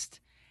breakfast,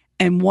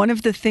 and one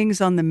of the things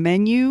on the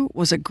menu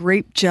was a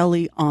grape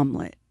jelly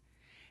omelet.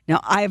 Now,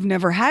 I've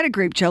never had a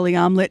grape jelly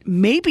omelet.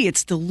 Maybe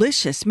it's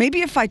delicious.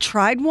 Maybe if I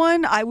tried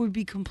one, I would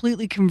be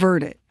completely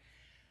converted.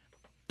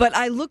 But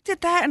I looked at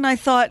that and I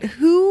thought,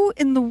 who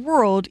in the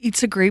world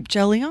eats a grape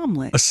jelly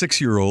omelet? A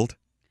 6-year-old.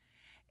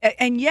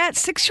 And yet,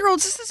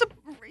 6-year-olds, this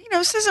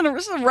is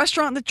a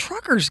restaurant that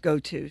truckers go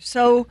to.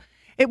 So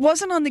it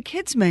wasn't on the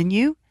kids'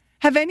 menu.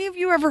 Have any of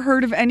you ever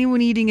heard of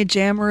anyone eating a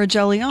jam or a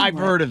jelly omelet? I've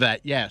heard of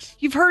that, yes.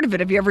 You've heard of it.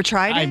 Have you ever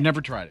tried it? I've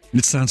never tried it.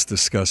 It sounds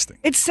disgusting.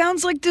 It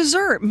sounds like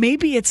dessert.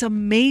 Maybe it's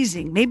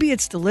amazing. Maybe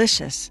it's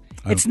delicious.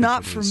 It's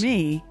not for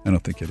me. I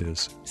don't think it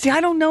is. See,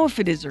 I don't know if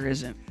it is or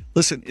isn't.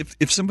 Listen,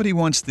 if somebody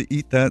wants to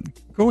eat that,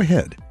 go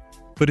ahead.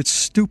 But it's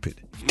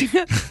stupid.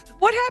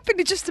 What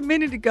happened just a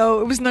minute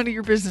ago? It was none of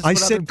your business. I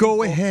said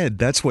go ahead.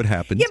 That's what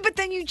happened. Yeah, but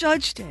then you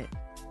judged it.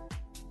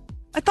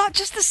 I thought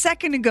just a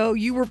second ago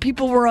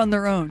people were on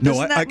their own. No,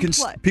 I can.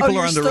 People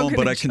are on their own,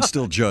 but I can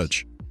still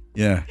judge.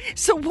 Yeah.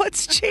 So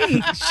what's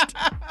changed?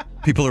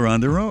 People are on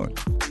their own.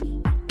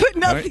 But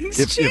nothing's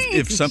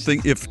changed.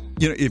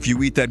 If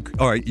you eat that,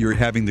 all right, you're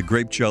having the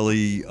grape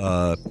jelly,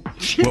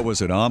 what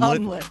was it,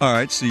 omelet? All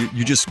right, so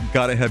you just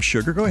got to have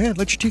sugar. Go ahead,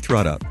 let your teeth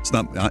rot out. It's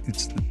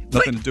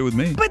nothing to do with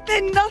me. But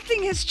then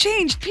nothing has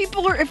changed.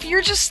 People are, if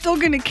you're just still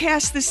going to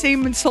cast the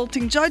same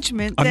insulting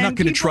judgment, I'm then not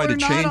going to try to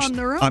change. On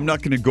their own. I'm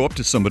not going to go up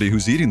to somebody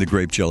who's eating the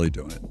grape jelly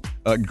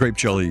grape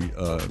jelly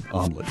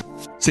omelet.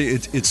 See,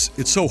 it's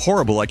so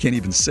horrible I can't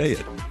even say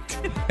it,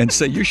 and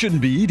say you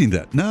shouldn't be eating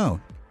that. No.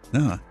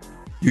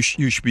 You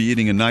should be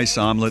eating a nice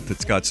omelet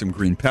that's got some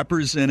green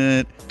peppers in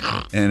it,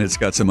 and it's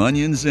got some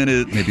onions in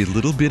it, maybe a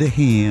little bit of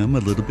ham,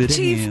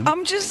 Chief,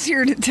 I'm just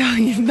here to tell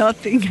you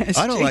nothing has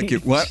I don't changed. like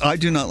it. Well, I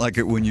do not like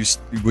it when you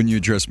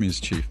address me as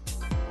chief.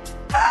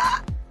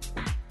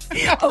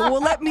 Oh,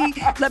 well, let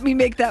me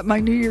make that my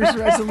New Year's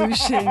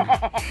resolution.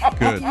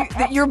 Good.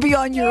 That you'll be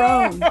on your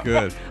own.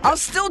 Good. I'll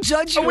still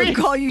judge you and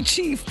call you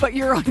chief, but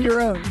you're on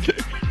your own.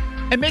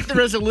 And make the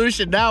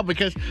resolution now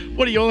because,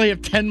 you only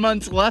have 10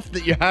 months left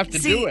that you have to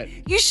do it.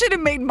 You should have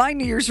made my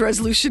New Year's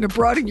resolution to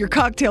broaden your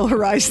cocktail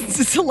horizons.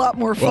 It's a lot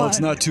more fun. Well, it's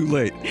not too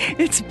late.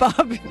 It's Bob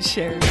and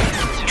Sherry.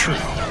 True.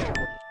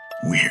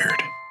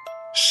 Weird.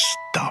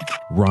 Stuff.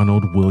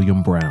 Ronald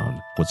William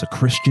Brown was a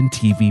Christian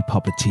TV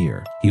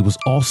puppeteer. He was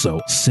also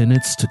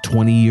sentenced to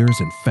 20 years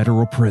in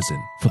federal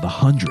prison for the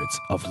hundreds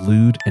of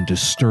lewd and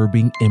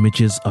disturbing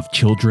images of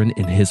children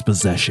in his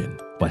possession.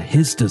 But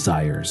his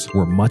desires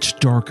were much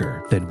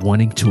darker than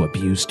wanting to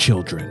abuse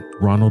children.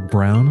 Ronald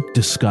Brown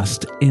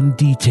discussed in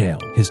detail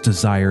his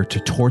desire to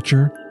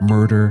torture,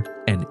 murder,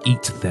 and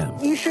eat them.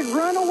 You should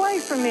run away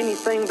from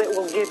anything that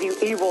will give you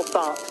evil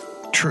thoughts.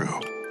 True.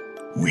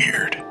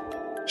 Weird.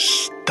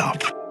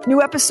 Stuff. New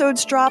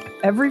episodes drop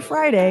every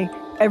Friday,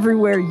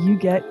 everywhere you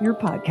get your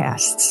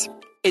podcasts.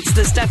 It's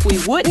the stuff we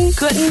wouldn't,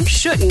 couldn't,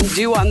 shouldn't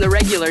do on the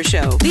regular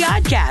show. The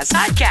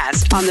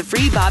Oddcast on the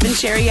free Bob and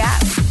Sherry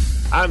app.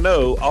 I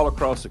know all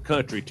across the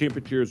country,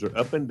 temperatures are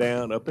up and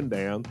down, up and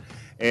down.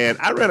 And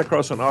I ran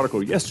across an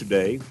article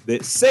yesterday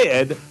that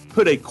said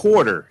put a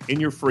quarter in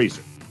your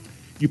freezer.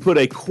 You put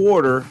a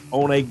quarter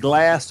on a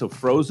glass of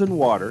frozen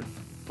water,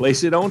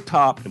 place it on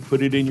top, and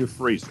put it in your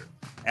freezer.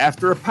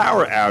 After a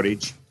power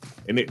outage,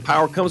 and the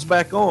power comes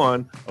back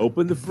on,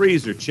 open the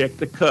freezer, check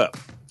the cup.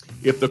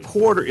 If the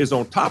quarter is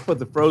on top of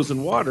the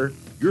frozen water,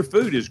 your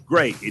food is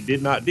great. It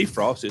did not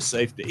defrost. It's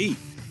safe to eat.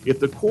 If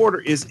the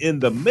quarter is in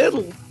the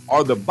middle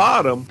or the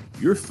bottom,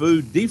 your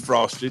food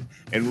defrosted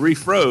and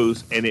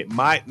refroze, and it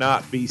might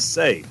not be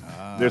safe.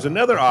 There's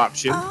another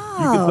option.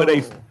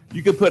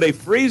 You can put a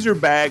freezer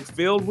bag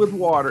filled with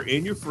water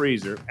in your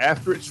freezer.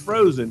 After it's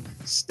frozen,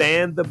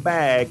 stand the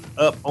bag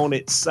up on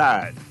its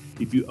side.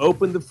 If you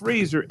open the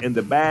freezer and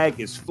the bag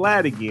is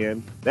flat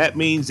again, that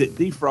means it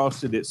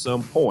defrosted at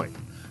some point.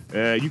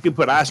 You can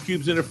put ice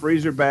cubes in a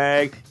freezer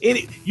bag.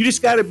 You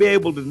just got to be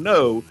able to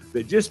know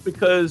that just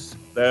because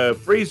the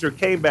freezer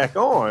came back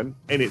on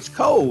and it's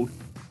cold,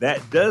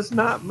 that does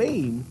not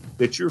mean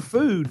that your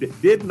food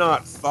did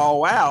not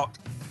thaw out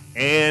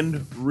and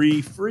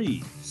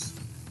refreeze.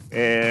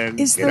 And,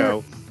 is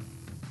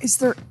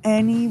there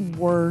any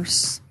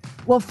worse?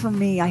 Well, for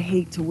me, I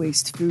hate to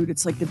waste food.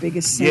 It's like the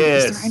biggest sin.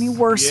 Yes, is there any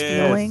worse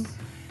feeling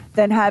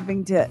than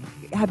having to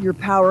have your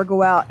power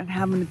go out and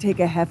having to take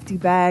a hefty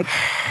bag?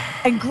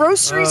 And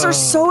groceries are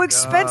so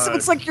expensive.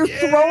 It's like you're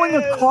throwing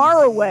a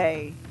car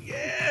away.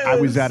 I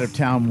was out of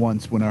town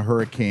once when a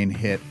hurricane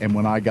hit, and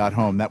when I got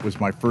home, that was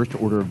my first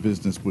order of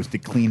business, was to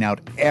clean out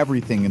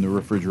everything in the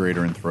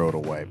refrigerator and throw it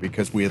away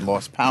because we had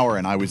lost power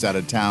and I was out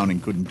of town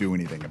and couldn't do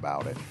anything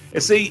about it.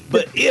 And see,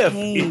 but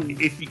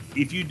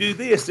if you do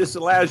this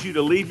allows you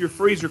to leave your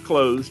freezer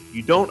closed.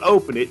 You don't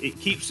open it. It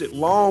keeps it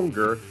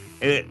longer,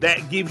 and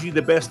that gives you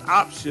the best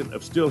option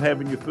of still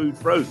having your food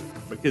frozen,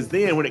 because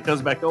then when it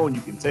comes back on,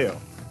 you can tell.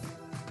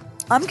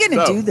 I'm going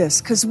to do this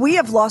because we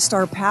have lost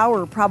our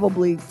power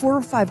probably 4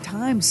 or 5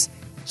 times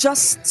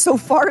just so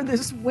far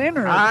this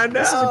winter. I know.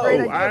 This is a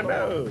great idea. I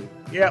know.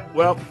 Yeah,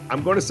 well,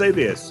 I'm going to say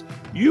this.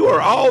 You are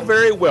all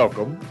very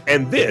welcome,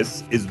 and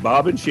this is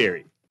Bob and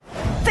Sherry.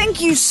 Thank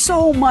you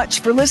so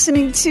much for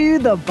listening to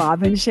the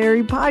Bob and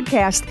Sherry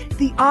podcast,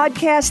 the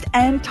Oddcast,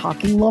 and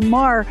Talking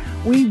Lamar.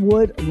 We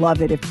would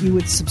love it if you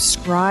would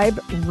subscribe,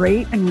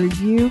 rate, and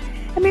review,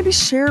 and maybe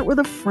share it with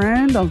a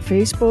friend on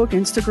Facebook,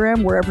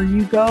 Instagram, wherever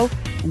you go.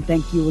 And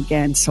thank you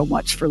again so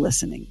much for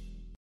listening.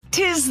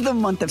 'Tis the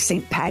month of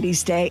St.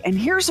 Paddy's Day, and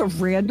here's a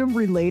random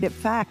related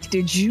fact.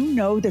 Did you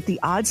know that the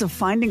odds of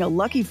finding a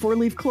lucky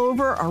 4-leaf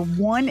clover are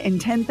 1 in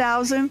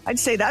 10,000? I'd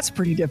say that's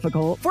pretty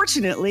difficult.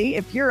 Fortunately,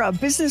 if you're a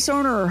business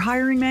owner or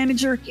hiring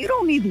manager, you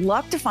don't need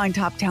luck to find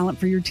top talent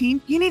for your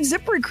team. You need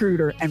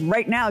ZipRecruiter, and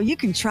right now you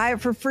can try it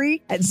for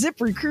free at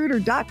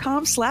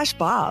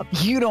ZipRecruiter.com/Bob.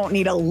 You don't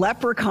need a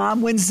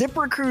leprechaun when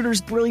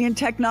ZipRecruiter's brilliant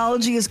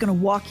technology is going to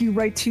walk you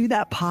right to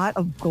that pot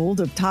of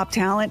gold of top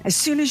talent. As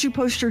soon as you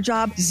post your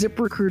job,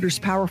 ZipRecruiter's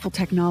powerful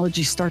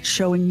technology starts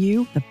showing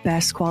you the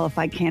best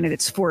qualified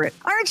candidates for it.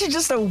 Aren't you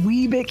just a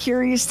wee bit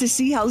curious to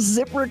see how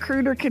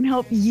ZipRecruiter can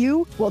help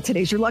you? Well,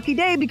 today's your lucky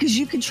day because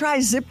you can try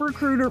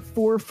ZipRecruiter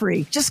for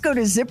free. Just go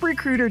to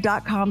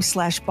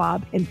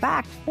ZipRecruiter.com/Bob. In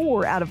fact,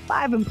 4 out of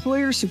 5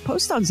 employers who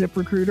post on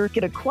ZipRecruiter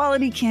get a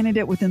quality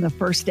candidate within the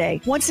first day.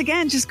 Once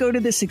again, just go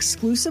to this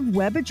exclusive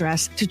web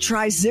address to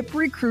try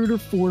ZipRecruiter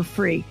for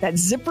free.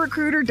 That's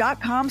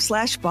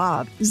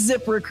ZipRecruiter.com/Bob.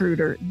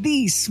 ZipRecruiter,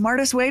 the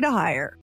smartest way to hire.